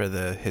Hydra for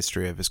the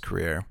history of his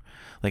career.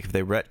 Like, if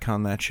they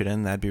retcon that shit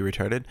in, that'd be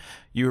retarded.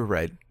 You were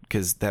right,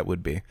 because that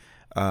would be.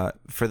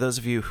 For those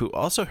of you who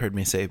also heard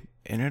me say,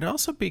 and it'd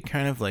also be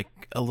kind of like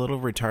a little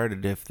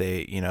retarded if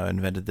they,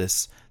 invented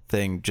this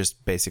thing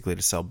just basically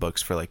to sell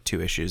books for like 2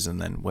 issues and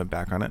then went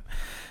back on it.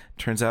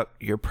 Turns out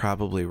you're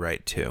probably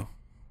right too.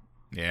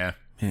 Yeah.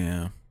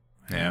 Yeah.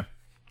 Yeah.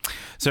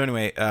 So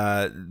anyway,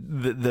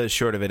 the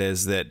short of it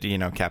is that,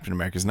 Captain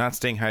America's not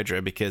staying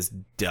Hydra because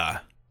duh.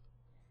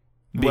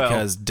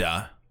 Because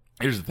duh.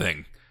 Here's the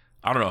thing.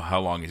 I don't know how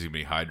long he's going to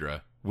be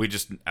Hydra. We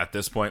just, at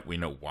this point, we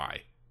know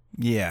why.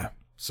 Yeah.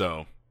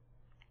 So.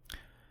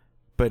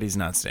 But he's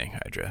not staying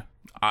Hydra.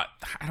 I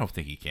don't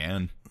think he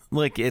can.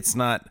 Like, it's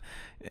not,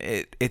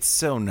 it's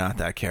so not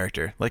that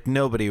character. Like,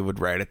 nobody would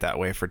write it that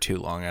way for too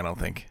long, I don't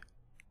think.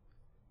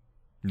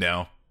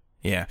 No.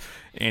 Yeah.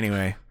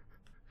 Anyway.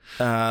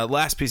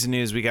 Last piece of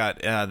news we got.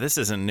 This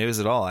isn't news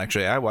at all,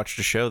 actually. I watched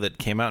a show that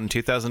came out in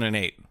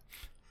 2008.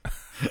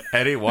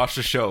 Eddie, watch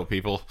the show,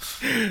 people.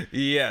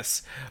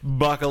 Yes.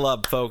 Buckle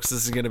up, folks.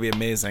 This is going to be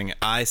amazing.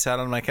 I sat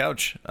on my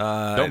couch.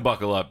 Don't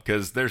buckle up,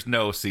 because there's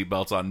no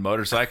seatbelts on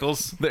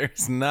motorcycles.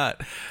 There's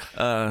not.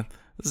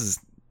 This is...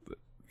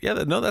 Yeah,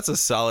 no, that's a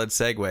solid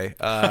segue.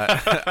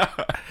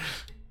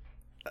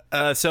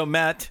 So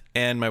Matt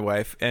and my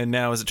wife, and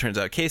now as it turns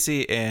out,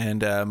 Casey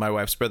and my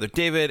wife's brother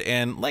David,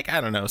 and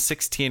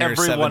 16 or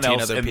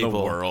 17 other people in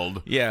the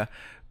world. Yeah,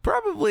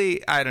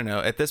 probably, I don't know.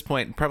 At this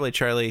point, probably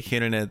Charlie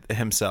Hunnam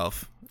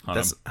himself.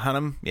 Hunnam.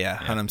 Hunnam? Yeah,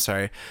 Hunnam,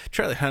 sorry.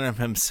 Charlie Hunnam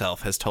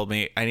himself has told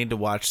me I need to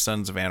watch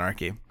Sons of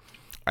Anarchy.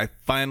 I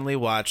finally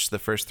watched the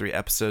first 3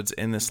 episodes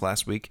in this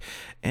last week,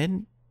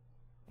 and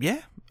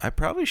yeah, I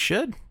probably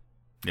should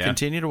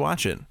continue to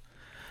watch it.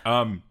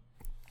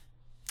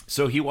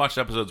 So he watched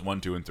episodes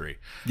 1, 2, and 3.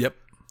 Yep.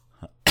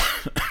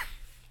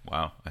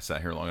 Wow, I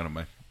sat here long enough.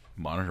 My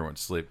monitor went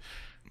to sleep.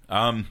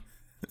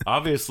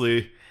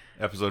 Obviously,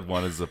 episode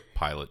 1 is a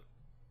pilot.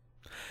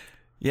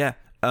 Yeah.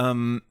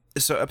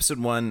 So episode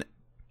 1,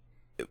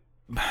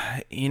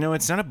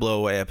 it's not a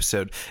blowaway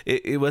episode.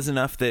 It was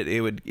enough that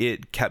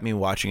it kept me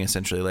watching,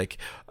 essentially. Like,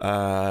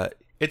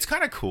 it's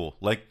kind of cool.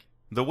 Like,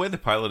 the way the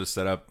pilot is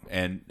set up,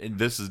 and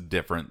this is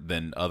different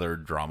than other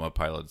drama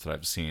pilots that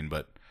I've seen,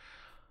 but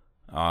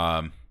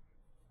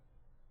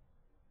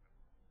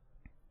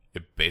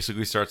it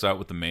basically starts out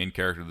with the main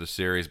character of the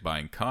series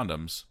buying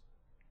condoms,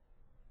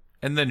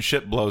 and then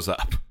shit blows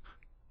up.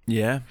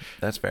 Yeah,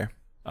 that's fair.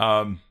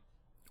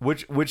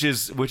 Which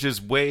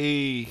is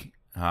way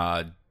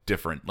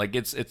different. Like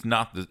it's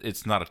not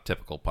a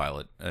typical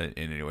pilot in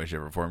any way, shape,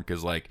 or form,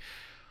 because like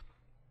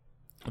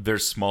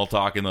there's small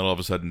talk and then all of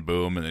a sudden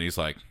boom, and then he's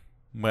like,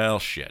 well,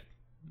 shit.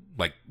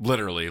 Like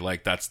literally,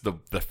 like that's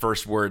the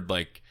first word,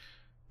 like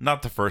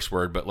not the first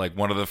word, but like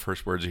one of the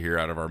first words you hear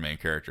out of our main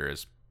character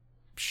is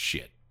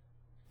shit.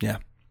 Yeah.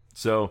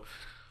 So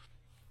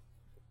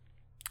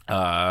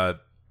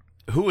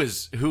who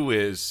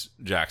is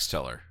Jax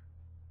Teller?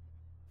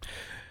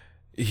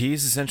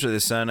 He's essentially the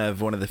son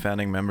of one of the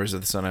founding members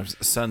of the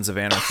Sons of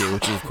Anarchy,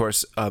 which is, of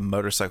course, a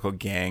motorcycle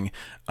gang.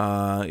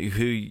 Club.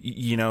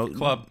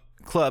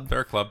 They're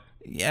a club.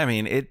 Yeah, I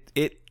mean,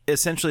 it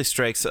essentially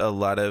strikes a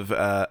lot of,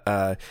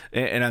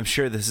 and I'm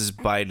sure this is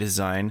by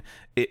design.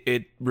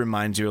 It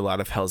reminds you a lot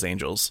of Hell's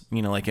Angels.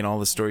 You know, like in all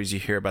the stories you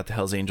hear about the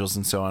Hell's Angels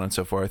and so on and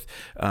so forth.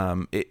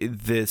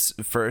 This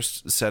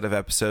first set of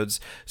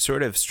episodes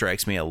sort of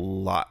strikes me a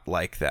lot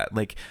like that.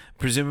 Like,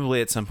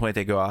 presumably at some point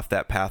they go off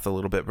that path a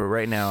little bit, but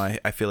right now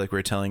I feel like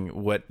we're telling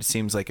what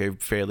seems like a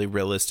fairly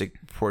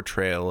realistic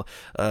portrayal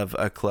of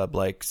a club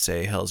like,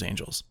 say, Hell's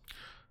Angels.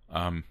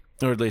 Or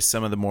at least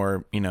some of the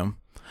more, you know...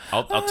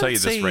 I'll tell you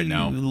this right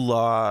now.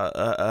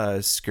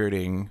 Law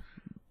skirting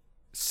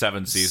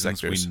 7 seasons,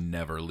 sectors. We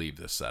never leave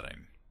this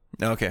setting.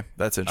 Okay,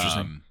 that's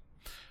interesting.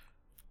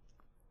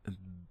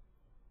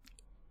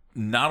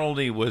 Not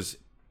only was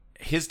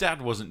his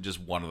dad wasn't just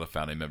one of the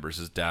founding members,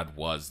 his dad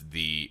was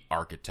the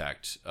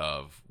architect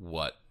of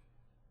what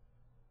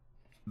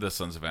the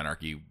Sons of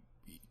Anarchy.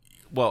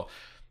 Well,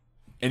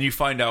 and you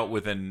find out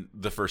within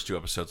the first 2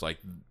 episodes, like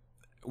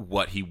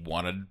what he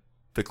wanted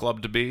the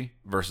club to be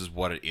versus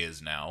what it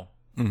is now.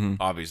 Mm-hmm.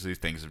 Obviously,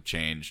 things have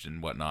changed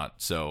and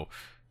whatnot. So,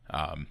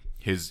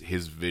 his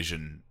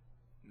vision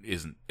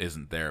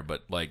isn't there.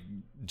 But like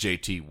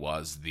JT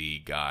was the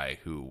guy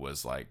who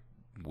was like,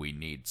 we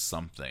need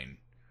something,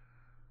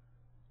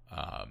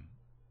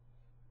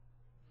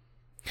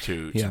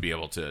 to be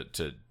able to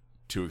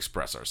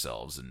express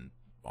ourselves and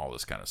all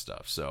this kind of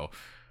stuff. So,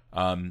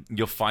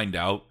 you'll find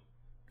out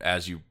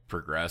as you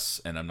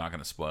progress, and I'm not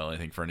going to spoil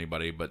anything for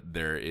anybody, but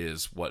there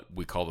is what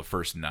we call the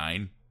first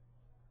 9.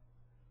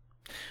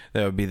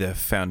 That would be the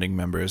founding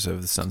members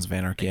of the Sons of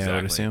Anarchy, exactly. I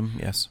would assume.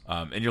 Yes.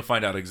 And you'll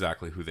find out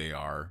exactly who they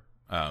are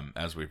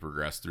as we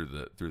progress through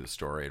the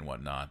story and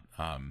whatnot.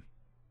 And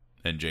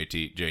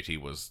JT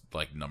was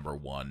like number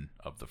 1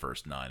 of the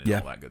first 9 and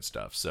all that good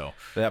stuff. So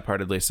that part,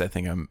 at least, I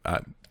think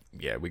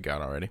we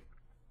got already.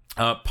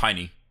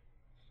 Piney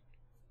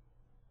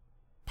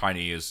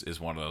is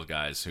one of those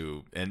guys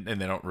who, and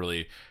they don't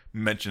really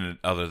mention it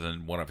other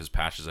than one of his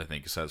patches, I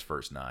think, says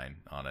first 9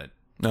 on it.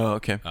 Oh,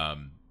 okay.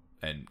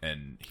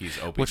 And he's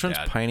Opie's Which one's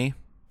dad. Piney?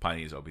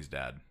 Piney is Opie's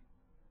dad.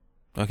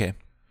 Okay.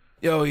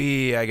 Oh,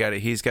 yeah, I got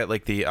it. He's got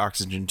like the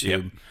oxygen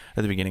tube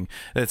at the beginning.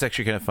 That's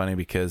actually kind of funny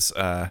because,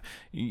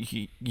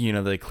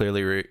 they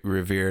clearly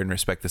revere and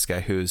respect this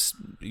guy who's,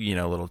 a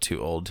little too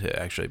old to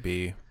actually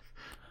be.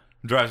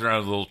 Drives around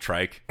with a little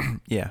trike.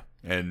 Yeah.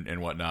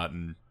 And whatnot,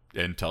 and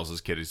tells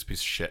his kid he's a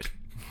piece of shit.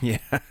 Yeah.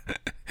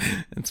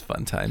 It's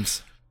fun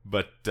times.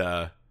 But,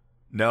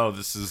 no,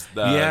 this is...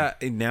 yeah,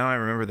 now I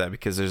remember that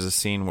because there's a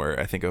scene where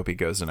I think Opie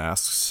goes and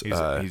asks...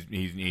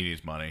 he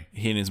needs money.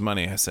 He needs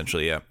money,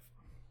 essentially, yeah.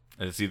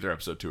 And it's either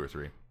episode 2 or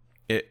 3.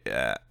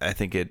 I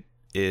think it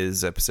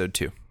is episode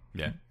 2.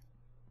 Yeah.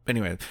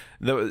 Anyway,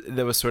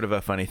 that was sort of a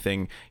funny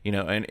thing,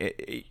 and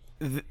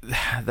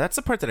that's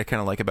the part that I kind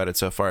of like about it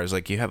so far is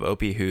like you have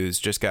Opie who's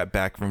just got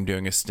back from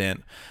doing a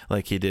stint,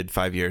 like he did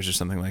 5 years or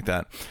something like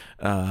that.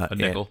 A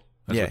nickel,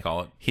 as we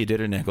call it. He did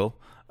a nickel.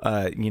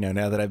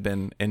 Now that I've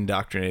been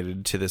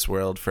indoctrinated to this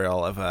world for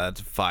all of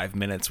 5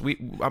 minutes,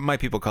 my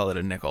people call it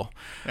a nickel.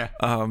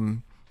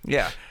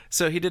 Yeah.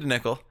 So he did a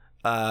nickel,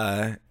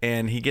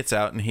 and he gets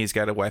out and he's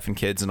got a wife and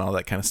kids and all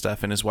that kind of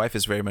stuff. And his wife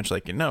is very much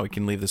like, we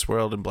can leave this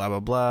world and blah, blah,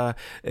 blah,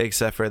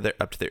 except for they're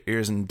up to their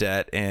ears in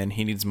debt and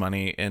he needs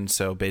money. And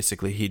so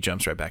basically he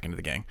jumps right back into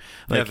the gang.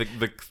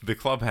 The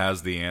club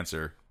has the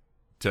answer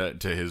to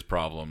his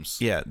problems.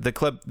 Yeah. The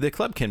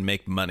club can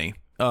make money.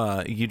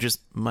 You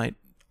just might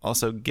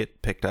also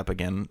get picked up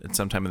again at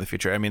some time in the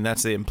future. I mean,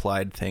 that's the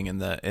implied thing in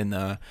the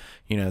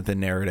the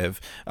narrative.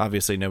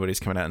 Obviously,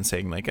 nobody's coming out and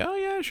saying like, "Oh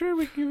yeah, sure,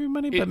 we can give you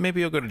money, but maybe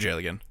you'll go to jail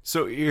again."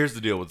 So here's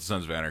the deal with the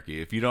Sons of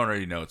Anarchy. If you don't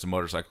already know, it's a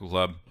motorcycle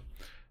club,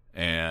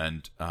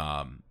 and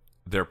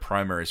their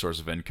primary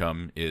source of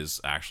income is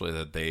actually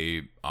that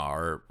they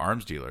are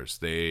arms dealers.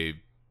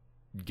 They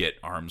get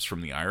arms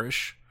from the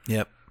Irish.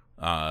 Yep.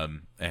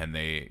 And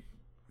they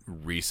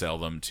resell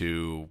them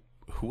to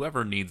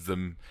whoever needs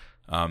them.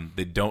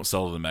 They don't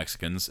sell to the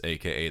Mexicans,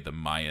 aka the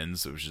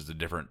Mayans, which is a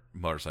different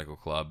motorcycle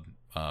club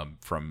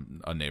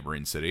from a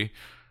neighboring city.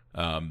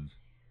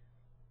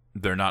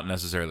 They're not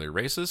necessarily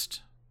racist,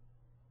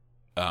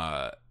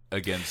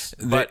 against,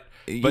 but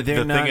but they're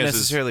the not thing is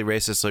necessarily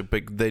racist, like,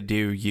 but they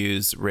do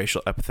use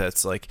racial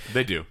epithets, like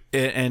they do.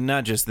 and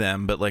not just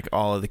them, but like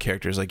all of the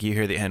characters. Like you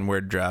hear the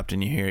N-word dropped,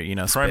 and you hear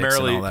spits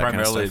Primarily, and all that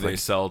kind of stuff. they Like,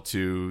 sell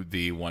to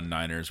the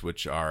one-niners,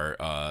 which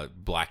are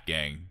black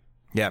gang,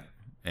 yeah,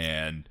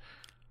 and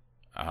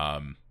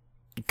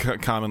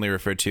commonly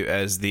referred to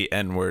as the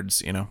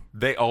N-words.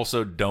 they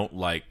also don't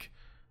like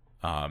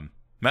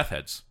meth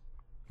heads.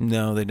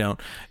 No, they don't.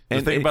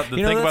 The thing about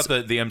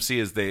the MC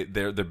is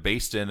they're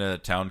based in a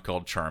town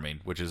called Charming,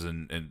 which is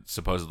in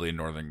supposedly in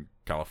Northern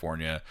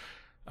California,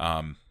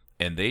 and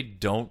they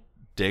don't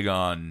dig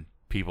on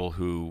people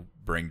who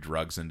bring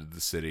drugs into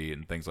the city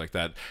and things like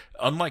that.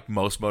 Unlike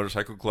most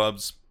motorcycle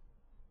clubs,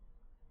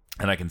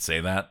 and I can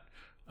say that,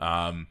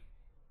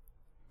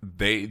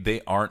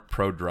 they aren't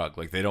pro drug.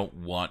 Like they don't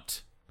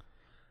want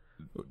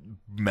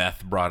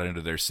meth brought into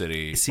their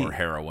city or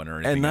heroin or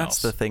anything else. And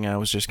that's the thing I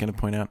was just going to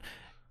point out.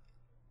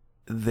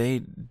 They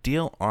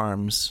deal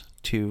arms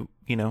to,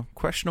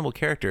 questionable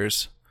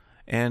characters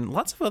and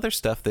lots of other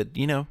stuff that,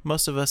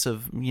 most of us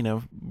of,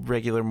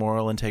 regular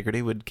moral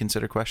integrity would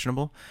consider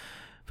questionable,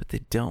 but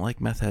they don't like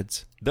meth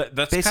heads.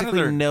 That's basically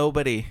kind of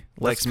nobody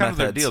likes meth heads.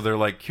 Their deal. They're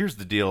like, here's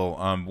the deal.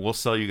 We'll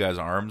sell you guys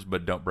arms,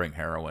 but don't bring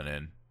heroin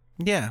in.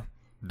 Yeah.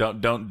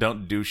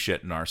 Don't do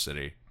shit in our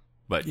city,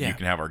 but you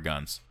can have our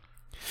guns.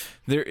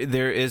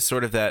 There is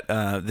sort of that.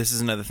 This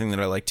is another thing that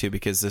I like too,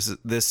 because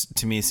this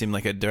to me seemed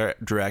like a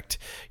direct,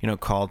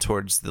 call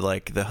towards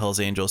the Hells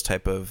Angels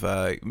type of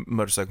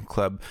motorcycle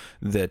club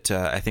that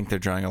I think they're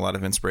drawing a lot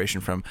of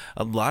inspiration from.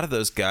 A lot of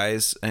those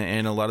guys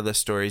and a lot of the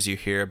stories you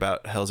hear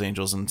about Hells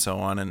Angels and so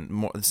on,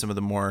 and some of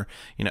the more,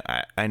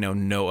 I know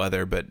no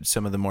other, but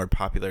some of the more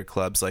popular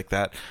clubs like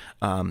that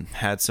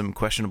had some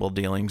questionable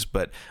dealings,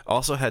 but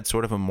also had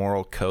sort of a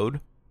moral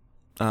code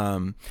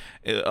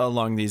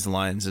along these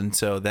lines, and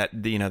so that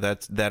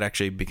that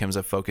actually becomes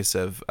a focus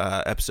of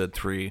episode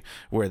 3,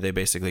 where they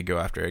basically go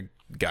after a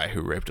guy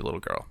who raped a little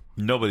girl.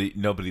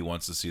 Nobody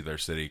wants to see their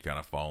city kind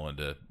of fall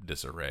into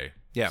disarray,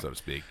 so to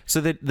speak. So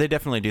they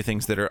definitely do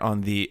things that are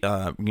on the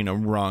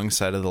wrong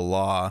side of the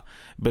law,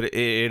 but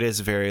it is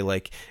very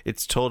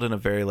it's told in a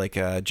very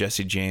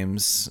Jesse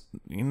James,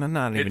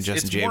 not even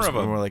Jesse James,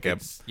 but more like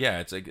it's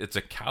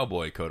a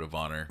cowboy code of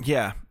honor.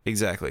 Yeah,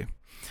 exactly.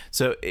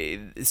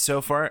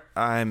 So far,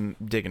 I'm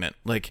digging it.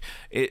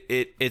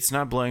 It's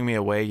not blowing me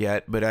away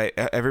yet, but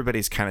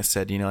everybody's kind of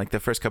said, the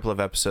first couple of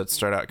episodes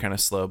start out kind of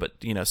slow, but,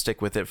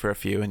 stick with it for a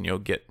few and you'll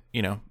get,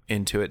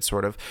 into it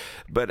sort of.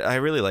 But I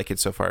really like it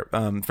so far.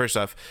 First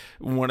off,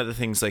 one of the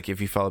things, if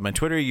you followed my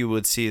Twitter, you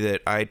would see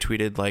that I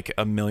tweeted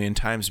 1 million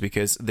times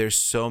because there's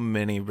so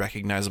many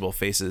recognizable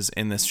faces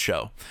in this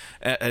show.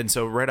 And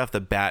so right off the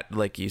bat,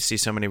 you see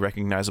so many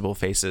recognizable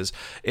faces.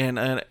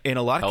 And in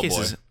a lot of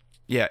cases...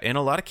 Yeah, in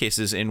a lot of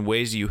cases, in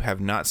ways you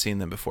have not seen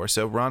them before.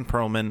 So Ron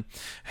Perlman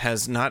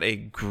has not a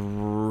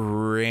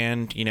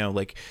grand,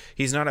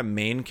 he's not a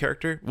main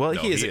character. Well,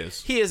 he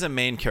is. He is a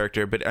main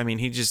character, but I mean,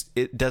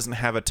 it doesn't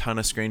have a ton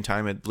of screen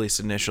time, at least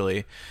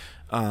initially.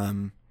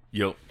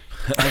 Yep.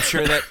 I'm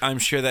sure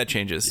that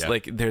changes.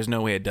 Yep. There's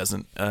no way it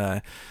doesn't.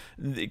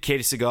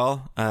 Katie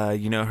Seagal,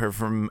 you know her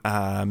from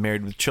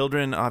Married with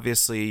Children.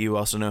 Obviously, you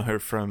also know her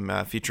from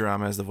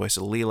Futurama as the voice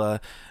of Leela,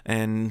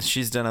 and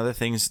she's done other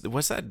things.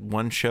 What's that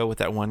one show with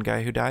that one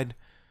guy who died?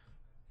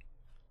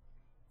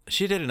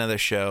 She did another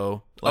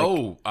show.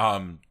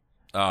 Dating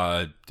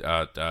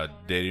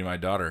My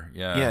Daughter.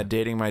 Yeah,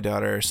 Dating My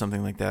Daughter or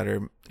something like that,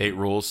 or 8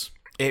 Rules.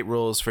 8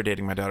 Rules for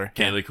Dating My Daughter.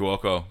 Kaylee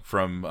Cuoco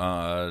from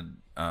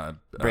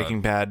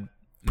Breaking Bad.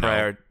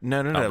 Prior,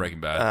 no,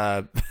 Breaking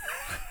Bad.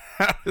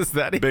 How is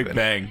that even? Big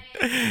Bang.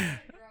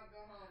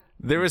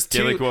 There was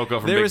two. Kaylee Cuoco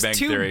from there Big was Bang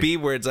two Theory. B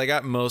words. I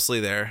got mostly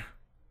there.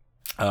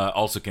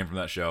 Also came from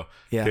that show.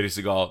 Yeah. Katie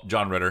Seagal,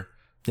 John Ritter.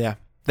 Yeah,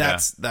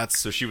 that's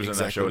So she was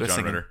exactly in that show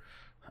with John Ritter.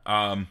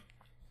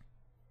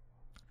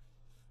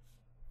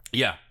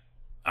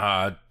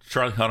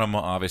 Charlie Hunnam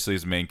obviously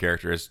is the main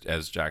character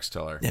as Jax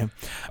Teller. Yeah,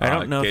 I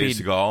don't know Katie if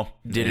he Seagal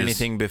did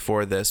anything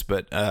before this,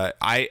 but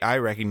I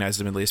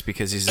recognized him at least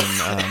because he's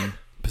in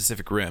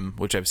Pacific Rim,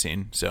 which I've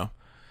seen. So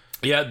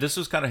yeah, this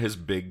was kind of his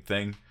big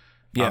thing.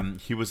 Yeah,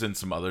 he was in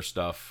some other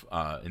stuff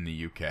in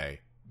the UK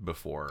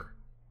before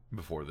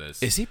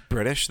this. Is he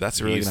British?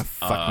 That's really gonna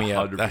fuck me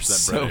up. That's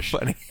so British.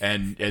 funny.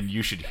 And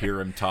you should hear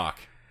him talk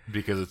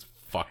because it's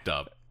fucked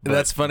up. But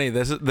that's funny.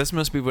 This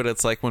must be what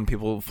it's like when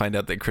people find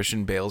out that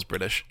Christian Bale's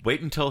British.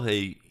 Wait until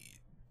they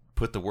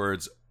put the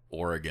words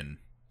Oregon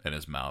in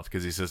his mouth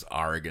because he says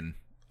Oregon.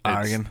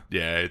 Oregon.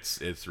 Yeah,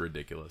 it's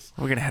ridiculous.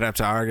 We're gonna head up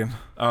to Oregon.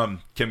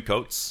 Kim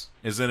Coates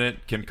is in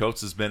it. Kim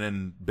Coates has been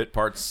in bit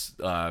parts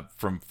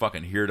from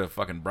fucking Here to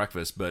fucking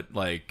Breakfast, but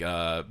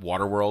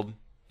Waterworld,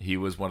 he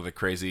was one of the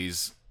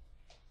crazies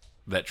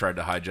that tried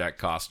to hijack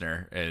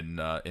Costner in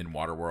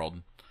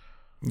Waterworld.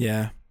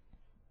 Yeah.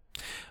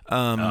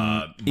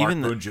 Mark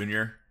Boone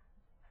Jr.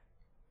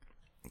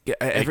 Yeah,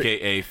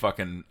 aka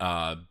fucking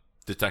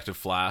Detective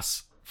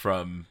Flass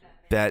from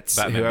that's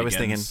Batman who I was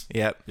Begins.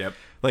 thinking. Yep. Yep.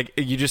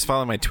 You just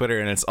follow my Twitter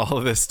and it's all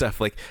of this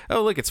stuff.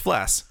 Oh, look, it's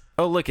Flass.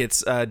 Oh, look,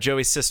 it's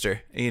Joey's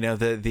sister. You know,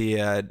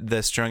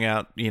 the strung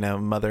out, you know,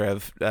 mother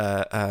of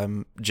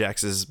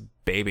Jax's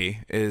baby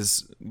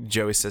is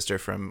Joey's sister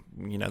from,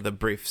 you know, the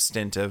brief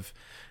stint of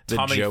the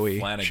Tommy Joey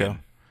Flanagan. show.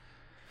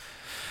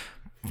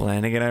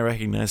 Flanagan, I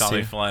recognize Tommy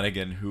too.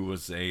 Flanagan, who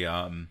was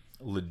a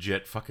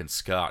legit fucking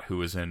Scot who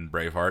was in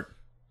Braveheart.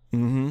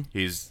 Mm-hmm.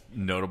 He's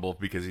notable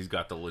because he's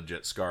got the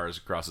legit scars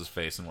across his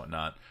face and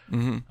whatnot.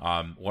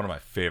 Mm-hmm. One of my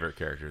favorite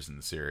characters in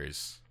the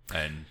series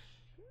and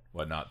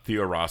whatnot.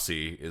 Theo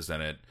Rossi is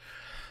in it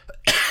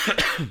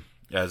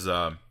as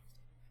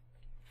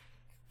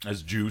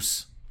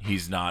Juice.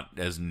 He's not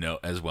as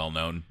well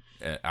known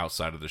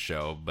outside of the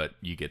show, but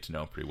you get to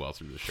know him pretty well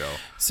through the show.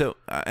 So,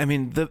 I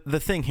mean, the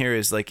thing here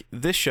is, like,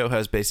 this show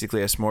has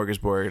basically a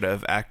smorgasbord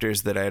of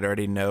actors that I had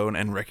already known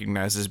and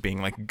recognized as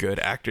being, like, good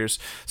actors.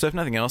 So, if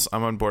nothing else,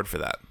 I'm on board for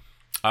that.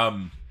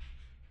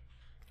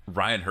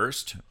 Ryan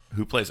Hurst,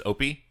 who plays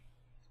Opie.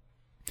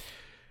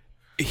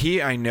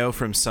 He, I know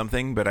from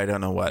something, but I don't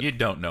know what. You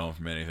don't know him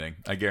from anything.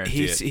 I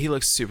guarantee it. He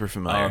looks super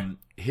familiar.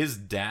 His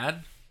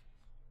dad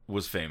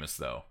was famous,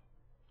 though.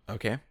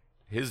 Okay.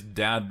 His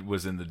dad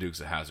was in the Dukes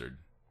of Hazzard.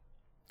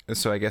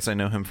 So I guess I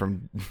know him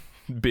from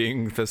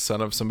being the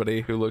son of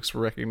somebody who looks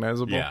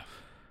recognizable. Yeah.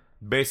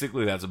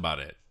 Basically, that's about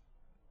it.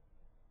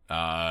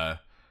 Except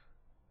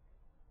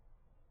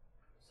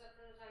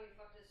for the time he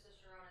fucked his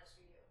sister on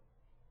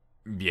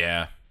SVU.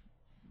 Yeah.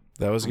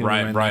 That was gonna be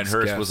my Ryan next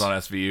Hurst guess. was on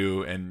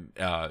SVU,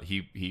 and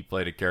he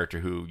played a character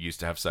who used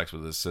to have sex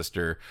with his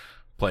sister,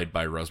 played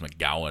by Rose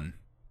McGowan.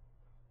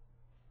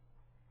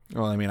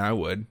 Well, I mean, I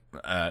would.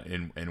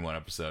 In one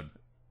episode.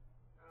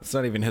 It's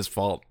not even his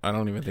fault. I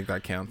don't even think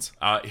that counts.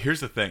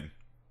 Here's the thing.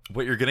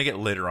 What you're going to get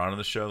later on in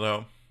the show,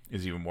 though,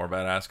 is even more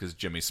badass because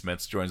Jimmy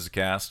Smits joins the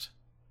cast.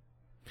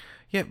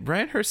 Yeah,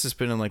 Brian Hurst has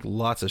been in, like,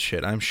 lots of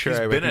shit. I'm sure He's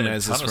I been in a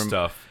recognize ton this of from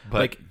stuff. But,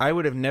 like, I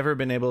would have never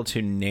been able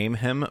to name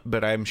him,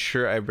 but I'm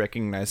sure I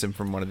recognize him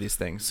from one of these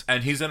things.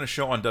 and he's in a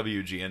show on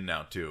WGN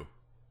now, too,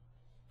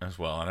 as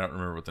well. I don't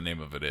remember what the name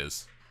of it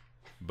is.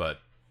 But,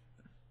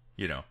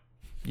 you know.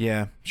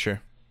 Yeah,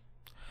 sure.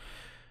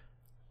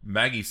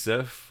 Maggie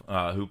Siff,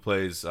 who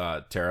plays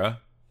Tara,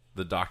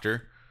 the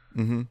doctor,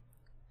 Mm-hmm.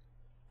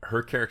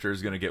 her character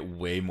is going to get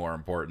way more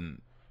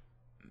important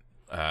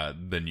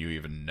than you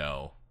even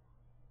know.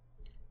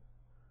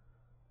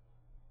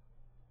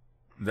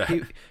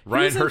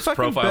 Ryan Hurst's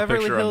profile Beverly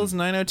picture Hills on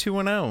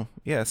 90210.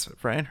 Yes,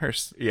 Ryan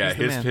Hurst. yeah, He's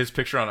the man. his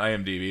picture on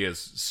IMDb is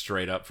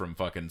straight up from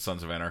fucking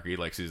Sons of Anarchy,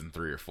 like season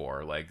 3 or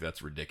 4. Like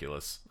that's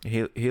ridiculous.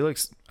 He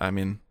looks. I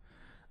mean,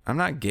 I'm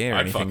not gay or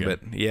I'd anything, fuck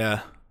but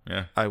yeah,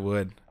 Yeah, I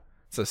would.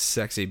 It's a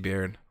sexy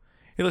beard.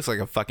 He looks like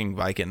a fucking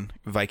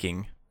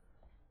Viking.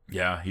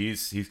 yeah,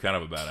 he's kind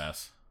of a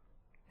badass.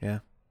 Yeah.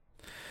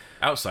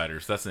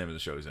 Outsiders, that's the name of the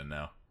show he's in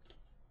now.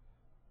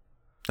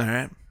 All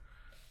right.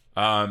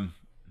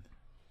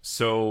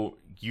 So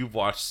you've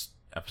watched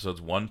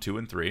episodes 1, 2,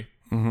 and 3.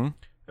 Mm-hmm.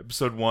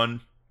 Episode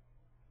 1,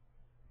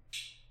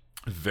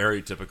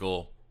 very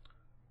typical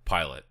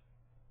pilot.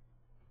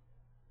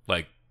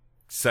 Like,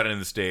 setting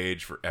the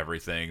stage for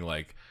everything.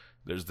 Like,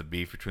 there's the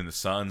beef between the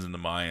Suns and the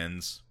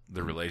Mayans,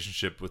 the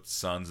relationship with the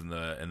Suns and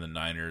the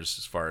Niners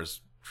as far as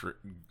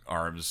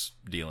arms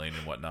dealing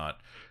and whatnot.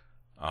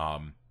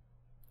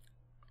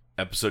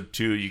 Episode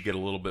 2, you get a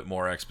little bit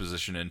more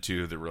exposition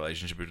into the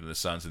relationship between the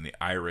Suns and the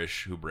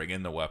Irish who bring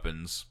in the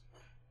weapons,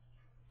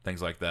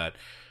 things like that.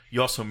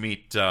 You also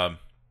meet the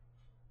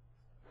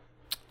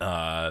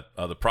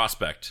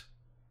prospect,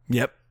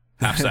 Yep.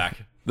 half sack,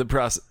 The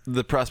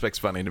prospect's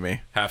funny to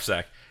me. half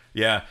sack.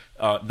 Yeah,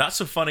 not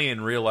so funny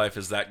in real life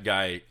as that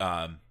guy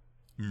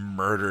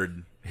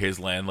murdered his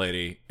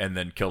landlady and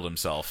then killed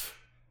himself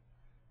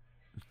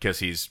because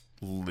he's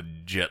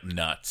legit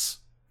nuts.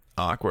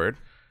 Awkward.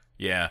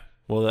 Yeah.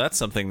 Well, that's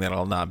something that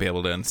I'll not be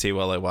able to unsee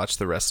while I watch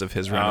the rest of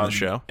his run of the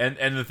show. And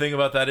the thing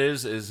about that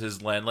is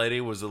his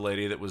landlady was the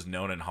lady that was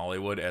known in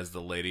Hollywood as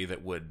the lady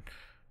that would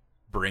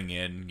bring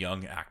in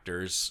young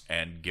actors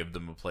and give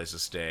them a place to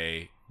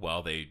stay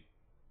while they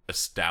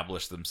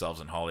established themselves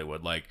in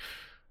Hollywood. Like,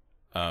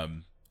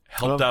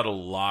 helped out a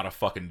lot of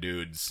fucking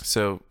dudes.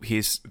 So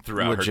he's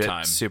Throughout her legit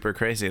time. super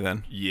crazy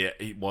then. Yeah,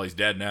 he's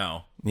dead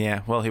now.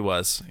 Yeah, well, he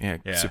was. Yeah,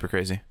 Yeah. super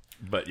crazy.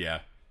 But yeah.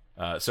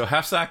 So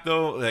Half Sack,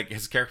 though, like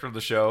his character of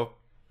the show,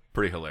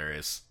 pretty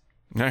hilarious.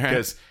 All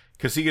right.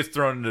 Because he gets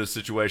thrown into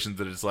situations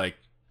that it's like,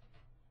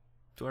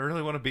 do I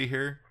really want to be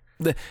here?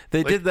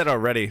 They did that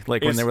already.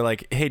 Like when It's- they were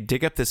like, hey,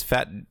 dig up this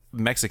fat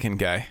Mexican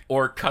guy.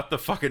 Or cut the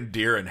fucking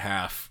deer in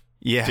half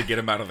Yeah. to get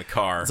him out of the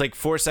car. It's like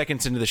 4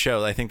 seconds into the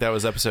show. I think that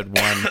was episode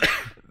 1.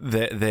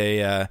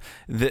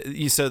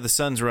 So the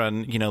Suns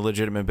run,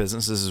 legitimate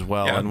businesses as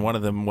well, Yeah. and one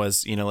of them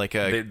was, like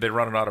a they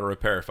run an auto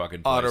repair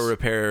fucking place. auto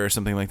repair or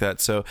something like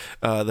that. So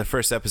the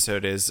first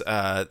episode is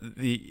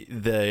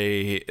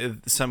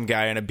some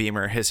guy in a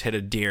Beamer has hit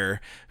a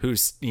deer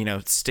who's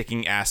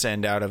sticking ass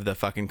end out of the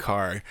fucking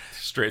car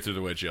straight through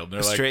the windshield. And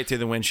they're like, straight through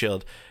the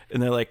windshield,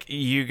 and they're like,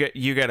 you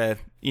gotta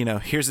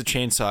here's a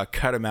chainsaw,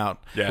 cut him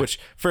out. Yeah. Which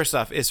first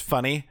off is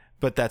funny,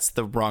 but that's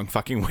the wrong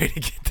fucking way to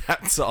get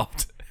that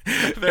solved.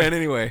 And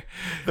anyway,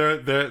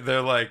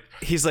 they're like,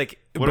 he's like,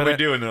 what do but we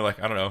do? And they're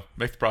like, I don't know.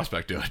 Make the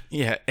prospect do it.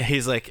 Yeah,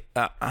 he's like,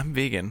 I'm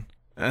vegan.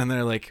 And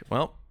they're like,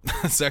 well,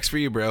 sucks for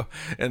you, bro.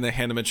 And they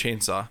hand him a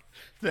chainsaw.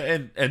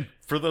 And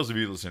for those of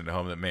you listening at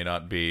home that may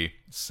not be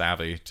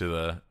savvy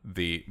to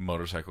the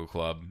motorcycle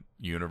club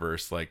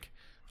universe, like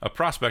a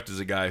prospect is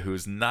a guy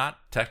who's not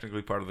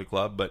technically part of the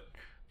club, but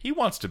he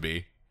wants to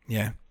be.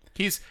 Yeah.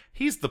 He's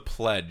the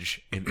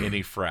pledge in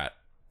any frat.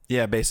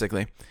 Yeah,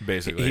 basically.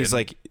 He's And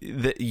like,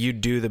 you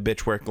do the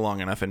bitch work long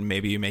enough and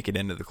maybe you make it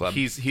into the club.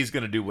 he's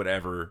going to do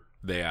whatever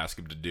they ask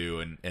him to do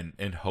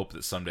and hope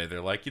that someday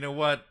they're like, you know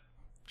what?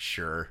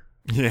 Sure.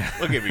 Yeah.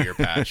 We'll give you your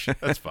patch.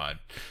 That's fine.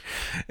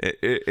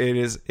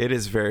 It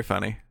is very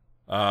funny.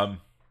 And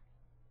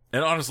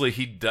honestly,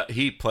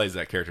 he plays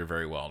that character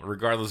very well,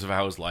 regardless of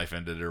how his life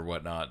ended or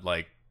whatnot.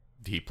 Like,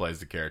 he plays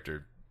the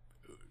character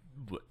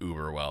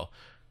uber well.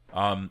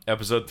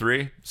 Episode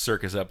 3,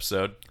 circus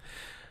episode.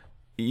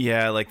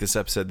 Yeah, I like this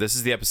episode. This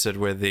is the episode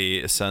where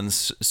the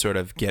sons sort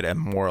of get a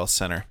moral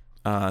center.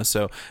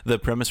 So the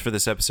premise for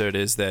this episode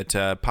is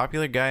that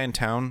popular guy in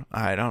town,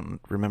 I don't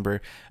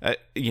remember,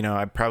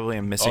 I probably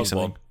am missing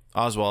something.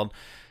 Oswald.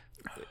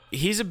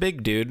 He's a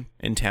big dude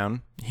in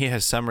town. He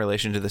has some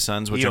relation to the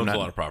sons, which He owns a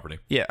lot of property.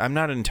 Yeah, I'm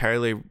not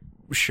entirely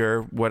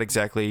sure what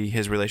exactly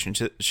his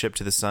relationship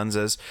to the sons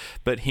is,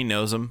 but he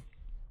knows them.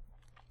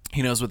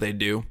 He knows what they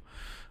do.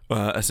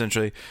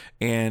 Essentially,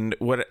 and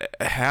what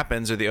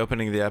happens, or the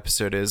opening of the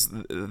episode is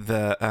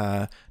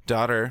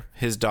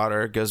his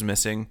daughter goes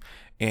missing,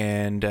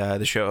 and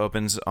the show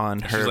opens on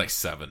her. She's like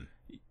 7.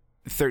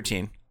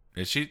 13.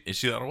 Is she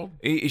that old?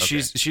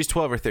 She's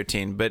 12 or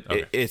 13, but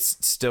Okay.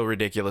 it's still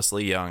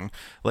ridiculously young.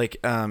 Like,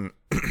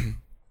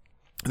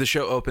 the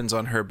show opens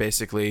on her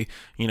basically,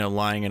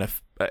 lying in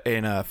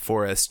a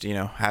forest,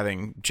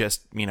 having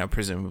just,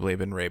 presumably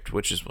been raped,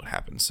 which is what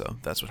happened. So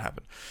that's what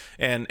happened.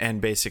 And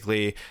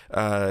basically,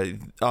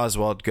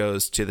 Oswald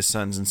goes to the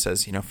sons and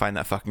says, find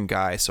that fucking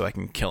guy so I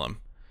can kill him.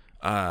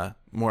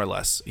 More or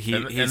less.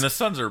 And the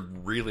sons are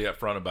really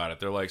upfront about it.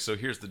 They're like, so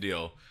here's the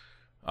deal.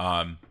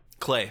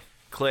 Clay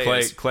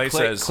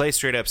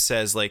straight up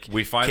says, like,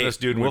 We find this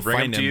dude and we'll we bring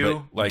him find to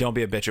you, but like- don't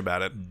be a bitch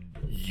about it.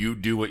 You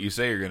do what you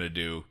say you're going to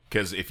do,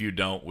 because if you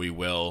don't, we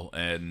will.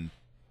 And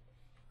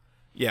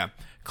Yeah.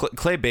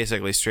 Clay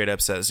basically straight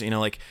up says,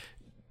 like,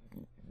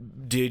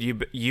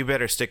 dude, you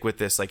better stick with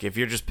this. Like, if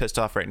you're just pissed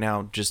off right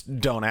now, just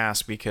don't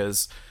ask,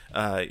 because,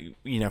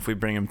 if we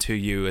bring him to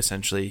you,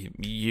 essentially,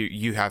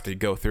 you have to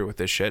go through with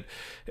this shit.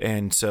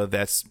 And so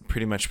that's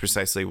pretty much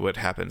precisely what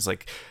happens.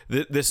 Like,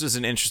 this is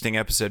an interesting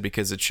episode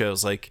because it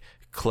shows, like,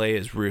 Clay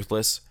is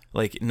ruthless.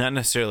 Like, not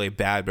necessarily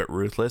bad, but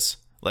ruthless.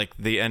 Like,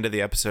 the end of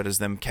the episode is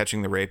them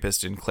catching the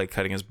rapist and Clay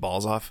cutting his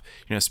balls off.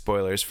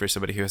 Spoilers for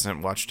somebody who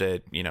hasn't watched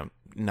a,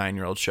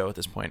 9-year-old show at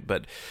this point.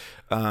 But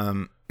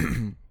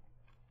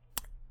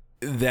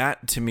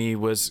that, to me,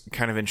 was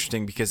kind of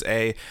interesting because,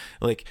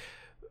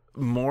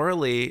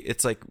 morally,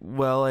 it's like,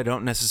 well, I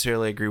don't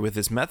necessarily agree with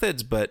his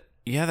methods, but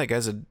yeah, that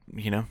guy's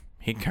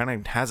he kind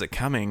of has it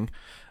coming.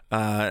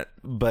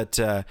 But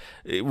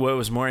what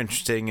was more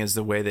interesting is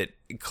the way that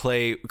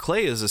Clay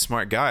is a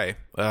smart guy.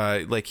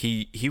 Like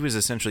he was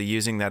essentially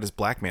using that as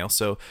blackmail.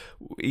 So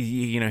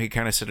he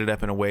kind of set it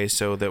up in a way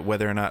so that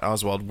whether or not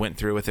Oswald went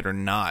through with it or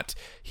not,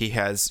 he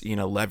has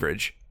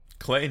leverage.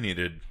 Clay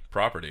needed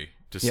property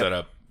to set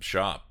up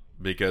shop,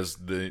 because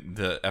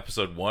the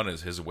episode 1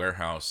 is his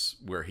warehouse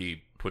where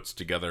he puts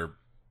together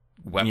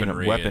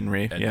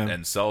weaponry,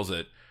 and sells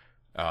it.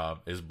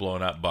 Is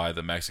blown up by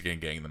the Mexican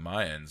gang, the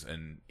Mayans,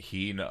 and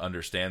he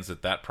understands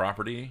that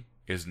property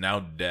is now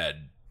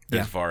dead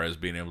as far as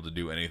being able to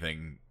do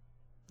anything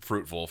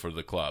fruitful for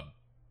the club.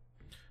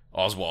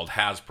 Oswald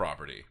has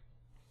property.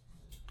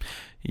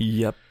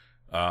 Yep.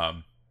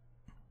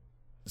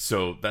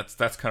 So that's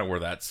kind of where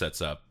that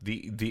sets up.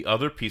 The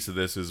other piece of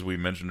this, as we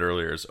mentioned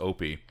earlier, is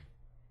Opie.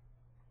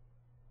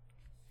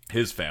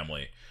 His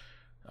family.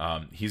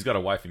 He's got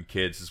a wife and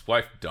kids. His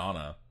wife,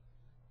 Donna,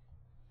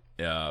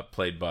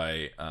 played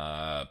by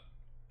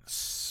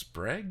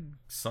Sprague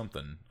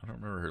something. I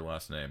don't remember her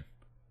last name.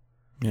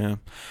 Yeah.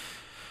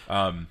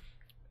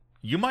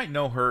 You might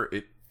know her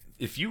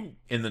if you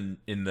in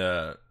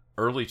the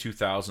early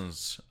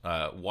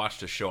 2000s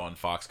watched a show on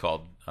Fox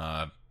called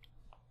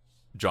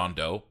John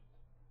Doe.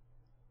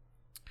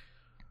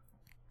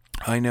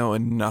 I know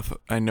enough.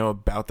 I know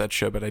about that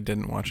show, but I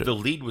didn't watch it. The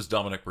lead was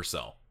Dominic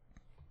Purcell.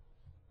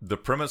 The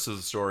premise of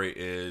the story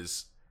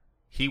is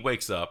he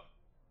wakes up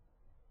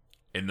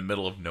in the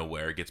middle of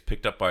nowhere, gets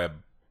picked up by a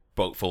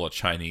boat full of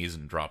Chinese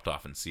and dropped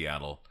off in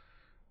Seattle.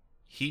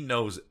 He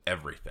knows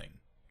everything,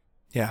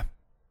 Yeah.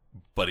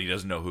 but he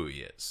doesn't know who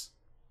he is.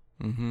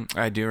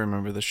 I do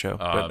remember the show,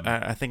 but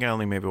I think I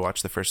only maybe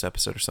watched the first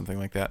episode or something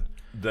like that.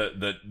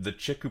 The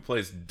chick who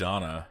plays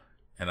Donna,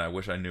 and I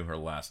wish I knew her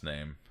last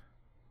name.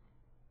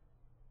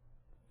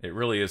 It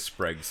really is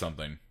Sprague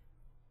something.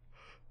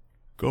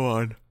 Go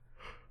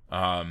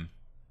on.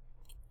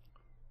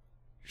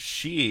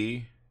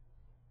 She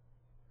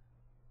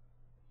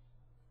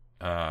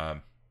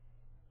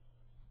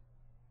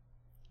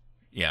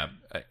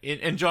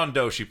In John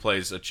Doe, she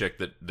plays a chick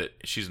that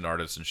she's an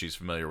artist and she's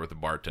familiar with the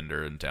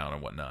bartender in town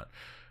and whatnot.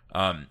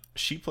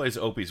 She plays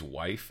Opie's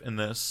wife in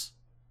this,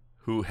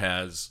 who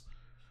has,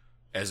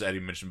 as Eddie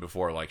mentioned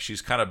before, like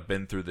she's kind of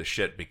been through the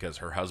shit because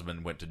her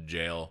husband went to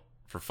jail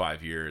for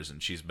 5 years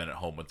and she's been at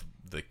home with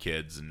the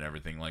kids and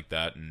everything like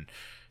that, and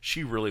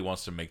she really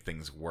wants to make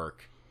things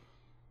work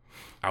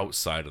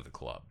outside of the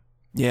club.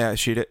 Yeah,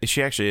 she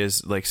actually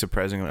is like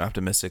surprisingly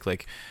optimistic.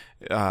 Like,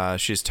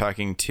 she's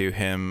talking to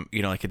him,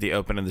 you know, like at the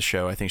open of the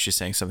show. I think she's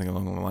saying something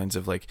along the lines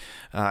of like,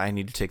 "I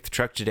need to take the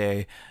truck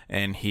today,"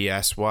 and he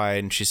asks why,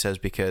 and she says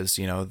because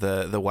you know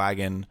the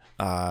wagon,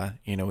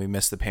 you know, we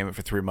missed the payment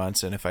for 3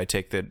 months, and if I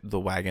take the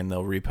wagon,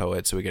 they'll repo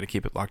it, so we got to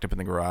keep it locked up in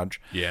the garage.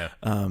 Yeah.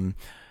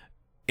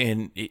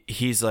 And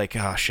he's like,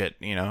 "Oh shit,"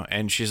 you know,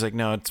 and she's like,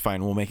 "No, it's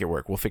fine. We'll make it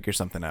work. We'll figure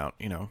something out,"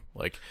 you know,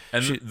 like.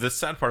 And the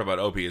sad part about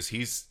Opie is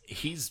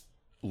he's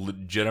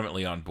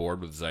legitimately on board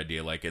with this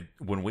idea. Like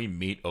when we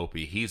meet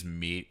Opie,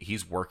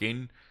 he's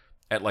working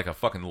at like a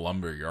fucking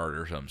lumber yard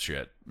or some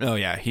shit. Oh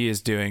yeah, he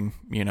is doing,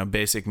 you know,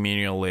 basic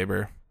menial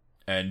labor.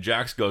 And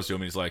Jax goes to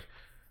him and he's like,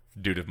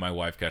 "Dude, if my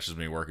wife catches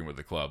me working with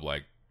the club,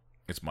 like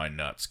it's my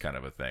nuts," kind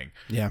of a thing.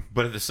 Yeah.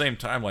 But at the same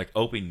time, like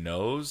Opie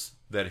knows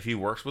that if he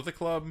works with the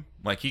club,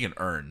 like he can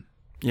earn.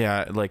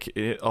 Yeah, like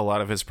a lot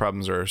of his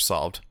problems are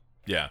solved.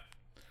 Yeah.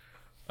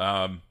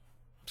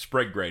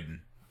 Sprague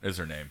Graydon is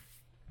her name.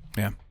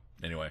 Yeah.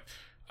 Anyway,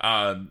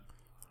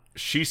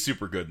 she's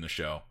super good in the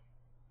show.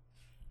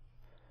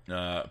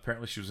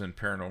 Apparently she was in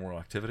Paranormal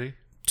Activity.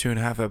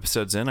 2.5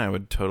 episodes in, I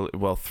would totally...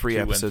 Well, 3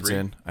 episodes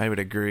in, I would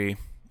agree.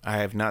 I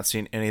have not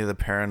seen any of the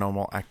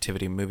Paranormal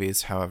Activity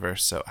movies, however,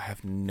 so I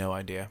have no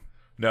idea.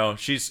 No,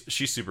 she's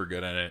super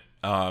good in it.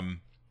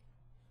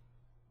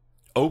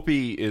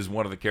 Opie is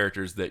one of the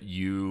characters that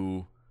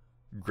you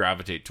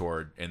gravitate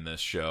toward in this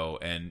show,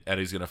 and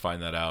Eddie's going to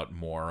find that out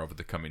more over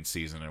the coming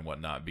season and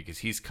whatnot, because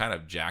he's kind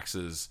of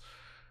Jax's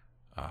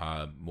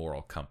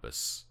moral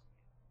compass.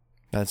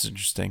 That's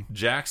interesting.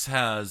 Jax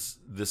has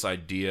this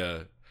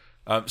idea.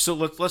 So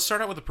let's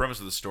start out with the premise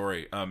of the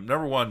story.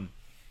 Number one,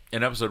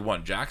 in episode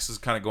 1, Jax is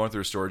kind of going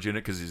through a storage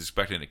unit because he's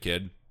expecting a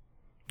kid.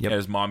 Yep. And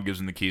his mom gives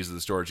him the keys to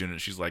the storage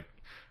unit. She's like,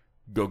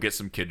 "Go get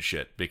some kid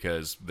shit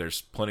because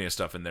there's plenty of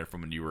stuff in there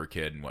from when you were a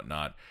kid and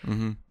whatnot."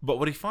 Mm-hmm. But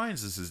what he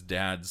finds is his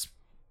dad's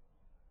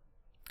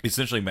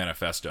essentially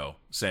manifesto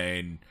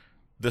saying,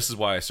 "This is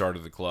why I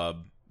started the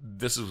club.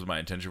 This was my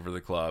intention for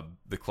the club.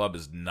 The club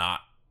is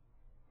not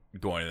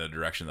going in the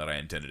direction that I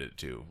intended it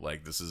to.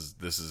 Like this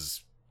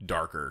is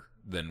darker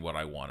than what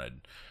I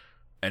wanted."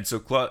 And so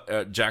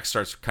Jack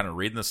starts kind of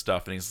reading this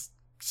stuff, and he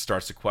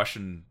starts to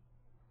question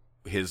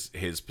his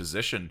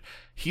position.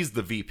 He's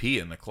the VP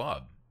in the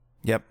club.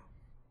 Yep.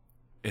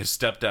 His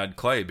stepdad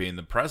Clay being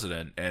the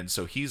president, and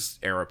so he's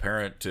heir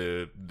apparent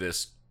to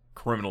this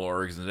criminal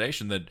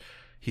organization that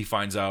he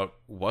finds out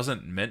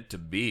wasn't meant to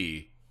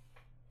be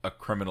a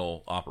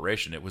criminal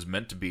operation. It was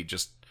meant to be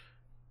just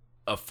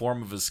a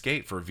form of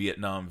escape for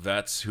Vietnam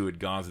vets who had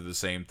gone through the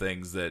same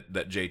things that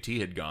JT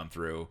had gone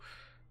through,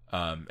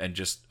 and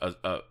just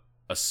a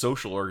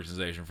social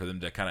organization for them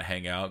to kind of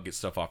hang out, get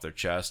stuff off their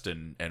chest,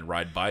 and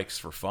ride bikes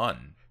for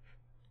fun.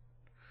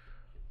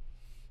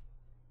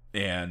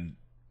 And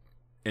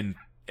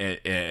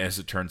as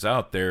it turns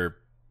out, they're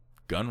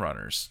gun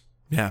runners.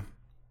 Yeah.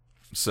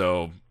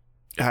 So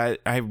I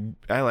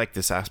like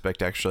this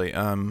aspect actually.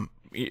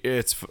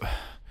 It's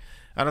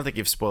I don't think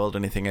you've spoiled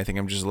anything. I think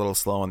I'm just a little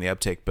slow on the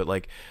uptake, but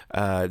like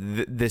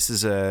this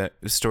is a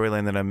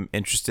storyline that I'm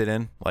interested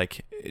in.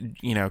 Like,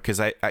 you know,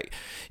 because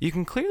you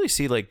can clearly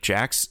see like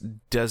Jax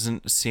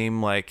doesn't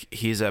seem like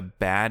he's a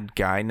bad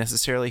guy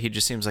necessarily. He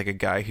just seems like a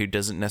guy who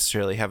doesn't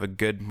necessarily have a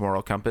good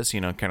moral compass. You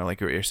know, kind of like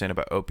what you're saying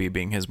about Opie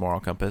being his moral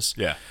compass.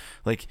 yeah.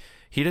 Like,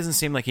 he doesn't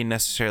seem like he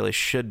necessarily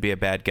should be a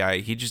bad guy.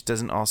 He just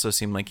doesn't also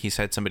seem like he's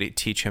had somebody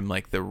teach him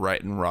like the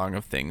right and wrong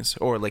of things,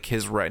 or like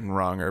his right and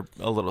wrong are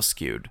a little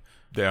skewed.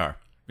 They are.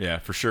 Yeah,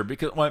 for sure.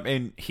 Because, well, I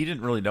mean, he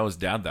didn't really know his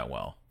dad that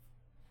well.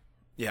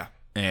 Yeah.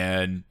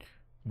 And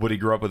what he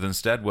grew up with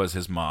instead was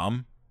his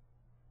mom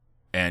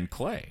and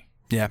Clay.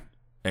 Yeah.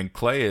 And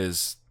Clay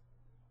is,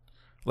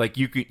 like,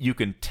 you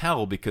can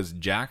tell because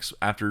Jax,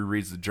 after he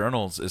reads the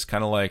journals, is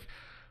kind of like,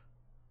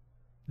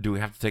 "Do we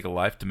have to take a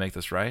life to make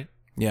this right?"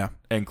 Yeah.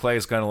 And Clay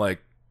is kind of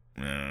like,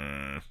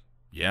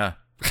 yeah.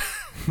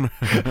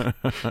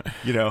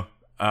 You know?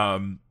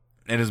 And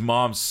his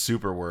mom's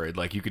super worried.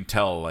 Like, you can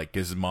tell, like,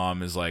 his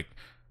mom is like,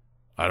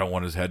 "I don't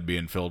want his head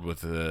being filled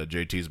with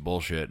JT's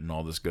bullshit and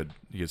all this good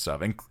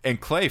stuff." And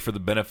Clay, for the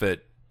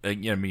benefit, I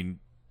mean,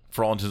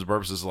 for all intents and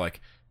purposes,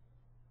 like,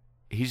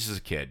 he's just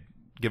a kid.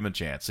 Give him a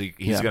chance.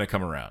 He's going to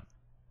come around,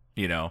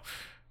 you know?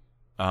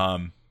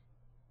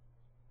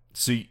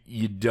 So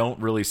you don't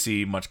really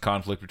see much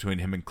conflict between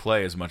him and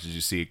Clay as much as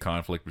you see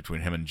conflict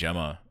between him and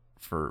Gemma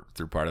through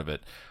part of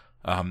it.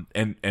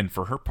 And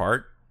for her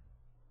part,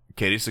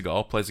 Katie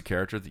Seagal plays a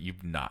character that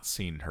you've not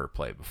seen her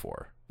play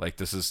before. Like,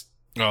 this is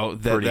Oh,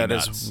 Pretty that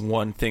nuts. is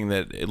one thing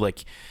that,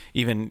 like,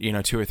 even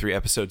 2 or 3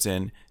 episodes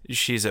in,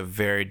 she's a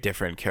very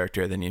different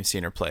character than you've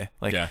seen her play.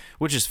 Like, Yeah.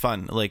 which is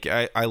fun. Like,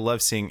 I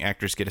love seeing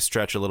actors get a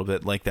stretch a little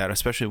bit like that,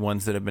 especially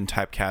ones that have been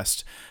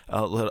typecast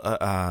a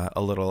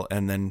little,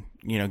 and then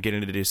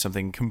getting to do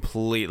something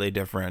completely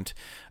different.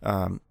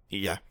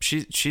 Yeah,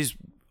 she's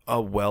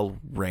a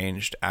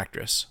well-ranged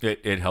actress.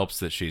 It helps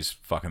that she's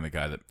fucking the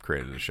guy that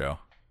created the show.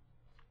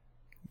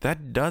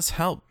 That does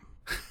help.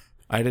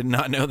 I did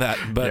not know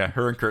that, but Yeah,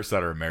 her and Kurt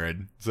Sutter are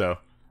married. So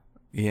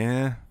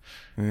yeah.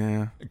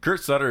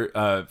 Kurt Sutter,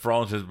 for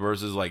all intents and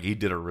purposes, like, he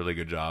did a really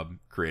good job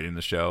creating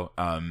the show.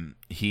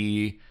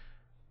 He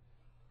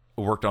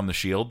worked on The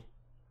Shield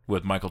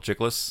with Michael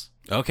Chiklis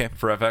Okay.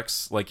 for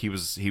FX. Like, he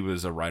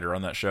was a writer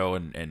on that show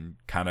and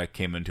kind of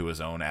came into his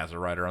own as a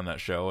writer on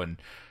that show.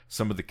 And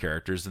some of the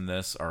characters in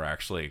this are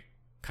actually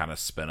kind of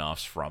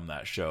spin-offs from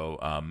that show.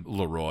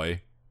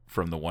 Leroy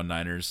from the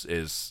One-Niners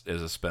is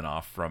a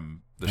spin-off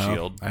from The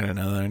Shield. I didn't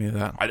know any of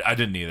that. I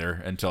didn't either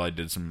until I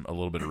did a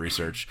little bit of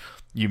research.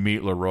 You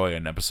meet Leroy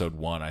in episode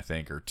 1, I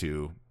think, or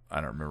 2. I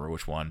don't remember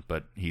which one,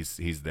 but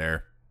he's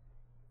there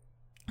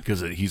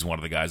because he's one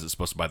of the guys that's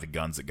supposed to buy the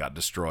guns that got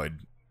destroyed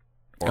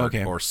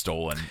or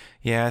stolen.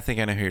 Yeah, I think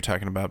I know who you're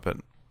talking about, but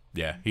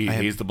Yeah,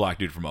 he's the black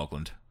dude from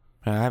Oakland.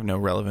 I have no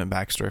relevant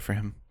backstory for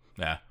him.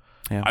 Yeah,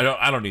 Yeah.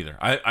 I don't either.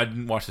 I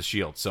didn't watch The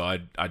Shield, so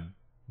I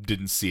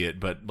didn't see it.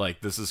 But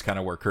like, this is kind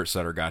of where Kurt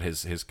Sutter got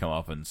his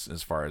comeuppance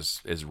as far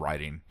as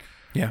writing.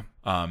 Yeah.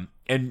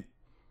 And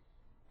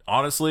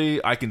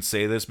honestly, I can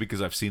say this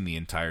because I've seen the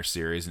entire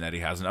series and Eddie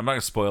hasn't. I'm not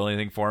going to spoil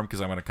anything for him because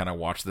I'm going to kind of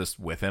watch this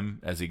with him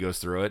as he goes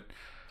through it.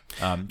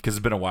 Because it's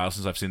been a while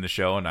since I've seen the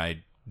show and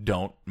I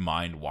don't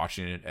mind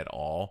watching it at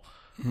all.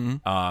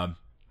 Mm-hmm.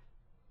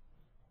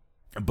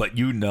 But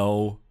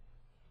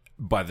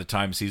by the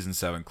time season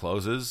 7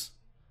 closes,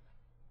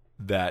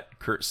 that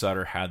Kurt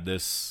Sutter had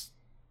this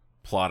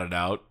plotted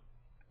out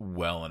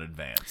well in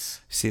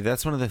advance. See,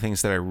 that's one of the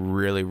things that I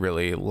really,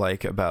 really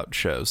like about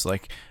shows.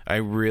 Like, I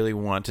really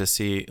want to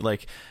see,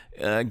 like,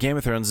 Game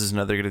of Thrones is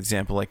another good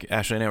example. Like,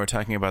 Ashley and I were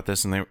talking about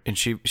this, and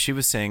she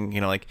was saying,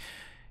 like,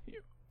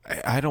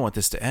 I don't want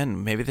this to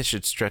end. Maybe they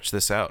should stretch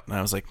this out. And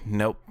I was like,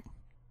 nope.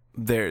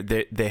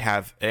 They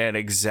have an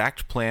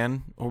exact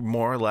plan, or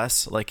more or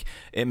less. Like,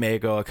 it may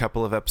go a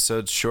couple of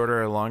episodes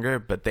shorter or longer,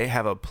 but they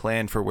have a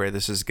plan for where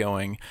this is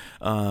going,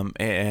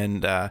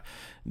 and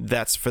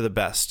that's for the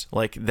best.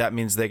 Like, that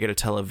means they get to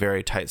tell a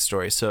very tight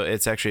story. So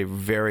it's actually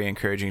very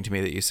encouraging to me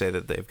that you say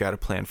that they've got a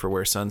plan for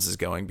where Sons is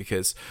going,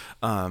 because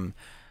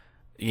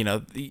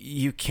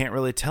you can't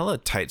really tell a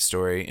tight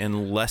story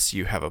unless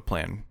you have a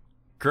plan.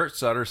 Kurt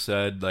Sutter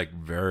said, like,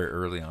 very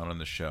early on in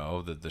the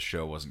show that the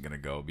show wasn't going to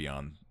go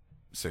beyond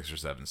 6 or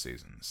 7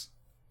 seasons.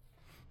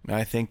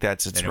 I think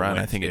that's its run.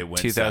 I think it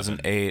went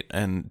 2008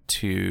 and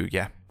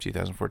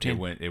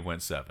 2014. It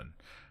went 7.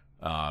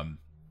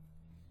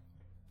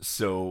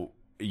 So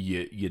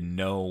you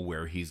know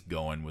where he's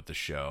going with the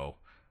show.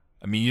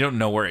 I mean, you don't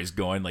know where he's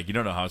going. Like, you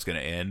don't know how it's going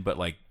to end, but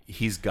like,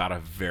 he's got a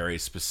very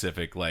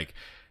specific, like,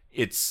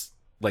 it's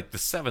like the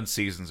 7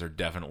 seasons are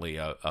definitely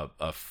a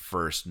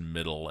first,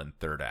 middle, and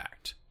third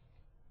act.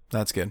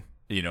 That's good.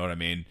 You know what I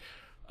mean?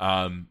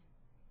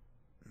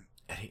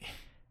 He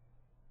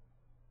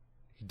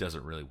does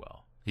it really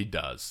well. He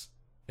does.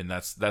 And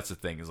that's the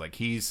thing, is like,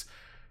 he's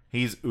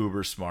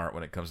uber smart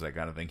when it comes to that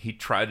kind of thing. He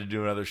tried to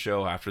do another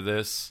show after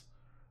this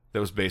that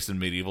was based in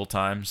medieval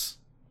times.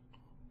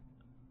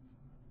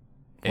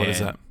 What is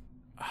that?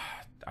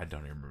 I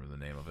don't even remember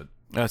the name of it.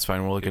 That's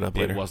fine. We'll look it up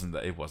later.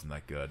 It wasn't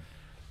that good.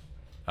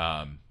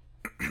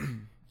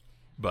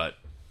 But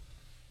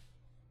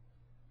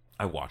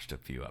I watched a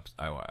few episodes.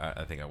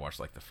 I think I watched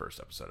like the first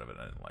episode of it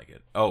and I didn't like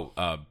it. Oh,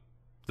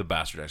 The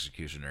Bastard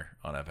Executioner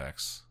on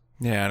FX.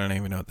 Yeah, I don't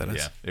even know what that is.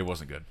 Yeah, it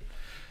wasn't good.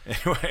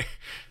 Anyway,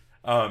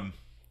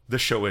 the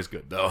show is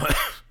good though.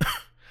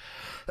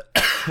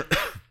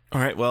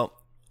 All right, well,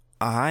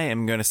 I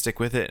am going to stick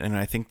with it, and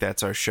I think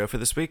that's our show for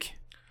this week.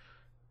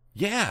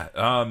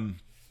 Yeah.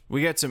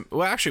 We got some.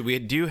 Well, actually, we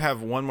do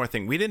have one more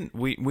thing.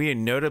 We are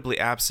notably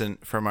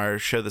absent from our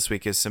show this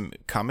week is some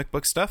comic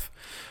book stuff.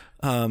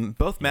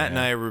 Both Matt and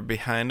I were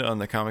behind on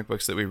the comic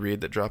books that we read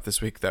that dropped this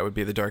week. That would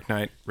be The Dark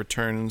Knight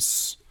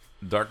Returns.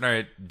 Dark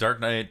Knight.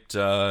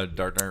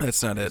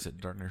 That's not Is it.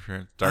 Dark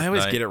Knight. I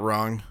always get it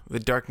wrong. The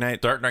Dark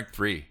Knight. Dark Knight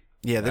 3.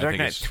 Yeah, The I Dark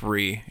think Knight it's-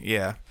 3.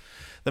 Yeah.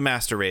 The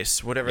Master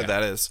Race, whatever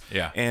that is.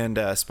 Yeah. And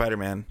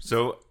Spider-Man.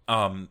 So,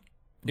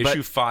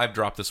 issue 5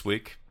 dropped this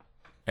week,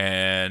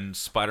 and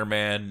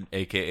Spider-Man,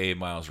 aka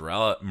Miles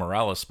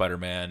Morales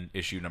Spider-Man,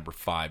 issue number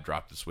 5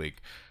 dropped this week.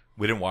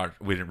 We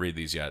didn't read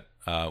these yet.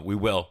 We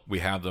will. We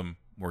have them.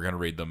 We're gonna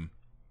read them.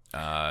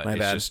 My it's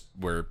bad. just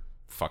we're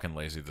fucking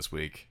lazy this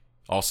week.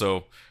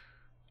 Also,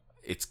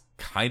 it's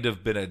kind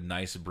of been a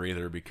nice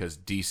breather because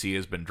DC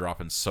has been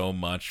dropping so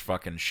much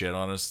fucking shit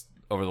on us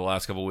over the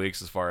last couple of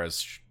weeks as far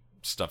as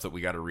stuff that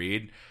we got to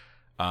read.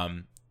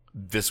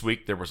 This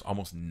week there was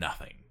almost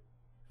nothing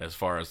as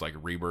far as like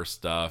Rebirth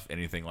stuff,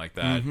 anything like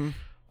that.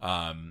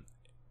 Mm-hmm.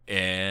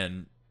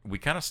 And we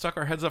kind of stuck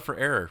our heads up for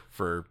air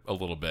for a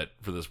little bit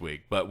for this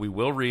week, but we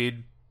will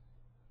read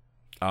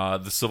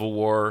the Civil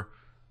War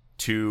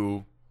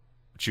 2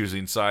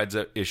 Choosing Sides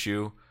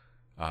issue.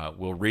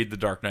 We'll read The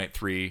Dark Knight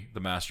 3, The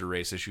Master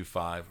Race issue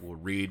 5. We'll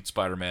read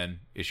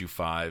Spider-Man issue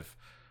 5.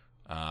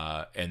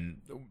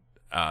 And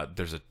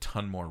there's a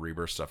ton more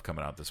Rebirth stuff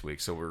coming out this week,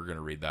 so we're going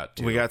to read that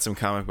too. We got some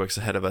comic books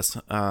ahead of us.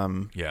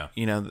 Yeah.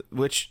 You know,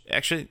 which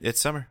actually,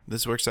 it's summer.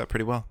 This works out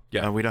pretty well.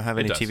 Yeah, we don't have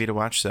any it does. TV to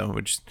watch, so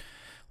we're just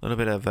a little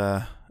bit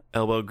of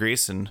elbow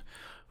grease, and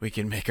we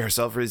can make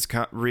ourselves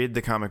read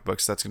the comic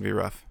books. That's going to be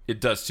rough.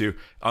 It does too.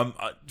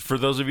 For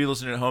those of you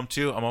listening at home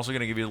too, I'm also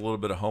going to give you a little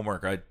bit of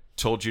homework. I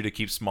told you to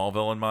keep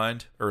Smallville in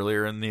mind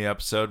earlier in the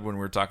episode when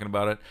we were talking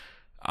about it.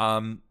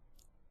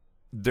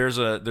 There's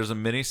a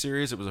mini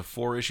series. It was a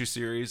 4-issue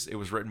series. It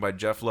was written by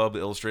Jeff Loeb,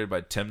 illustrated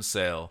by Tim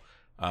Sale.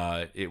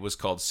 It was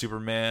called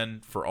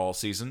Superman for All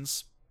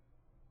Seasons,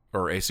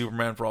 or A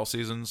Superman for All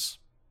Seasons.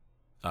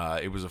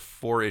 It was a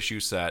 4-issue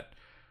set.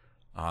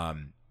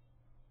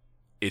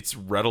 It's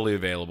readily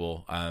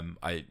available.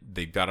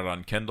 They got it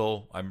on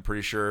Kindle, I'm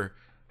pretty sure.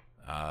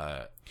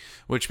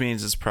 Which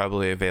means it's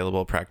probably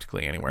available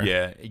practically anywhere.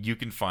 Yeah, you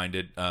can find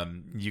it.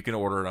 You can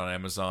order it on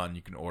Amazon.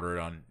 You can order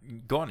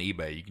it go on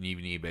eBay. You can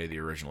even eBay the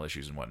original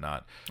issues and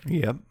whatnot.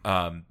 Yep.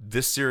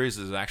 This series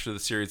is actually the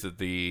series that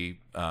the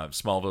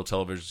Smallville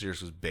television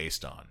series was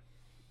based on.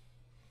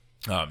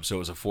 So it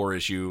was a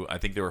 4-issue. I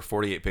think there were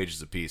 48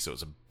 pages apiece. So it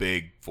was a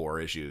big 4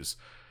 issues.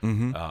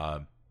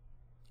 Mm-hmm.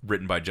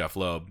 Written by Jeff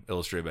Loeb,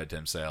 illustrated by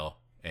Tim Sale,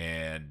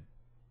 and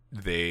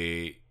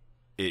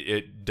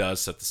it does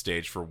set the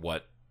stage for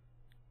what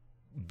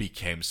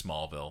became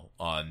Smallville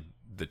on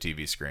the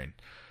TV screen.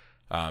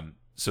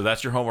 So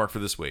that's your homework for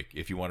this week.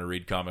 If you want to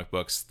read comic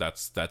books,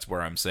 that's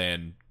where I'm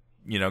saying,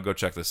 go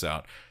check this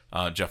out.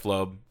 Jeff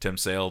Loeb, Tim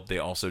Sale, they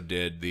also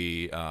did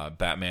the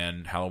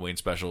Batman Halloween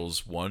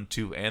specials 1,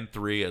 2, and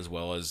 3, as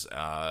well as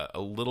a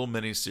little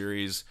mini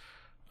series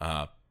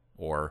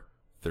or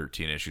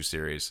 13-issue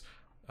series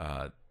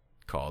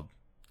called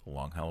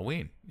Long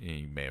Halloween.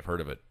 You may have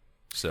heard of it.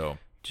 So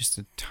just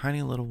a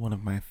tiny little one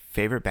of my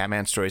favorite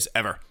Batman stories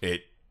ever.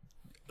 It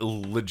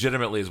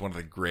legitimately is one of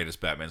the greatest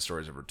Batman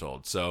stories ever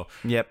told. So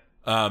yep.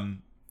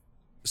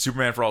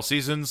 Superman for All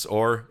Seasons,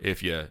 or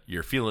if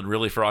you're feeling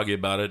really froggy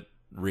about it,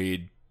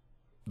 read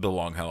The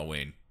Long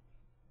Halloween.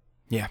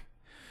 Yeah.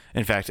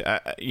 In fact,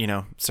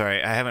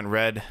 sorry, I haven't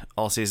read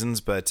All Seasons,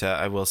 but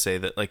I will say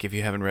that, like, if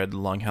you haven't read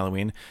Long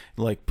Halloween,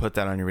 like, put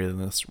that on your reading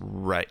list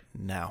right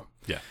now.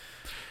 Yeah.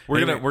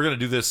 We're gonna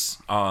do this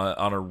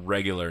on a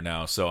regular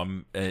now. So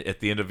I'm at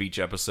the end of each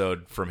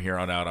episode from here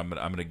on out. I'm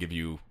gonna give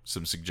you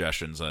some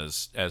suggestions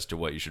as to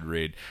what you should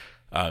read.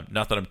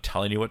 Not that I'm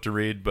telling you what to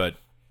read, but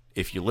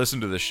if you listen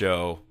to the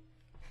show,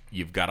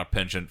 you've got a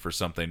penchant for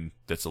something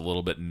that's a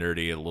little bit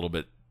nerdy, a little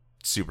bit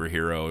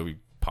superhero,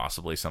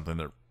 possibly something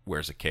that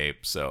wears a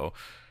cape. So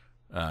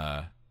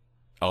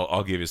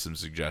I'll give you some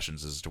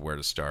suggestions as to where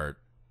to start.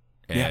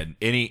 And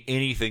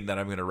anything that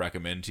I'm going to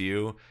recommend to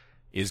you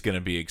is going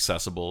to be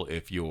accessible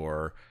if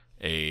you're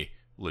a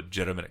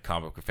legitimate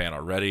comic book fan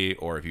already,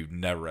 or if you've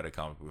never read a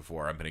comic book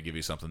before. I'm going to give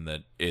you something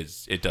that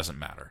it doesn't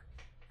matter.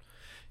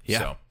 Yeah.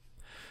 So.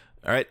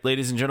 All right,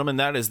 ladies and gentlemen,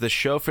 that is the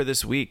show for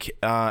this week.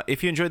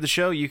 If you enjoyed the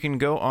show, you can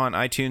go on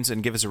iTunes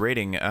and give us a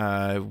rating.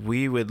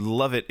 We would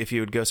love it if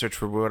you would go search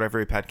for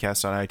Whatever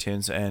Podcast on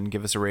iTunes and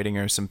give us a rating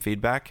or some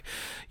feedback.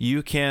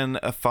 You can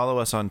follow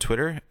us on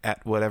Twitter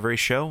at Whatever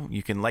Show.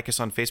 You can like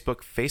us on Facebook,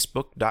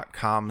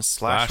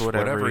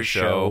 facebook.com/Whatever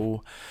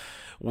Show.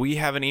 We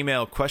have an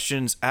email,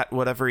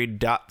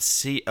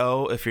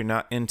 questions@whatevery.co if you're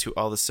not into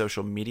all the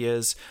social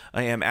medias.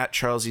 I am at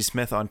Charles E.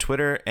 Smith on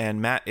Twitter,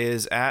 and Matt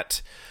is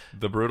at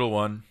The Brutal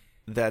One.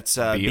 That's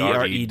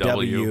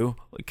BREW,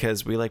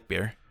 because we like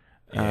beer.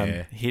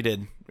 Yeah. He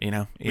did, We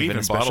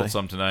even bottled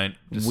some tonight.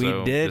 We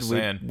did.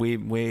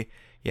 We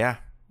yeah.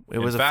 It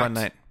was a fun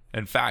night.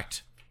 In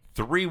fact,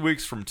 3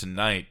 weeks from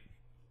tonight,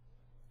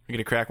 we're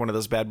gonna crack one of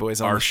those bad boys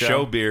on our the show.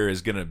 show beer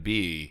is gonna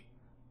be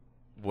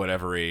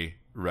Whatever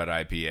Red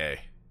IPA.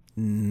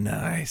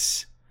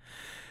 Nice.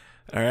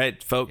 All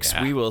right, folks.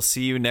 Yeah. We will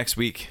see you next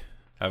week.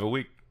 Have a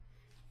week.